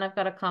that? And then I've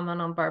got a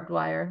comment on barbed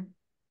wire.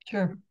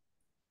 Sure.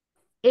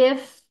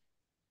 If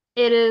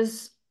it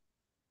is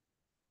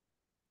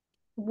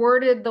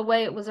worded the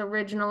way it was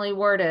originally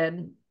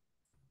worded,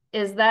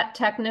 is that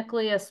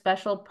technically a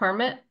special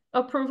permit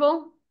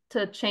approval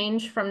to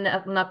change from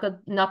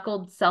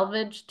knuckled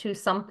selvage to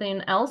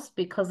something else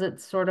because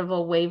it's sort of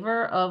a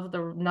waiver of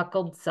the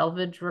knuckled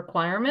selvage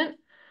requirement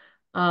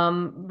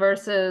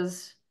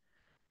versus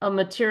a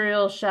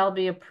material shall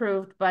be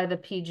approved by the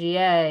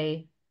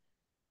PGA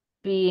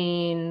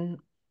being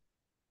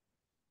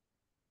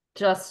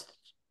just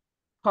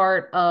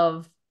part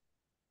of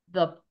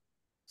the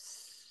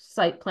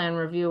site plan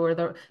review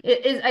or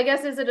I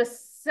guess, is it a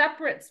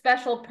separate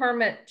special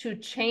permit to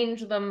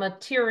change the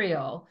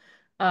material?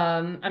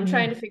 I'm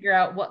trying to figure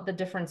out what the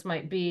difference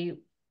might be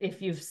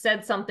if you've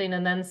said something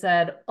and then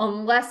said,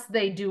 unless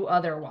they do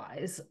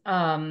otherwise.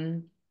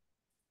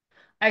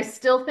 I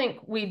still think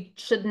we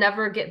should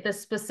never get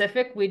this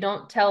specific. We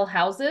don't tell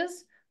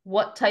houses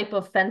what type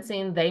of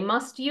fencing they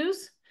must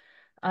use.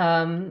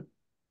 And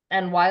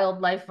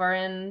wildlife are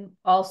in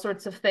all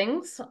sorts of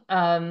things.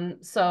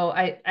 So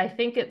I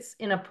think it's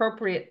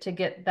inappropriate to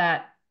get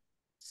that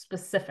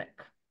specific.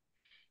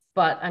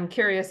 But I'm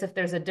curious if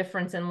there's a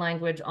difference in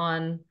language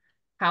on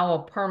how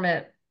a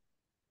permit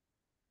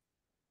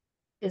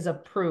is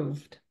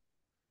approved.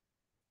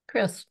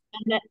 Chris.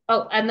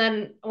 And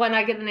then when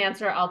I get an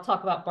answer, I'll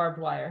talk about barbed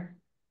wire.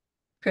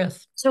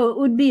 Chris. So it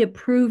would be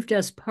approved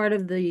as part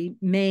of the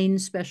main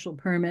special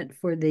permit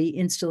for the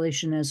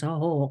installation as a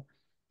whole.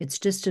 It's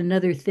just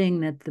another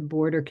thing that the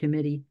board or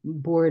committee,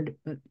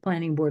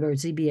 planning board or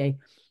ZBA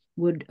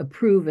would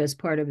approve as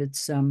part of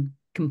its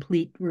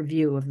complete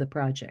review of the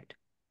project.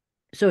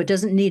 So it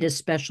doesn't need a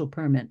special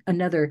permit,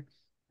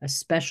 a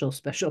special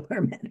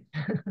permit.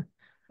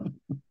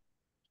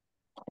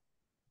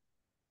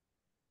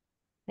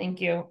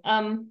 Thank you.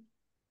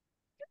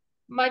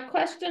 My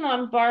question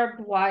on barbed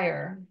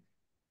wire.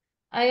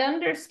 I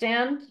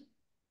understand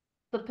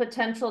the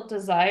potential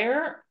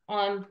desire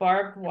on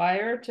barbed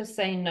wire to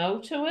say no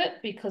to it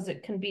because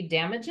it can be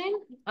damaging.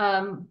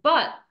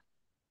 But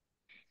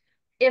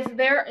if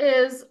there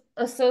is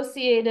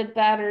associated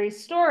battery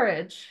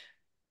storage,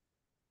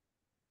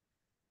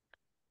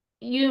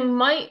 you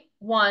might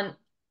want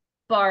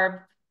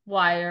barbed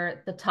wire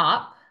at the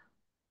top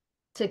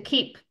to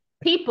keep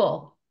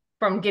people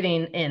from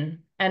getting in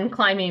and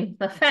climbing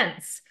the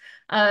fence.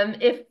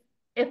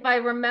 If I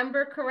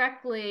remember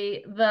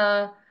correctly,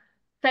 the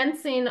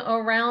fencing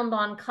around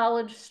on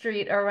College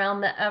Street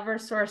around the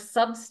Eversource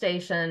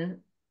substation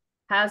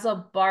has a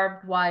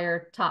barbed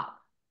wire top.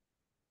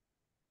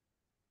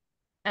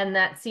 And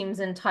that seems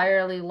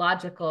entirely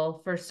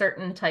logical for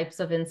certain types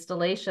of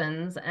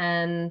installations.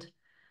 And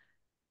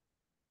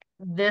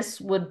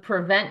this would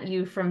prevent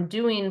you from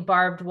doing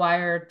barbed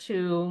wire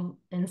to,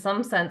 in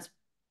some sense,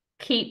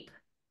 keep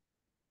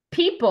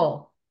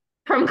people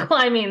from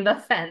climbing the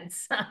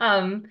fence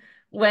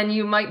when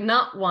you might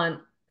not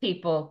want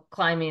people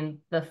climbing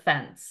the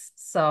fence.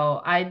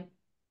 So I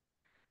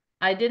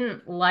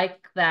didn't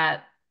like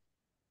that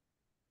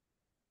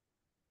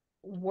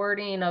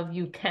wording of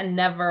you can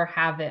never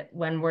have it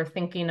when we're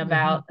thinking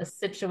about a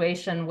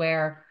situation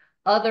where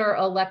other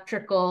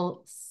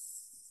electrical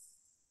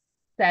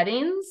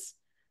settings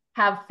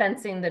have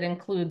fencing that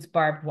includes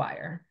barbed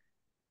wire.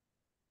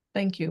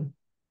 Thank you.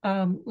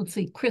 Let's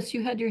see, Chris,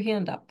 you had your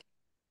hand up.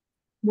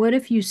 What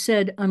if you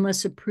said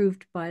unless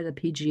approved by the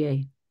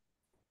PGA?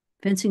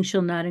 Fencing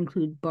shall not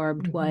include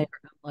barbed wire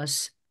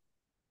unless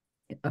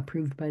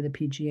approved by the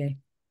PGA.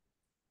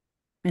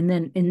 And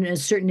then in a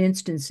certain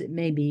instance, it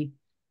may be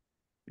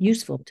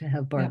useful to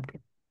have barbed.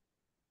 Yep.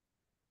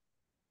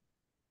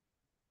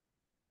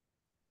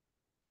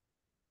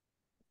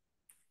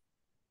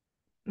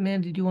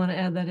 Mandy, do you want to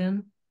add that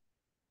in?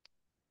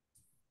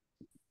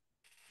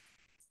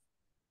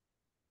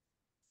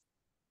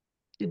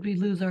 Did we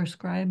lose our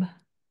scribe?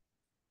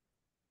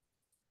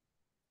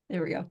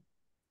 There we go.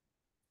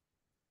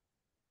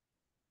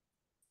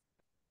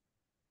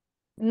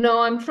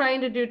 No, I'm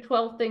trying to do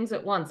 12 things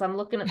at once. I'm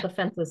looking at the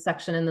fences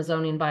section in the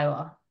zoning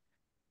bylaw.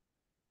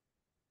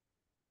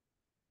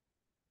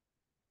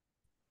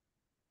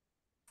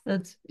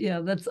 That's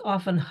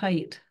often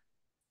height.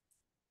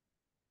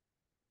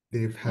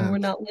 They've And we're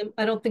had, not,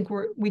 I don't think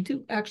we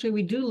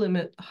do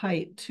limit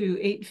height to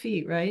 8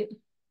 feet, right?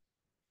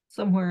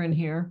 Somewhere in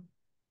here.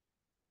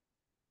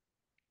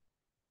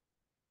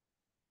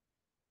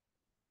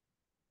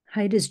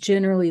 Height is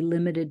generally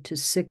limited to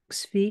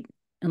 6 feet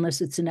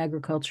unless it's an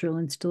agricultural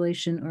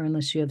installation or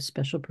unless you have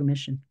special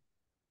permission.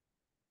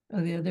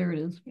 Oh yeah, there it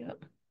is.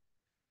 Yep.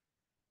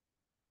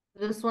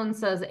 This one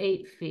says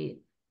 8 feet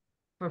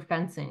for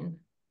fencing.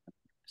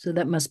 So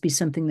that must be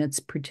something that's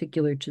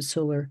particular to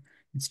solar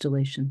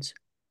installations.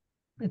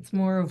 It's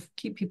more of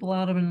keep people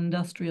out of an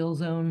industrial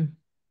zone.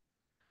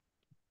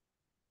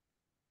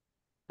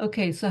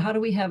 Okay, so how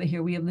do we have it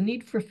here? We have the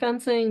need for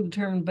fencing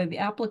determined by the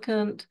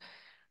applicant.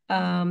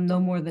 No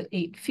more than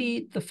 8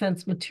 feet. The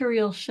fence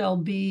material shall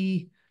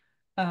be,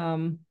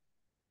 shall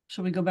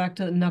we go back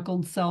to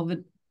knuckled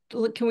selvage?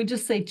 Can we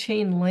just say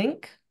chain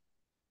link?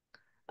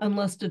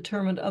 Unless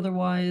determined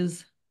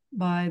otherwise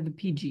by the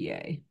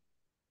PGA.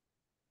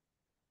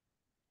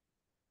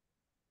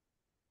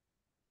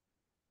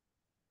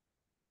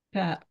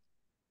 Pat.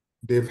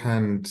 Dave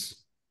had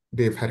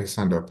his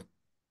hand up.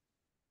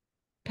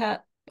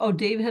 Pat, oh,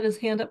 Dave had his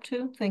hand up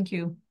too. Thank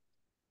you.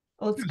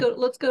 Let's go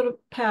to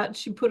Pat.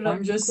 She put it up.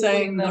 I'm just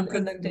saying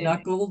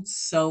knuckled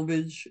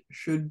selvage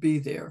should be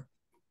there.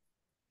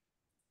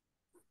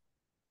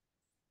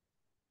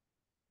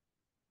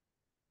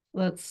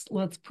 Let's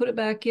put it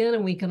back in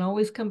and we can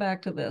always come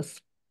back to this.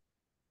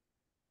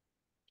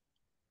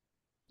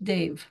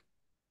 Dave.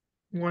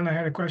 I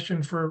had a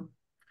question for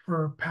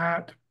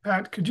Pat.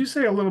 Pat, could you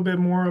say a little bit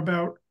more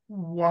about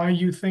why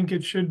you think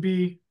it should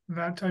be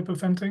that type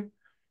of fencing?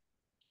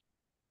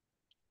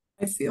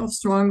 I feel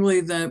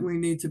strongly that we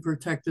need to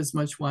protect as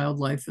much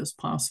wildlife as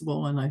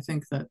possible, and I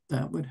think that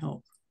that would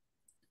help.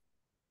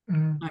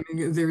 I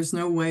mean, there's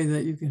no way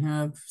that you can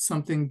have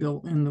something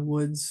built in the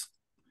woods,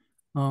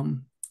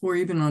 or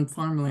even on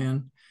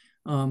farmland,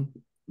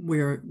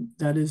 where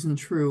that isn't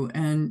true.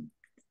 And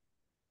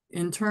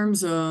in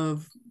terms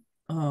of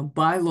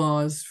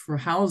bylaws for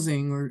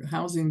housing or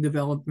housing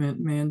development,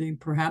 Mandy,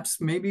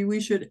 perhaps maybe we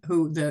should,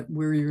 that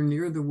where you're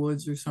near the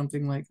woods or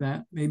something like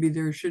that, maybe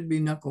there should be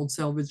knuckled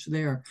selvage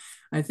there.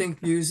 I think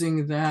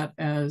using that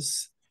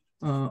as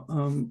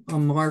a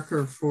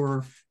marker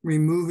for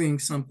removing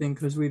something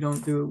because we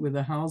don't do it with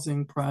a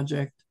housing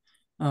project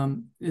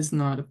it's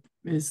not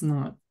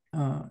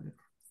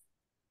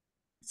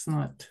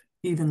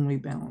evenly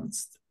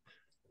balanced.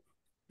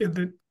 Yeah,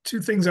 the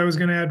two things I was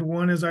going to add.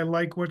 One is I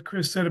like what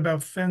Chris said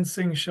about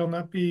fencing shall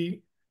not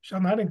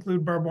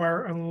include barbed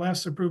wire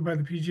unless approved by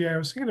the PGA. I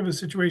was thinking of a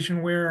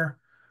situation where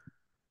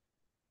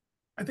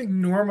I think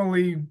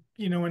normally,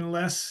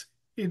 unless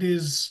it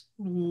is,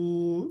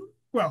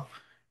 well,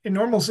 in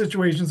normal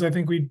situations, I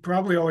think we'd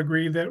probably all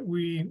agree that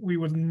we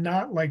would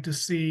not like to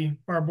see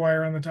barbed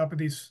wire on the top of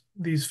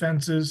these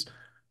fences.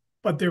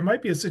 But there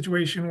might be a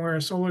situation where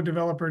a solar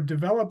developer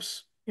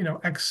develops,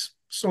 X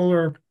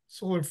solar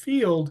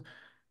field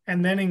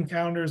and then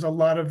encounters a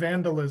lot of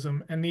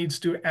vandalism and needs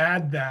to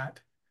add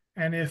that.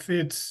 And if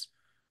it's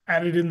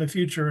added in the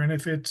future and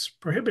if it's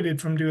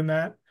prohibited from doing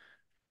that,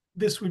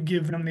 this would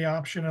give them the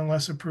option,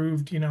 unless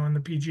approved, and the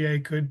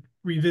PGA could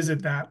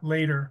revisit that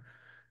later.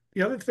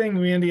 The other thing,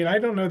 Randy, and I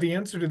don't know the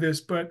answer to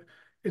this, but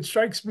it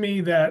strikes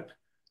me that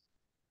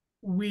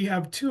we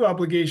have two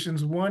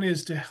obligations. One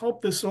is to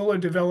help the solar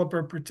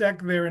developer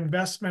protect their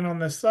investment on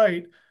the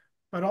site,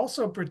 but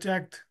also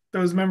protect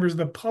those members of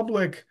the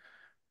public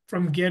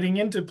from getting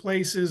into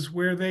places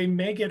where they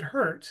may get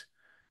hurt.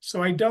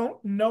 So I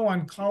don't know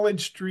on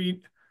College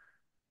Street.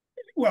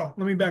 Well,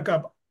 let me back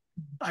up.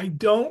 I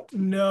don't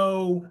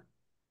know,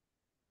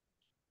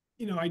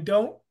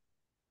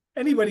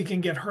 anybody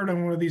can get hurt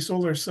on one of these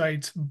solar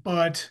sites,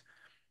 but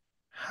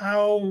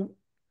how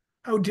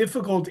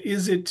difficult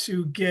is it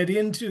to get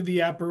into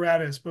the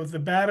apparatus, both the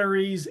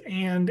batteries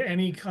and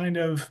any kind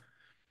of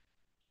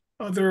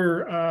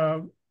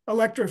other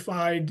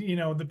electrified,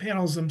 the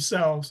panels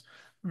themselves,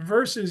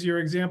 versus your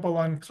example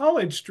on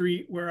College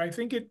Street, where I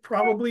think it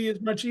probably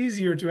is much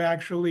easier to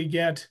actually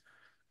get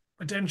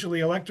potentially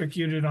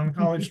electrocuted on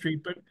College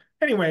Street. But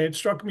anyway, it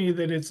struck me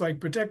that it's like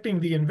protecting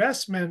the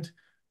investment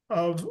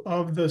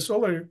of the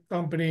solar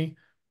company,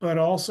 but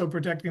also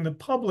protecting the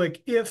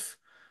public if,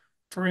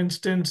 for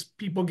instance,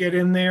 people get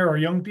in there or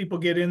young people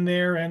get in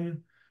there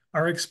and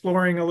are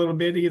exploring a little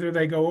bit, either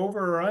they go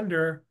over or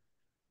under,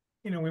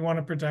 we want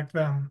to protect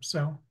them.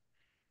 So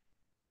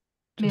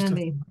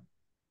Mandy.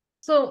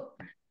 So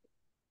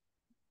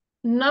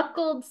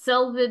knuckled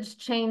selvage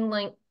chain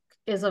link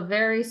is a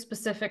very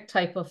specific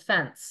type of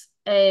fence.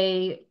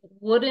 A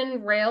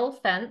wooden rail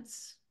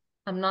fence,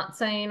 I'm not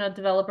saying a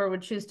developer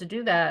would choose to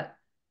do that,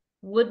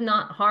 would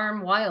not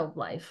harm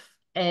wildlife.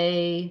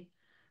 A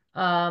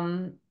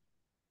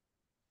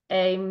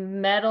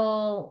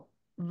metal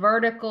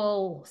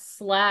vertical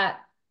slat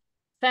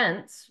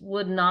fence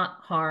would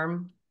not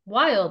harm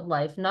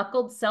wildlife.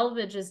 Knuckled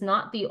selvage is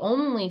not the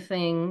only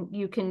thing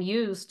you can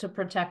use to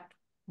protect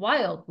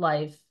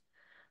wildlife.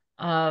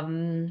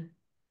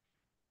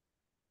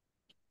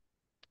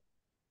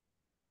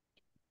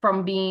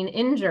 From being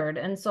injured.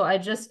 And so I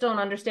just don't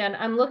understand.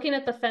 I'm looking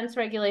at the fence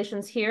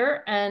regulations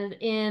here, and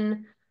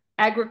in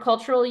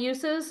agricultural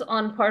uses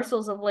on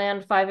parcels of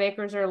land 5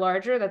 acres or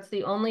larger, that's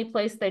the only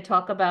place they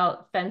talk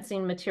about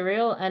fencing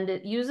material, and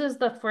it uses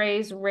the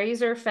phrase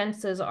razor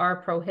fences are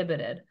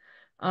prohibited.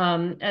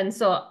 And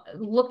so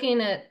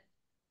looking at,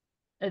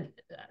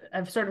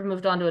 I've sort of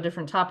moved on to a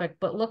different topic,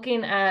 but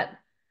looking at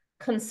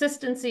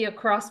consistency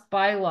across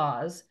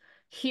bylaws,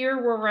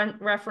 here we're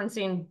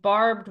referencing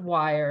barbed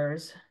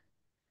wires.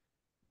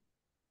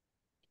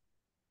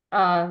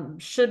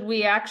 Should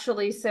we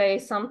actually say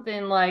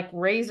something like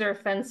razor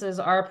fences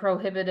are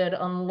prohibited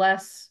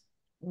unless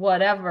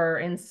whatever,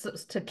 and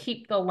to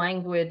keep the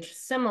language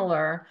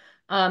similar?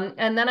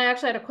 And then I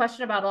actually had a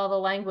question about all the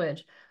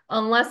language.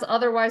 Unless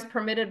otherwise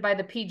permitted by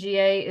the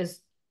PGA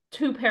is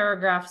 2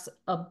 paragraphs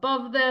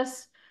above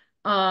this.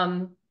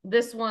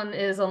 This one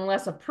is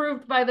unless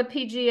approved by the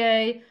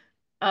PGA.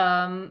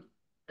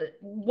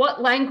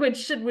 What language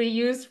should we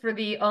use for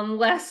the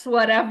unless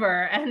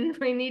whatever? And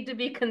we need to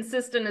be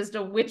consistent as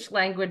to which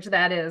language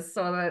that is,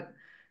 so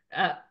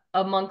that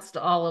amongst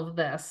all of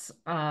this,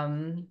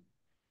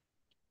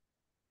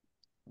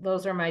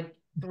 those are my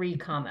 3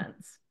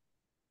 comments.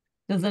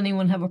 Does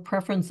anyone have a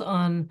preference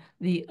on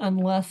the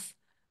unless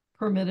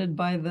permitted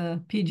by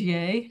the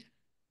PGA?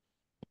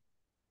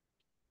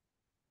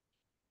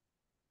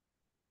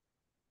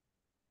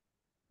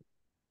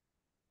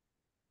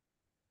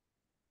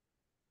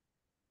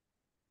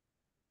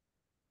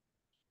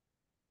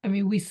 I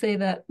mean, we say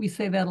that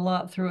a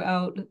lot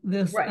throughout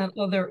this, right,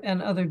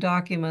 and other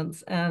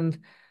documents, and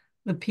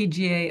the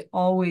PGA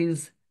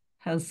always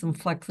has some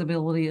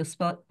flexibility,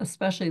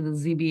 especially the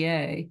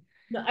ZBA.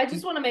 No, I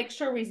just want to make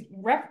sure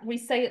we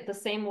say it the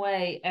same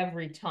way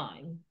every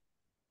time.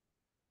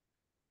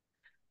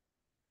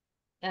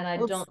 And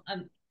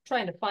I'm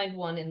trying to find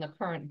one in the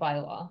current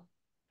bylaw.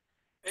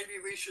 Maybe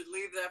we should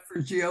leave that for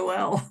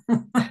GOL.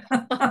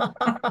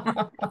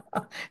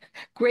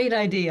 Great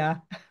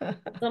idea.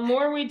 The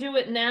more we do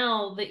it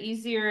now, the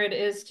easier it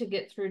is to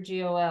get through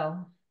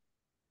GOL.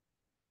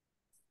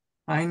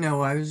 I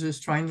know, I was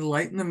just trying to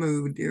lighten the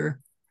mood, dear.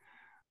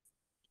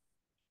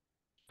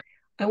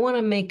 I want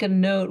to make a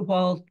note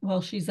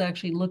while she's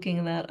actually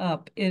looking that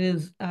up. It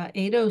is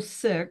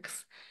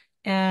 8:06,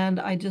 and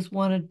I just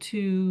wanted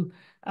to,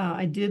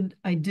 I did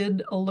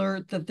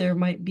alert that there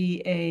might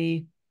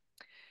be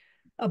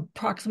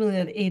approximately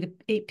at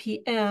 8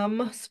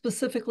 p.m.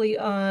 specifically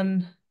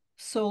on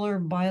solar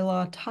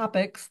bylaw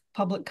topics,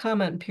 public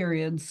comment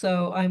period.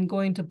 So I'm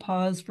going to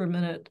pause for a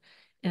minute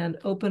and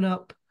open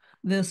up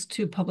this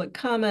to public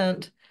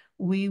comment.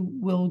 We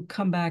will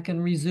come back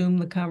and resume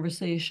the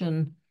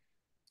conversation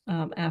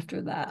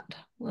after that.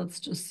 Let's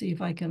just see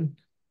if I can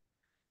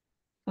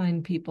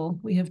find people.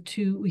 We have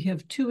two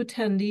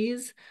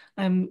attendees.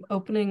 I'm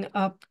opening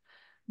up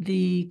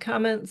the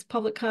comments,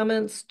 public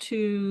comments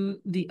to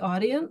the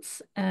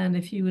audience. And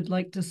if you would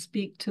like to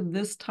speak to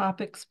this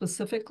topic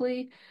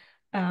specifically,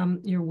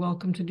 you're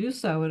welcome to do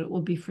so. And it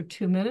will be for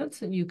 2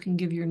 minutes, and you can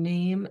give your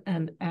name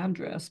and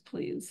address,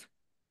 please.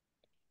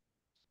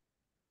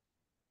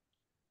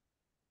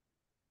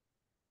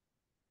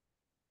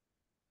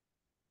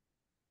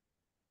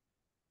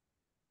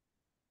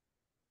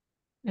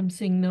 I'm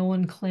seeing no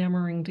one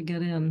clamoring to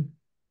get in.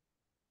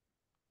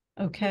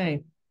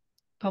 Okay,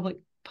 public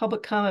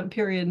comment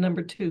period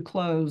number 2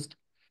 closed.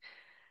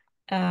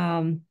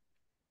 Let's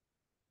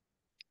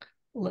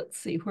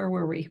see, where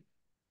were we?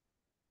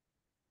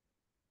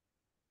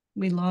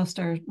 We lost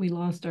our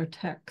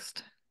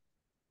text.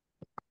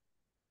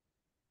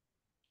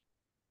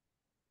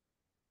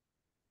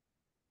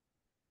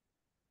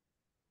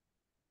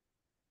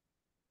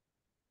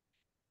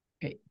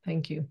 Okay,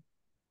 thank you.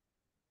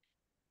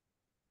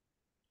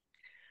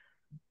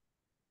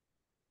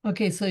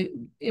 Okay, so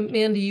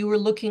Mandy, you were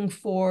looking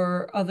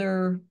for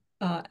other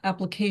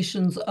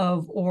applications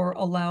of or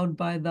allowed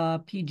by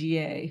the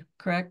PGA,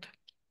 correct?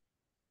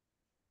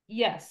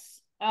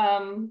 Yes.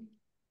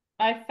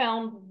 I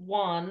found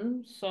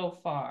one so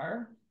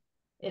far.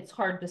 It's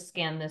hard to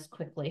scan this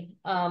quickly.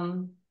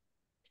 And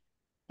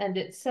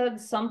it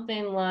said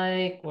something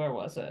like, where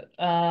was it?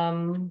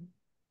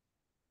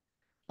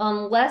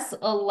 Unless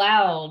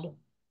allowed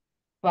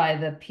by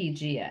the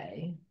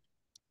PGA.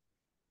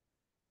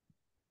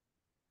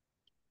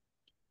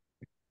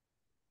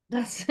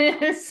 That's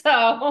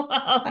so.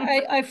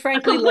 I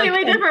frankly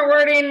completely different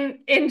wording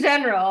in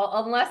general,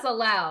 unless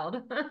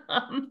allowed.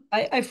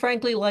 I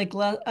frankly like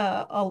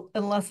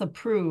unless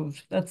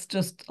approved. That's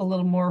just a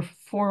little more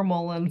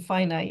formal and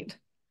finite.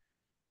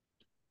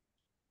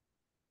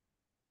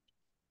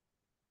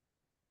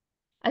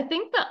 I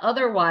think the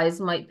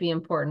otherwise might be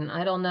important.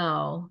 I don't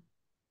know.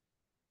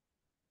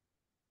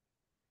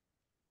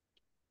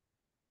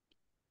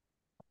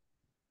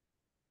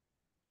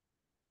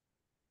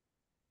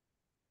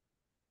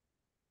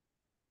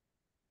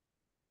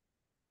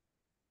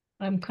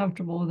 I'm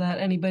comfortable with that.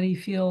 Anybody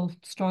feel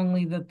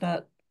strongly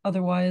that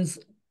otherwise,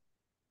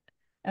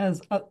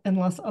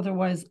 unless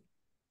otherwise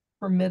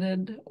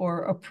permitted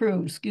or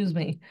approved, excuse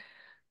me,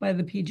 by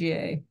the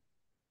PGA?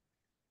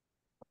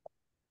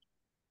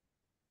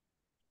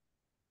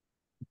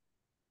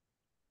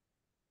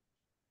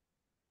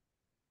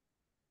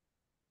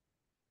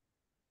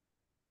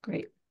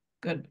 Great,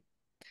 good.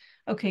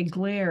 Okay,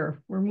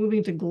 glare. We're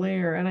moving to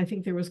glare, and I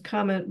think there was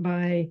comment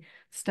by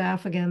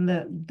staff again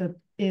that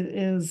it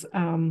is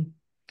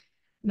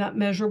not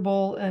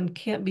measurable and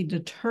can't be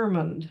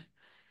determined.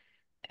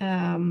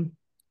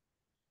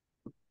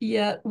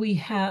 Yet we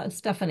have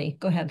Stephanie.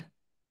 Go ahead.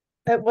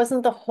 It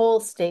wasn't the whole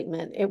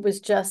statement. It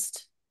was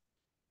just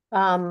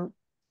to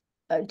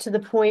the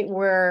point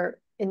where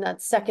in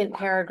that second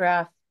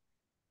paragraph,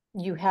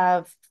 you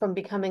have from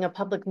becoming a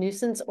public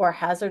nuisance or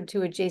hazard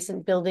to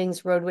adjacent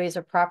buildings, roadways,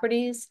 or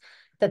properties,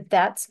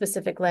 that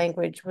specific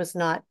language was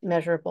not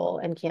measurable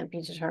and can't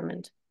be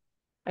determined.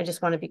 I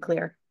just want to be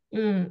clear.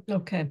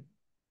 Okay.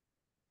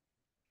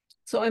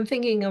 So I'm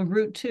thinking of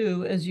Route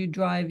 2 as you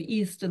drive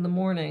east in the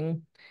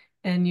morning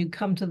and you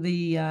come to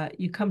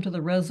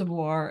the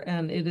reservoir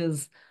and it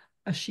is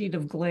a sheet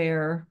of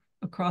glare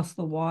across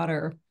the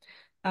water.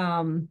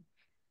 We're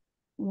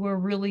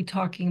really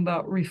talking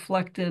about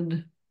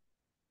reflected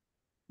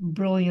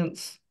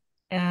brilliance.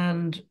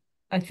 And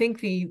I think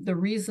the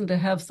reason to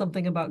have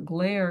something about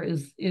glare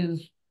is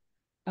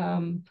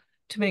to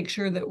make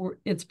sure that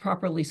it's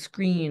properly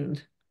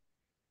screened.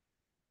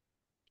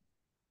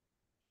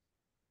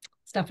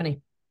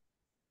 Stephanie.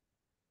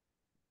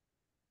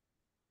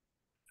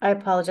 I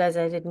apologize.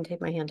 I didn't take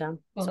my hand down.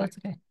 Oh, that's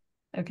okay.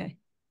 Okay.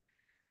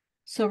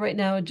 So right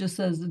now it just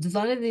says the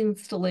design of the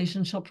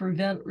installation shall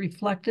prevent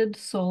reflected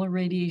solar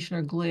radiation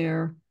or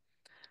glare.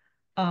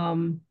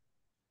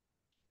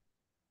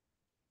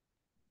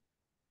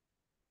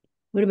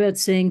 What about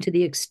saying to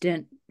the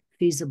extent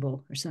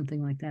feasible or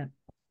something like that?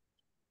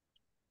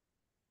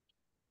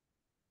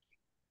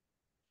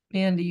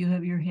 Mandy, you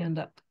have your hand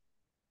up.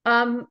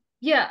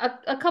 Yeah,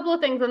 a couple of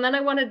things, and then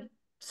I wanted,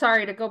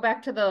 sorry, to go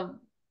back to the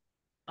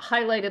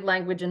highlighted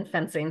language in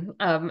fencing,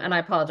 and I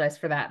apologize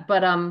for that.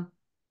 But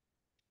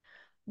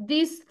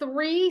these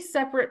 3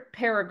 separate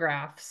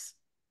paragraphs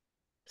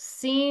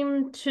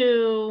seem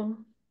to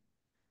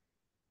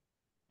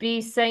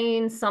be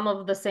saying some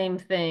of the same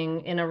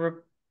thing in a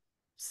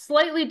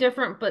slightly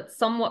different but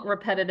somewhat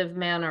repetitive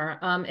manner,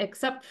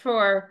 except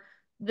for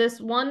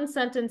this one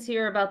sentence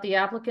here about the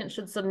applicant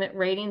should submit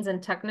ratings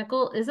and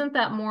technical. Isn't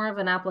that more of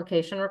an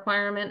application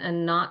requirement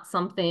and not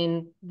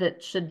something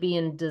that should be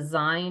in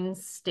design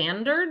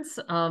standards?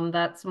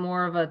 That's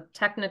more of a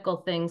technical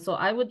thing. So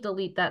I would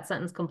delete that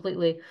sentence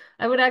completely.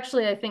 I would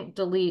actually, I think,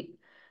 delete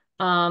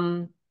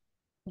the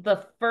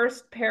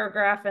first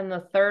paragraph and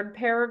the third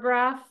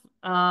paragraph.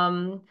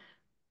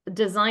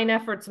 Design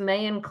efforts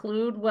may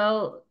include,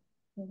 well,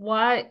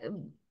 why?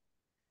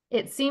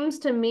 It seems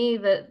to me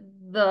that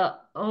the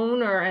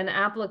owner and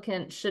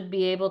applicant should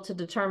be able to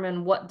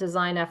determine what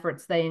design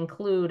efforts they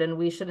include, and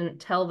we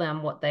shouldn't tell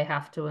them what they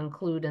have to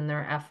include in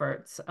their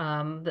efforts.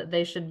 That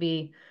they should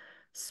be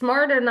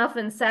smart enough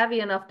and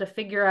savvy enough to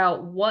figure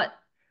out what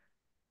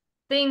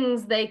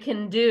things they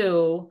can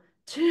do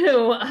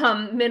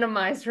to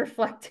minimize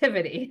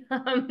reflectivity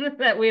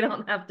that we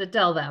don't have to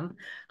tell them.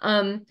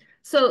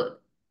 So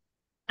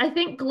I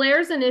think glare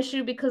is an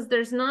issue because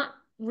there's not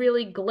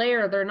really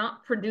glare. They're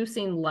not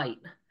producing light.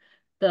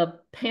 The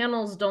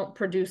panels don't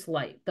produce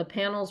light. The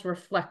panels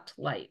reflect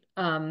light.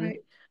 Right.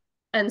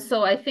 And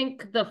so I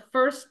think the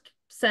first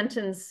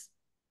sentence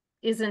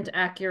isn't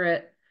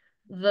accurate.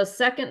 The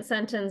second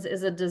sentence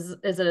is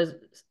a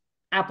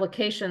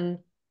application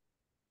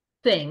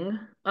thing,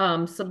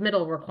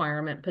 submittal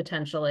requirement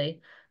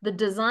potentially. The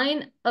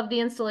design of the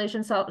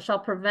installation shall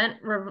prevent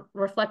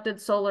reflected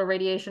solar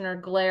radiation or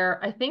glare.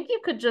 I think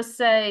you could just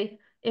say,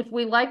 if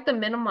we like the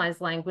minimize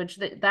language,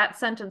 that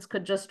sentence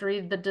could just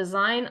read, the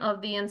design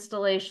of the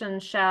installation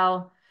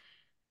shall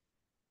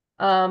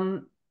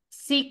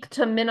seek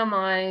to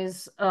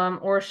minimize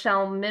or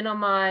shall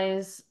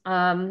minimize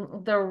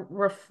the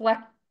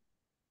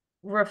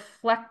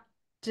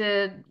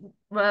reflected,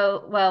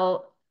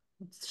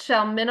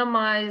 shall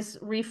minimize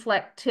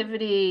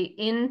reflectivity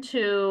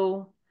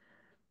into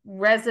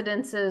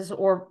residences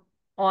or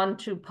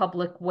onto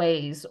public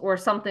ways or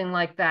something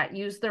like that.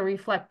 Use the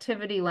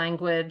reflectivity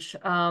language.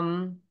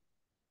 I'm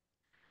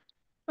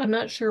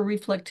not sure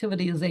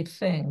reflectivity is a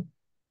thing.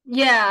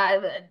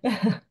 Yeah.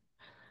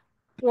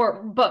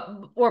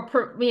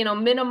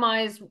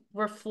 Minimize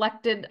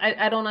reflected.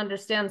 I don't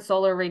understand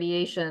solar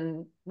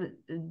radiation.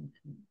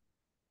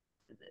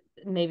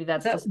 Maybe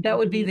that's that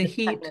would be the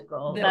heat.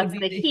 That's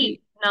the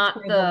heat, not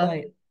the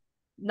light.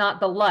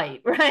 Not the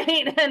light,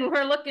 right? And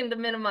we're looking to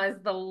minimize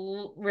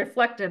the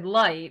reflected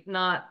light,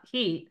 not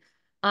heat.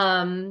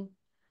 Buildings,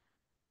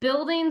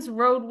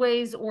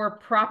 roadways, or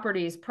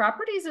properties.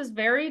 Properties is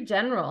very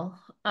general.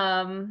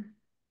 I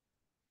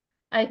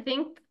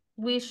think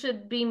we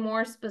should be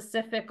more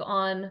specific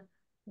on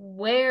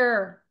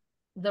where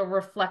the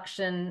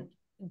reflection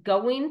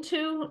going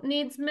to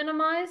needs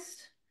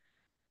minimized.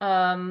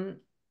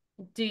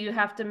 Do you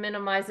have to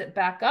minimize it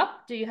back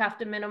up? Do you have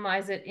to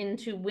minimize it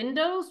into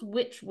windows?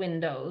 Which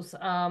windows?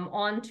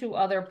 Onto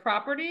other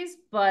properties,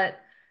 but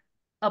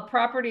a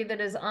property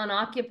that is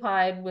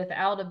unoccupied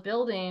without a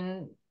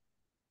building,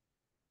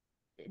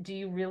 do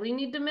you really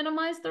need to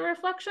minimize the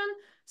reflection?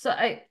 So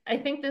I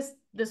think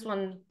this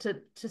one, to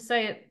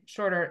say it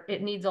shorter,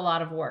 it needs a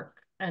lot of work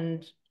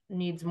and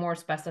needs more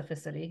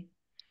specificity.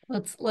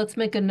 Let's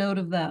make a note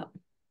of that.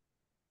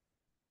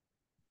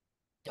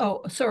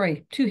 Oh,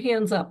 sorry, 2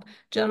 hands up,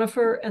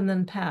 Jennifer and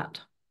then Pat.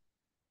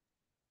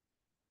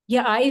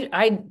 Yeah,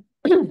 I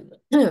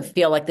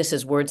feel like this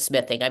is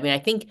wordsmithing. I mean, I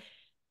think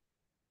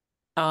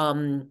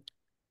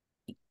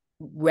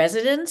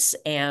residents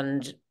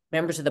and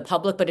members of the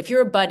public, but if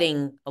you're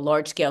abutting a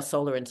large-scale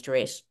solar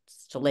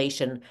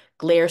installation,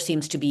 glare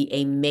seems to be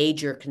a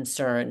major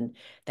concern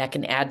that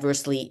can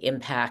adversely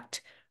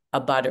impact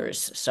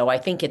abutters. So I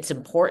think it's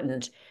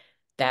important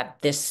that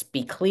this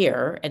be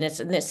clear, and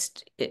it's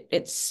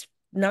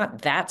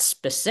not that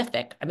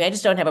specific. I mean, I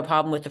just don't have a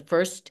problem with the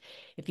first.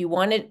 If you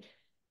wanted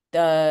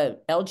the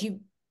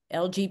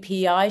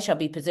LGPI shall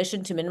be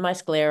positioned to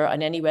minimize glare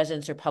on any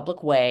residence or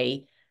public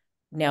way.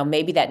 Now,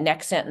 maybe that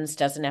next sentence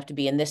doesn't have to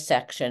be in this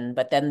section,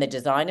 but then the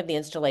design of the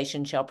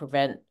installation shall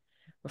prevent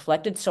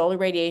reflected solar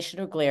radiation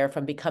or glare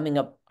from becoming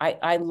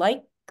I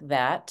like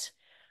that.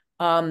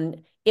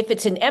 If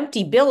it's an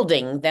empty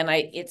building, then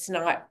it's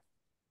not,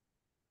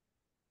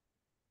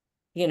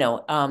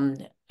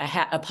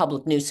 a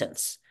public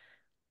nuisance.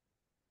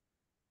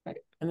 Right.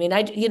 I mean,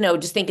 I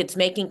just think it's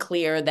making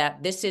clear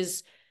that this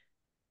is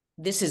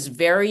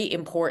very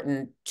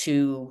important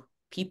to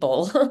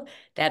people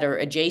that are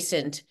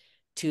adjacent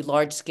to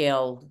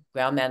large-scale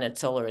ground-mounted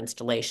solar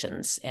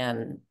installations.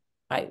 And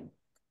I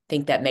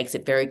think that makes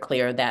it very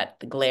clear that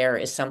the glare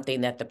is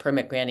something that the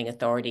permit granting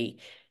authority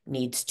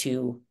needs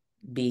to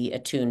be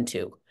attuned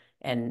to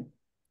and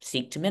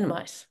seek to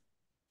minimize.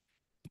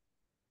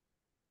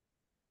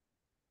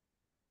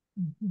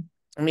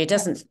 I mean,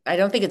 I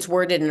don't think it's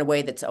worded in a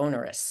way that's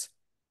onerous,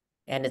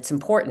 and it's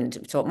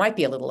important. So it might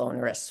be a little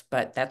onerous,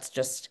 but that's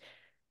just.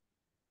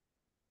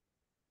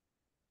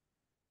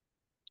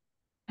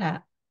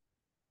 Pat.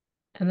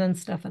 And then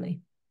Stephanie.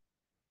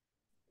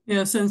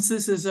 Yeah, since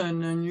this is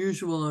an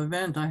unusual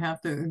event, I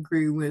have to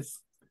agree with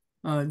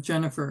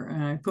Jennifer,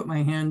 and I put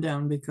my hand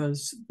down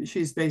because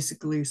she's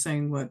basically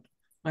saying what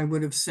I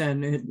would have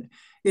said.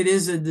 It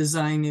is a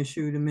design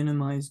issue to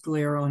minimize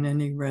glare on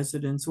any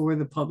residence or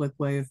the public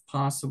way if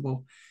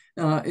possible.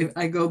 If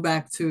I go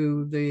back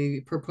to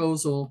the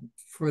proposal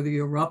for the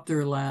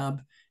Eruptor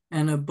Lab,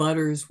 and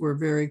abutters were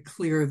very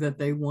clear that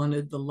they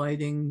wanted the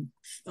lighting,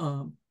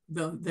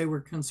 they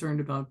were concerned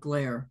about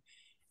glare.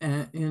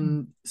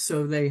 And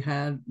so they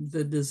had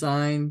the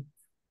design,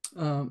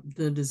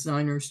 the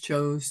designers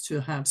chose to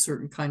have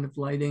certain kind of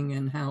lighting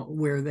and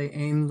where they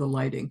aim the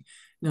lighting.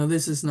 no,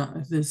 this is not,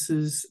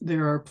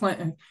 there are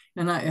plenty,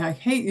 and I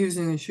hate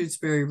using the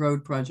Shutesbury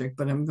Road project,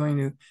 but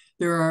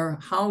there are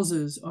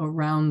houses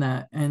around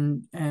that,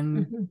 and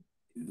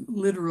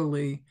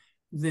literally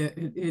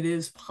it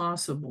is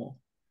possible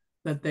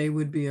that they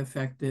would be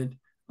affected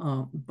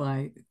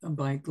by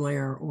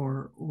glare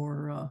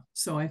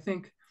so I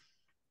think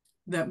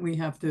that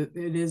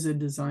it is a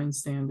design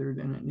standard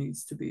and it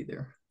needs to be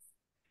there.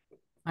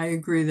 I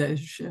agree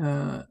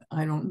that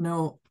I don't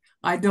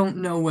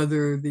know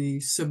whether the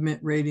submit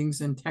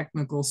ratings and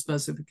technical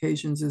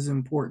specifications is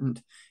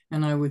important.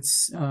 And I would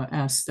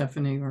ask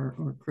Stephanie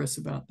or Chris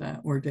about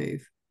that, or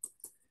Dave.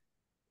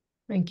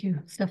 Thank you,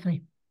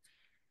 Stephanie.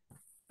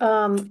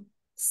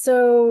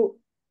 So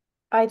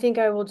I think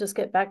I will just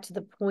get back to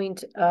the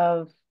point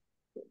of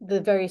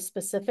the very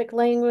specific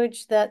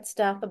language that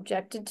staff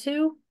objected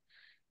to,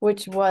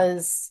 which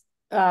was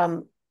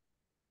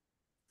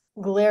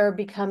glare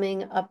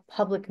becoming a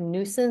public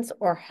nuisance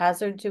or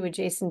hazard to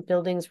adjacent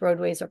buildings,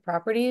 roadways, or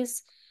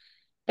properties.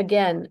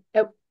 Again,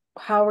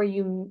 how are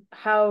you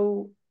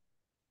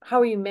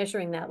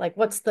measuring that? Like,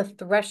 what's the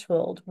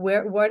threshold?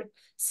 What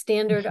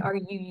standard are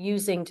you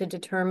using to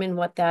determine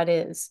what that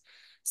is?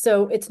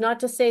 So it's not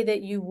to say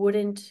that you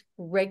wouldn't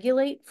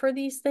regulate for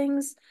these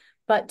things,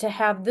 but to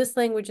have this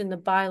language in the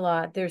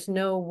bylaw, there's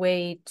no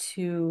way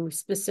to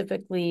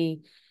specifically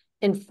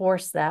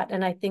enforce that.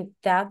 And I think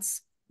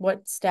that's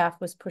what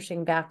staff was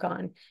pushing back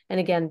on. And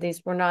again,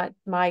 these were not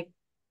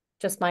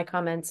just my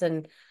comments,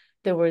 and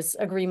there was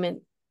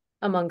agreement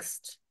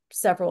amongst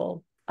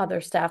several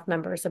other staff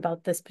members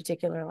about this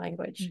particular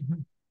language.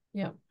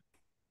 Yeah.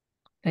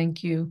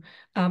 Thank you.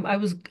 I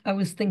was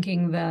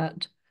thinking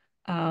that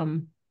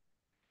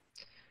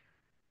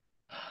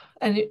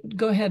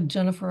go ahead,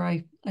 Jennifer.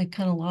 I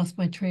kind of lost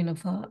my train of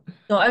thought.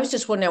 No, I was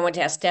just wondering, I wanted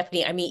to ask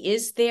Stephanie, I mean,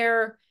 is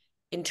there,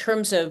 in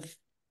terms of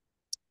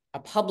a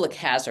public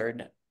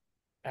hazard,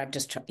 I'm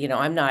just,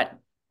 I'm not,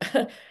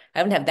 I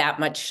haven't had that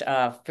much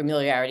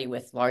familiarity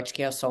with large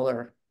scale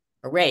solar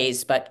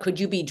arrays, but could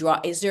you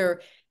is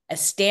there a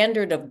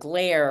standard of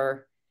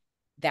glare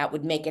that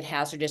would make it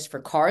hazardous for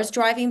cars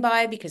driving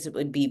by because it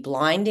would be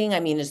blinding? I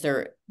mean, is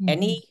there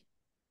any,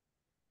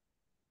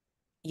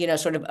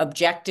 sort of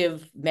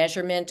objective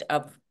measurement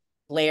of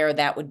glare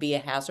that would be a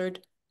hazard?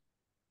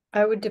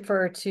 I would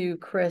defer to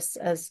Chris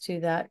as to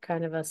that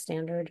kind of a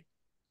standard.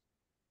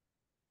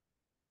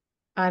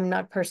 I'm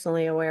not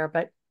personally aware,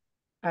 but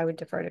I would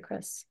defer to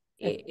Chris.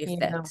 If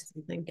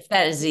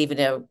that is even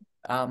a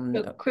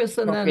Chris,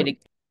 and then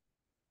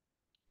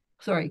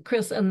sorry,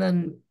 Chris, and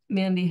then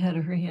Mandy had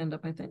her hand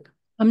up, I think.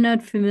 I'm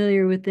not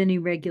familiar with any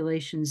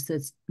regulations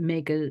that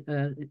make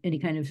any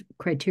kind of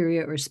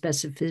criteria or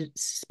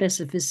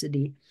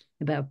specificity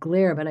about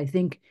glare, but I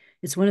think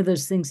it's one of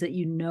those things that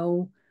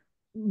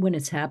when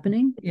it's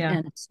happening. Yeah.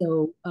 And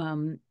so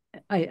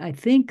I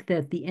think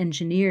that the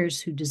engineers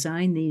who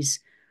design these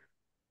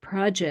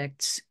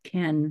projects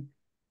can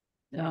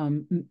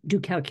do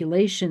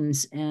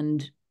calculations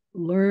and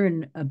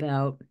learn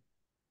about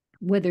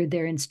whether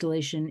their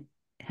installation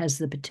has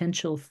the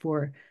potential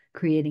for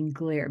creating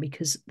glare,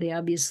 because they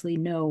obviously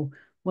know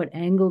what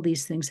angle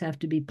these things have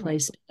to be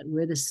placed at,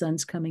 where the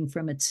sun's coming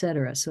from,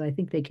 etc. So I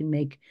think they can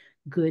make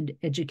good,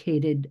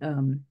 educated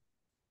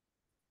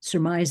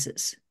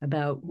surmises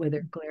about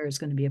whether glare is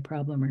going to be a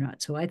problem or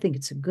not. So I think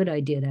it's a good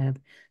idea to have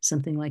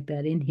something like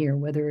that in here,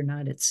 whether or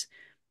not it's,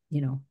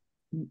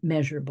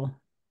 measurable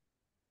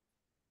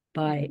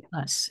by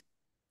us.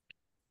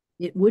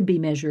 It would be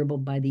measurable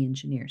by the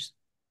engineers.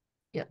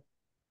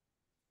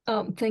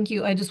 Thank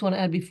you. I just want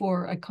to add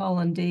before I call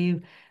on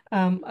Dave,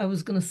 I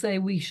was going to say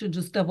we should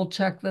just double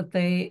check that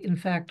they, in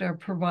fact, are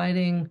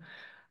providing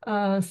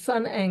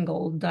sun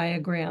angle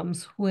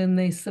diagrams when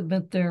they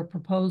submit their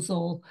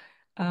proposal.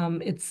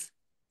 It's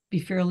be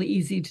fairly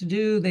easy to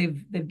do.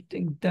 They've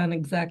done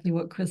exactly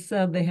what Chris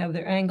said. They have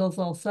their angles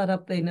all set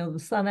up. They know the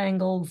sun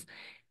angles,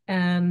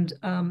 and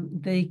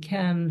they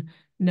can,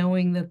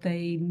 knowing that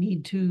they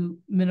need to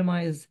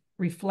minimize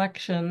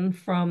reflection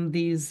from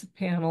these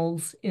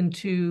panels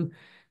into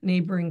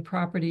neighboring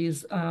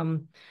properties, I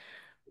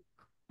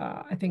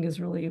think is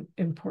really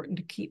important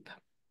to keep.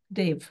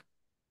 Dave.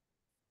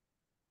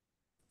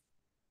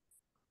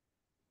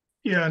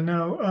 Yeah,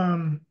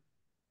 no,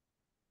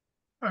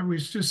 I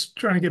was just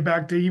trying to get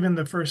back to even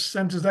the first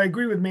sentence. I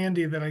agree with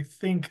Mandy that I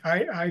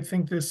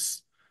think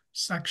this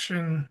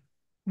section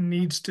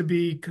needs to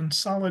be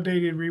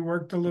consolidated,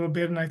 reworked a little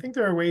bit, and I think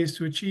there are ways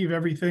to achieve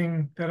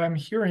everything that I'm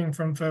hearing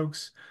from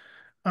folks.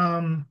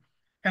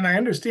 And I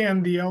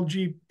understand the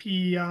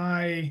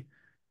LGPI,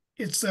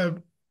 it's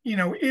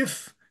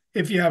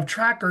if you have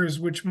trackers,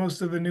 which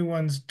most of the new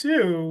ones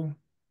do,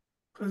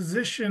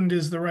 positioned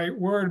is the right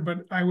word,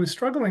 but I was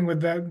struggling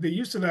with the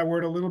use of that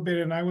word a little bit,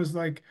 and I was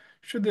like,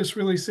 should this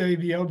really say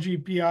the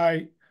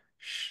LGPI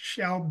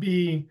shall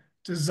be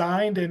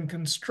designed and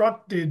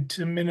constructed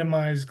to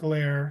minimize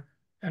glare?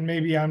 And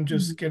maybe I'm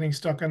just getting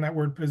stuck on that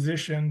word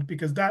positioned,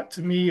 because that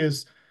to me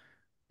is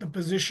the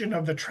position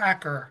of the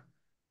tracker,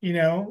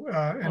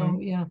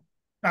 and yeah.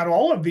 not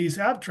all of these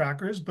have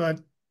trackers, but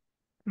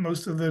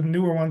most of the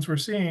newer ones we're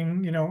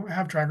seeing,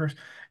 have trackers.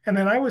 And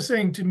then I was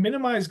saying to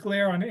minimize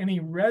glare on any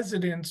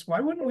residence, why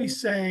wouldn't we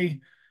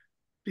say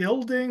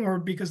building? Or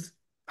because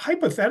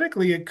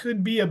hypothetically it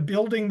could be a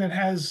building that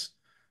has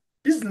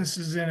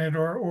businesses in it,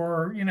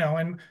 or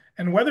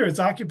and whether it's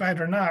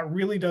occupied or not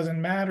really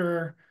doesn't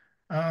matter.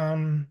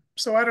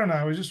 So I don't know.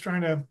 I was just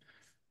trying to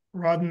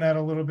broaden that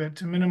a little bit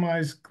to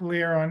minimize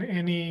glare on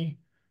any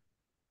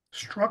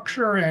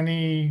structure,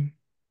 any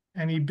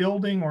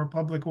building or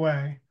public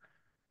way,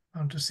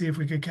 to see if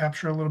we could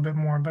capture a little bit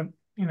more. But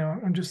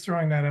I'm just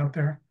throwing that out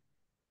there.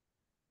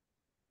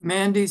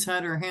 Mandy's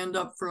had her hand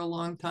up for a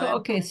long time. Oh,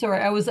 okay, sorry.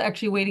 I was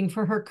actually waiting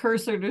for her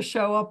cursor to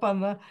show up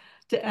on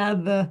to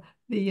add the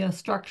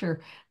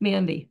structure.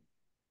 Mandy.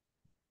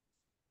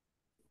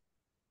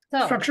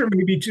 So Structure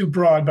may be too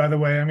broad, by the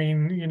way. I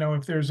mean,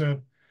 if there's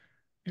a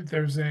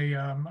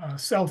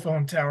cell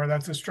phone tower,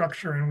 that's a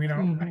structure,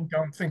 and I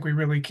don't think we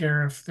really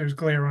care if there's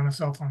glare on a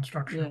cell phone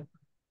structure.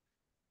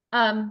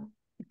 Yeah.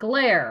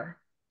 Glare,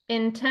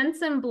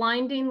 intense and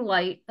blinding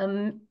light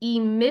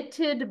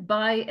emitted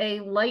by a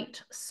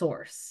light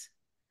source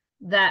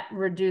that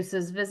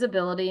reduces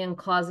visibility and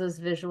causes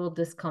visual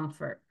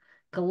discomfort.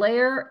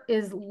 Glare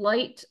is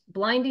light,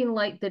 blinding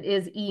light that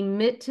is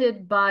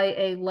emitted by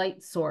a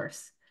light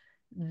source.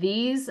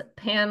 These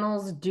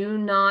panels do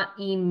not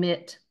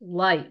emit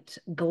light.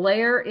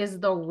 Glare is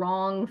the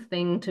wrong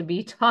thing to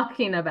be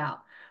talking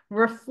about.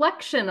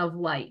 Reflection of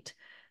light,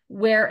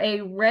 where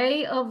a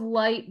ray of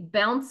light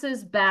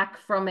bounces back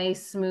from a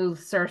smooth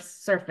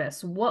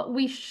surface. What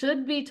we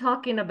should be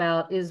talking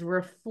about is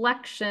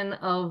reflection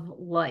of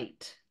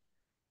light.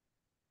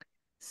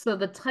 So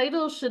the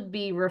title should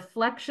be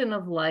Reflection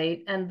of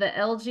Light, and the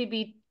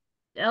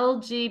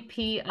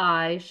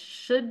LGPI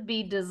should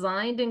be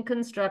designed and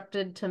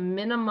constructed to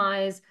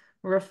minimize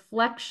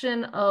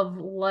reflection of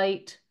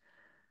light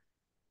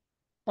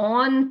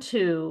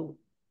onto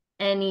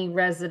any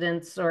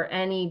residence or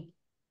any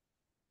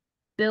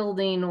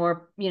building,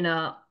 or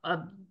a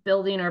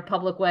building or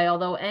public way,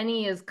 although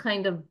any is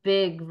kind of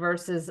big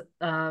versus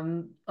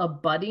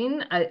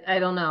abutting. I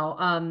don't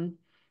know.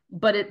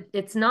 But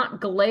it's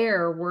not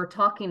glare we're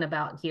talking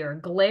about here.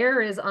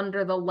 Glare is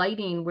under the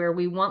lighting where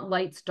we want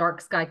lights dark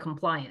sky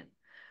compliant.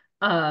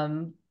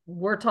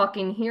 We're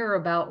talking here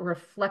about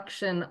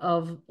reflection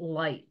of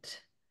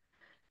light.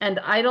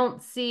 And I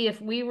don't see, if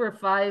we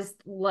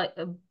revised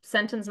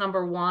sentence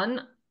number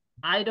 1,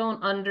 I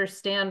don't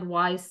understand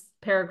why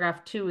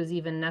paragraph 2 is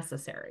even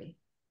necessary.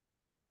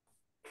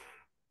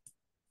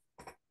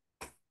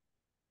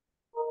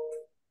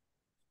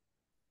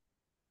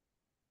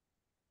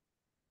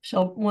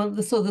 So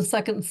the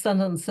second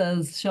sentence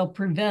says shall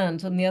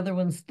prevent, and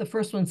the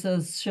first one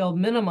says shall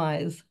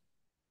minimize.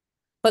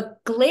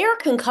 But glare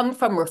can come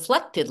from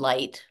reflected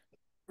light.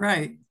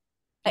 Right.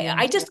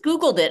 I just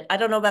Googled it. I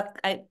don't know about,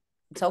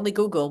 it's only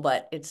Google,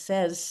 but it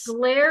says.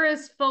 Glare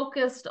is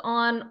focused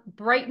on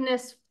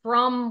brightness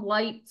from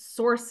light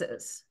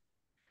sources.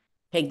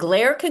 Okay,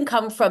 glare can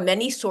come from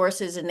many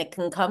sources, and it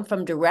can come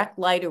from direct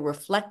light or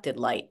reflected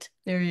light.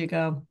 There you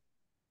go.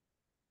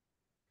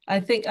 I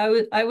think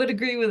I would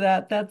agree with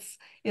that.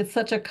 It's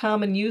such a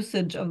common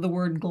usage of the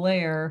word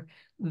glare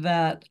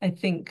that I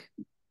think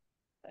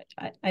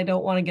I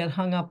don't want to get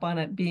hung up on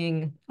it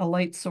being a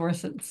light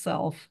source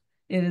itself.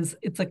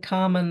 It's a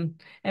common,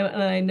 and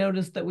I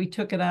noticed that we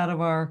took it out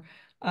of our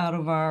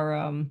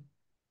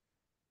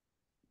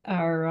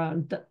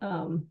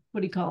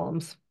what do you call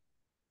them?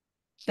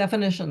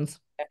 Definitions.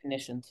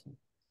 Definitions.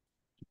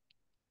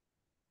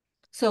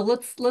 So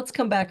let's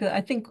come back.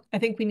 I think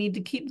we need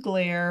to keep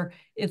glare.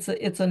 It's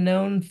a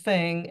known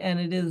thing, and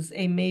it is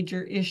a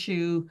major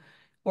issue,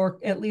 or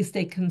at least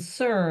a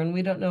concern.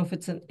 We don't know if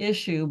it's an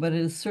issue, but it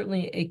is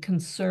certainly a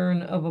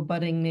concern of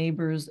abutting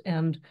neighbors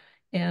and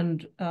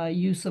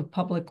use of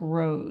public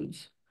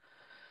roads.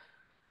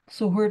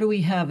 So where do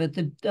we have it?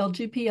 The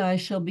LGPI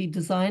shall be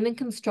designed and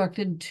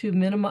constructed to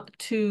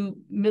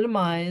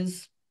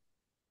minimize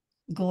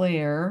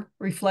glare,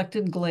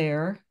 reflected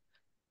glare.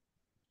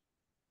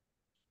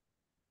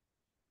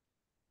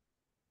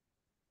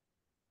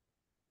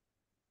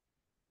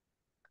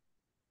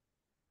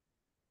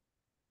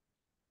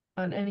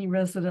 On any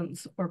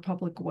residence or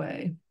public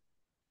way.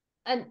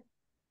 And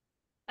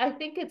I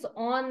think it's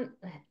on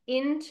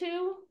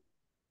into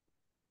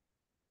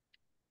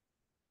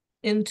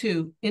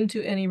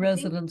any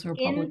residence or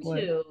public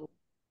way.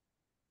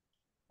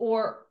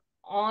 Or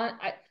on,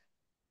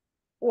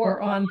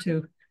 or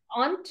onto.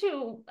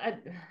 Onto,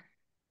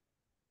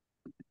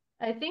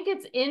 I think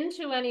it's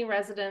into any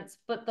residence,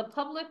 but the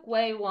public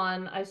way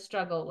one I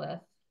struggle with.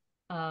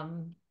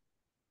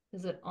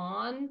 Is it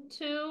on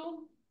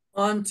to?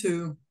 On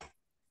to.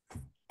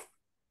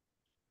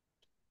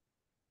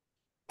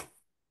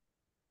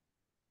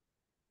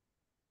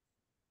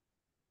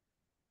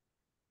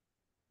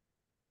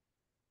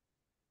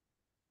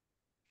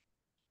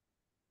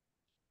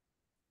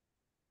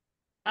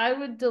 I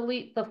would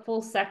delete the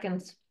full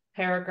second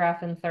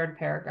paragraph and third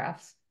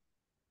paragraphs.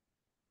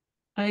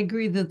 I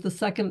agree that the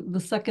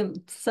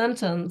second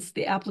sentence,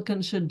 the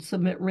applicant should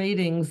submit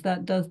ratings.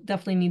 That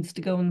definitely needs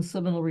to go in the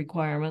submittal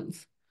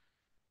requirements.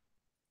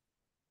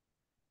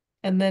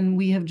 And then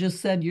we have just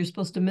said you're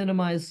supposed to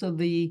minimize, so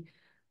the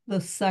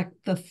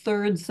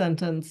third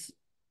sentence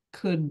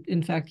could,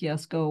 in fact,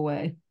 yes, go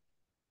away.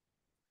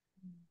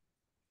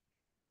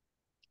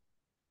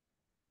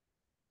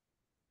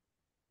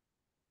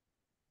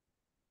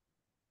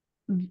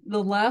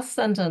 The last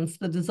sentence,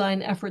 the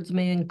design efforts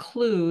may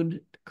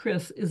include,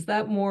 Chris, is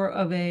that more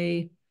of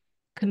a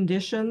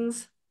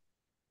conditions?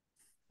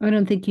 I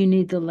don't think you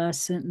need the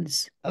last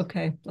sentence.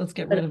 Okay, let's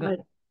get rid of it.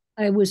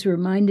 I was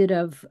reminded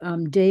of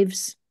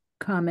Dave's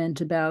comment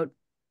about,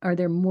 are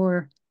there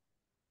more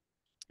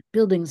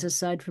buildings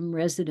aside from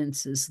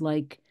residences,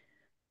 like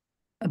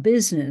a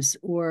business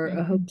or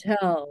a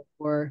hotel,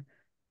 or,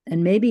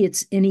 and maybe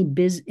it's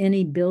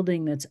any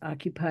building that's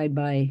occupied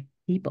by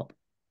people.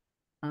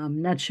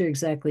 I'm not sure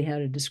exactly how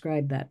to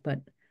describe that,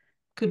 but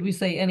could we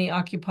say any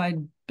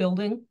occupied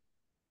building?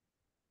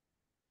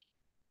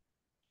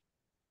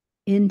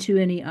 Into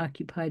any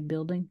occupied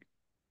building?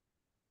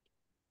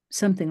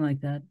 Something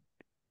like that.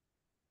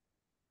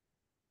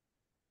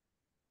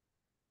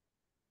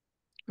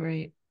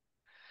 Great.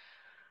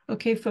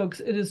 Okay, folks,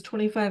 it is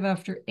 25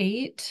 after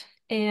 8,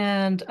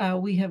 and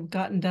we have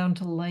gotten down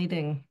to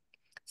lighting.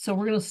 So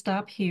we're going to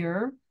stop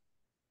here.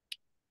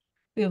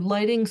 We have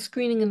lighting,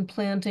 screening, and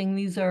planting.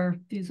 These are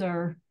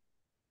the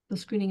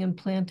screening and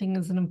planting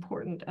is an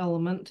important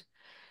element.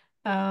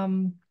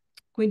 Can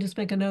we just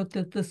make a note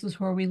that this is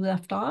where we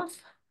left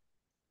off?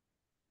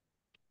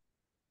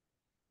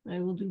 I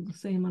will do the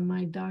same on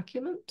my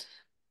document.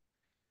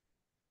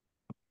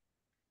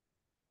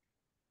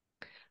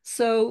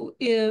 So,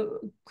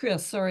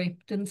 Chris, sorry,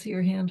 didn't see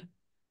your hand.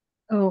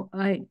 Oh,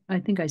 I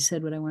think I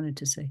said what I wanted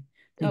to say.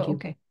 Thank you.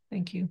 Okay,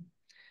 thank you.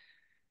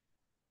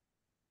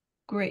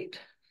 Great.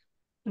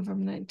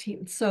 November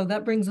 19th. So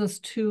that brings us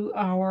to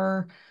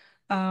our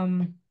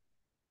action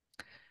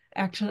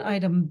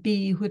item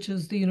B, which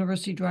is the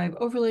University Drive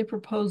overlay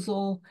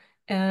proposal.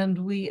 And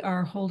we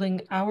are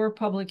holding our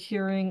public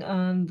hearing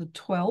on the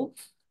 12th.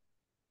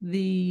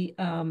 The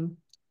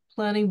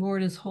planning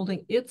board is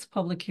holding its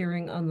public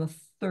hearing on the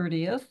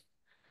 30th.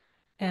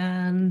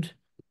 And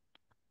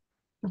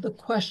the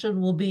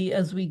question will be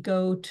as we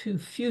go to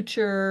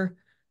future,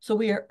 so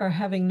we are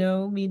having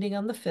no meeting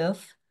on the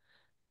 5th.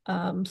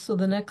 So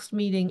the next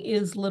meeting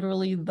is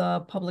literally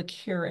the public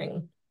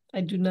hearing.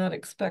 I do not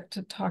expect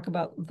to talk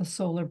about the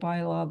solar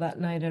bylaw that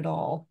night at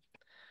all.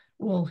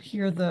 We'll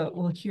hear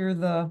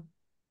the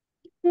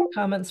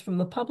comments from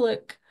the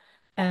public,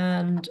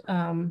 and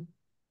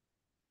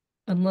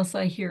unless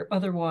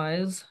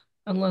otherwise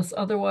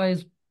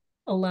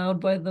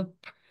allowed by the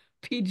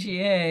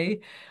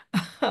PGA,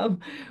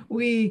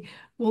 we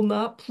will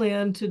not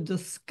plan to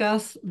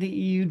discuss the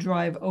EU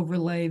Drive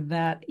overlay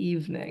that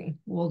evening.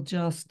 We'll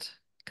just,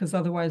 because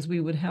otherwise we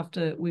would have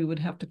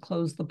to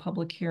close the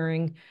public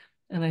hearing,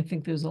 and I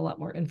think there's a lot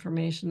more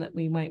information that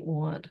we might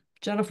want.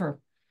 Jennifer.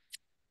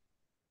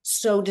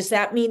 So does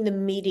that mean the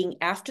meeting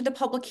after the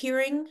public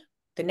hearing,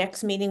 the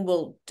next meeting,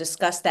 will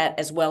discuss that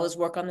as well as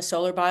work on the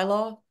solar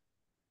bylaw?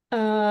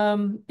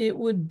 It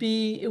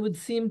would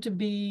seem to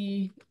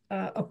be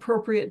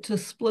appropriate to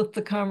split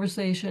the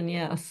conversation,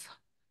 yes.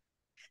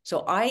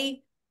 So I,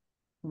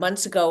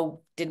 months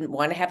ago, didn't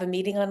want to have a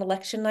meeting on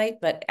election night,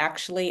 but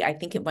actually I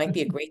think it might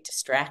be a great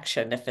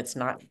distraction if it's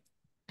not.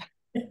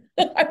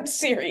 I'm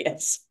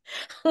serious.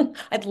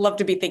 I'd love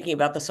to be thinking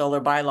about the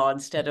solar bylaw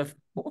instead of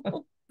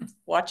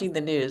watching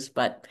the news,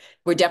 but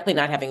we're definitely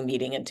not having a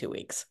meeting in 2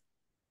 weeks.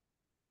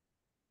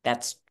 I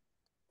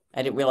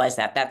didn't realize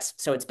that.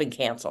 So it's been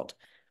canceled.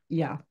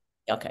 Yeah.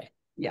 Okay.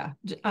 Yeah.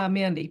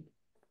 Mandy.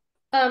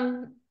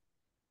 I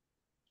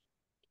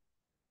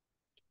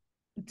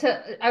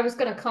was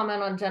going to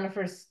comment on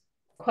Jennifer's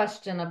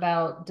question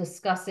about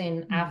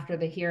discussing after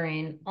the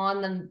hearing.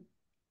 On the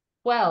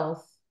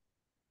 12th,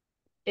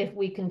 if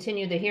we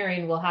continue the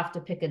hearing, we'll have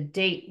to pick a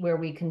date where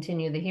we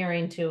continue the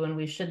hearing to, and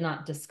we should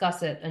not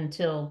discuss it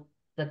until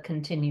the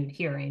continued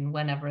hearing,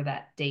 whenever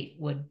that date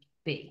would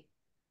be.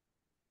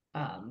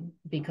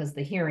 Because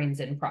the hearing's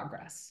in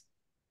progress.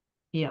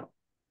 Yeah.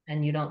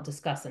 And you don't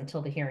discuss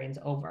until the hearing's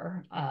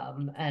over.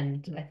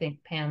 And I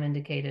think Pam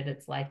indicated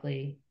it's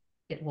likely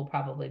it will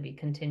probably be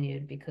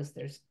continued because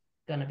there's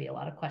going to be a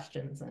lot of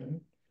questions,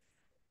 and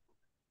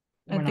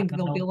I think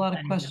there'll be a lot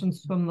of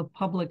questions from the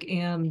public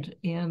and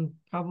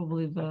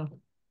probably the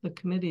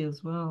committee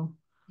as well.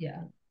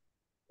 Yeah.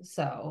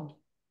 So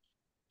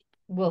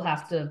we'll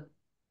have to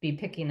be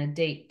picking a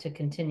date to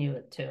continue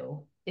it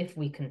to, if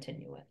we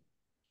continue it.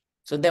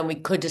 So then we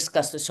could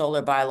discuss the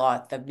solar bylaw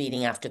at the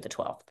meeting after the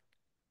 12th.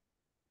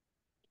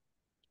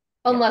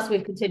 Unless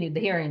we've continued the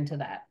hearing to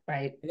that,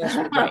 right?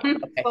 Right. Okay.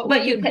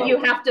 But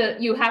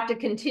you have to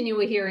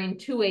continue a hearing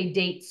to a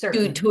date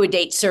certain. To a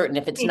date certain.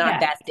 If it's not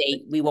Yes. that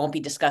date, we won't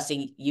be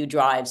discussing U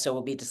Drive, so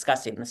we'll be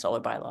discussing the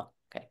solar bylaw.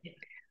 Okay.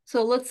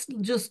 So let's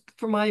just,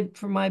 for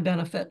my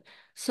benefit,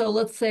 so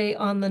let's say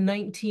on the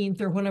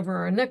 19th or whenever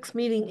our next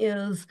meeting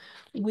is,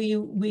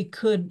 we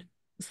could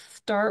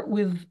start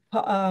with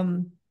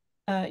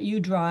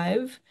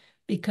U-Drive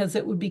because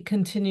it would be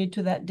continued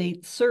to that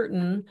date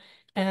certain.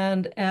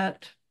 And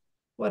at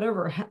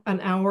whatever, an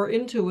hour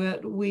into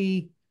it,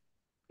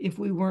 if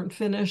we weren't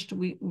finished,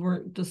 we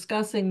weren't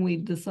discussing, we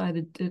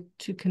decided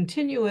to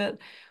continue it,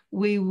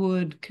 we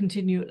would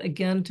continue it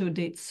again to a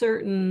date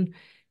certain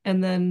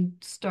and then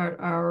start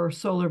our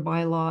solar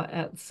bylaw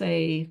at,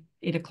 say,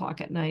 8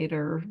 o'clock at night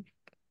or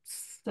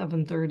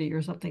 7:30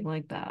 or something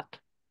like that.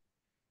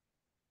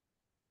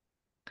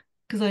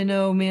 Because I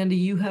know, Mandy,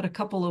 you had a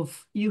couple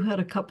of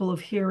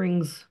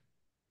hearings,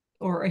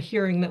 or a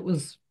hearing that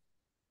was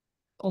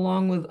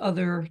along with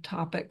other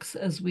topics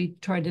as we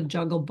tried to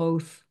juggle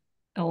both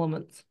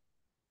elements.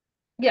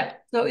 Yeah.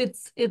 So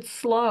it's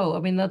slow. I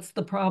mean, that's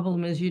the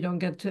problem, is you don't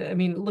get to, I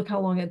mean, look how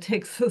long it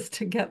takes us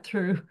to get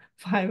through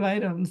 5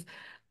 items.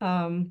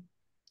 And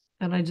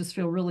I just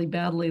feel really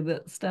badly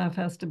that staff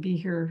has to be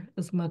here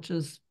as much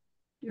as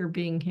you're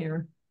being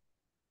here.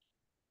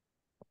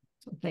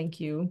 So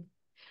thank you.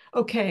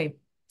 Okay,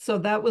 so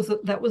that was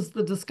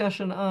the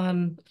discussion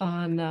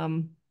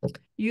on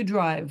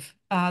U-Drive.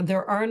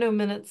 There are no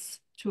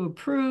minutes to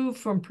approve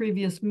from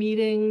previous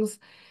meetings.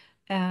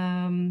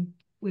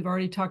 We've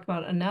already talked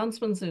about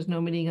announcements. There's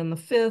no meeting on the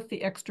 5th.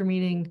 The extra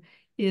meeting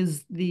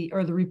is the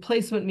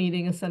replacement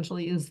meeting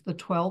essentially is the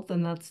 12th,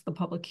 and that's the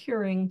public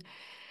hearing.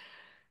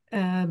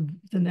 The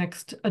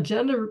next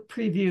agenda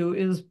preview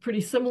is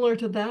pretty similar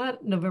to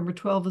that. November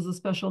 12th is a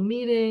special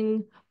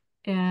meeting,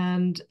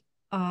 and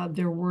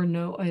there were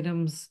no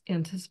items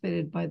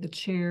anticipated by the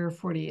chair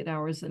 48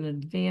 hours in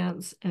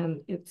advance,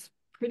 and it's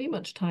pretty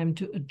much time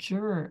to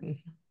adjourn.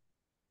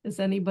 Is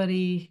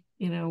anybody,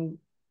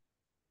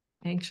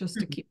 anxious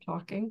to keep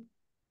talking?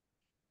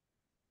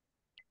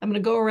 I'm going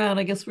to go around.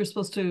 I guess we're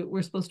supposed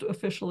to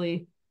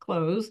officially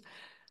close.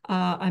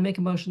 I make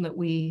a motion that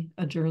we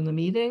adjourn the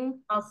meeting.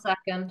 I'll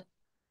second.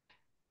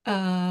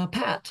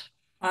 Pat.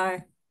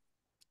 Aye.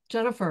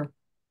 Jennifer.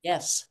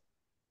 Yes.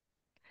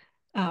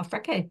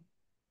 Freke.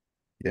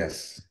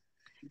 Yes.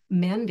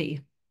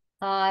 Mandy.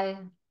 Aye.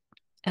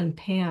 And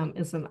Pam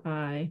is an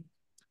aye.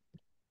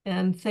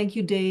 And thank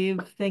you, Dave.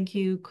 Thank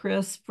you,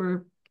 Chris,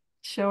 for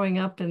showing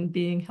up and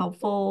being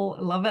helpful.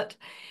 I love it.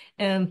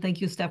 And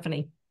thank you,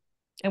 Stephanie.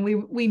 And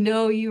we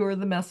know you are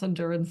the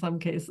messenger in some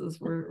cases.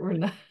 We're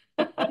not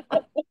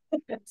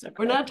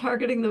we're not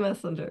targeting the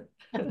messenger.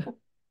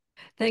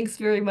 Thanks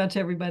very much,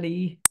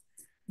 everybody.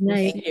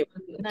 Night. We'll see you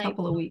in a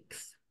couple of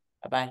weeks.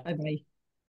 Bye-bye. Bye-bye.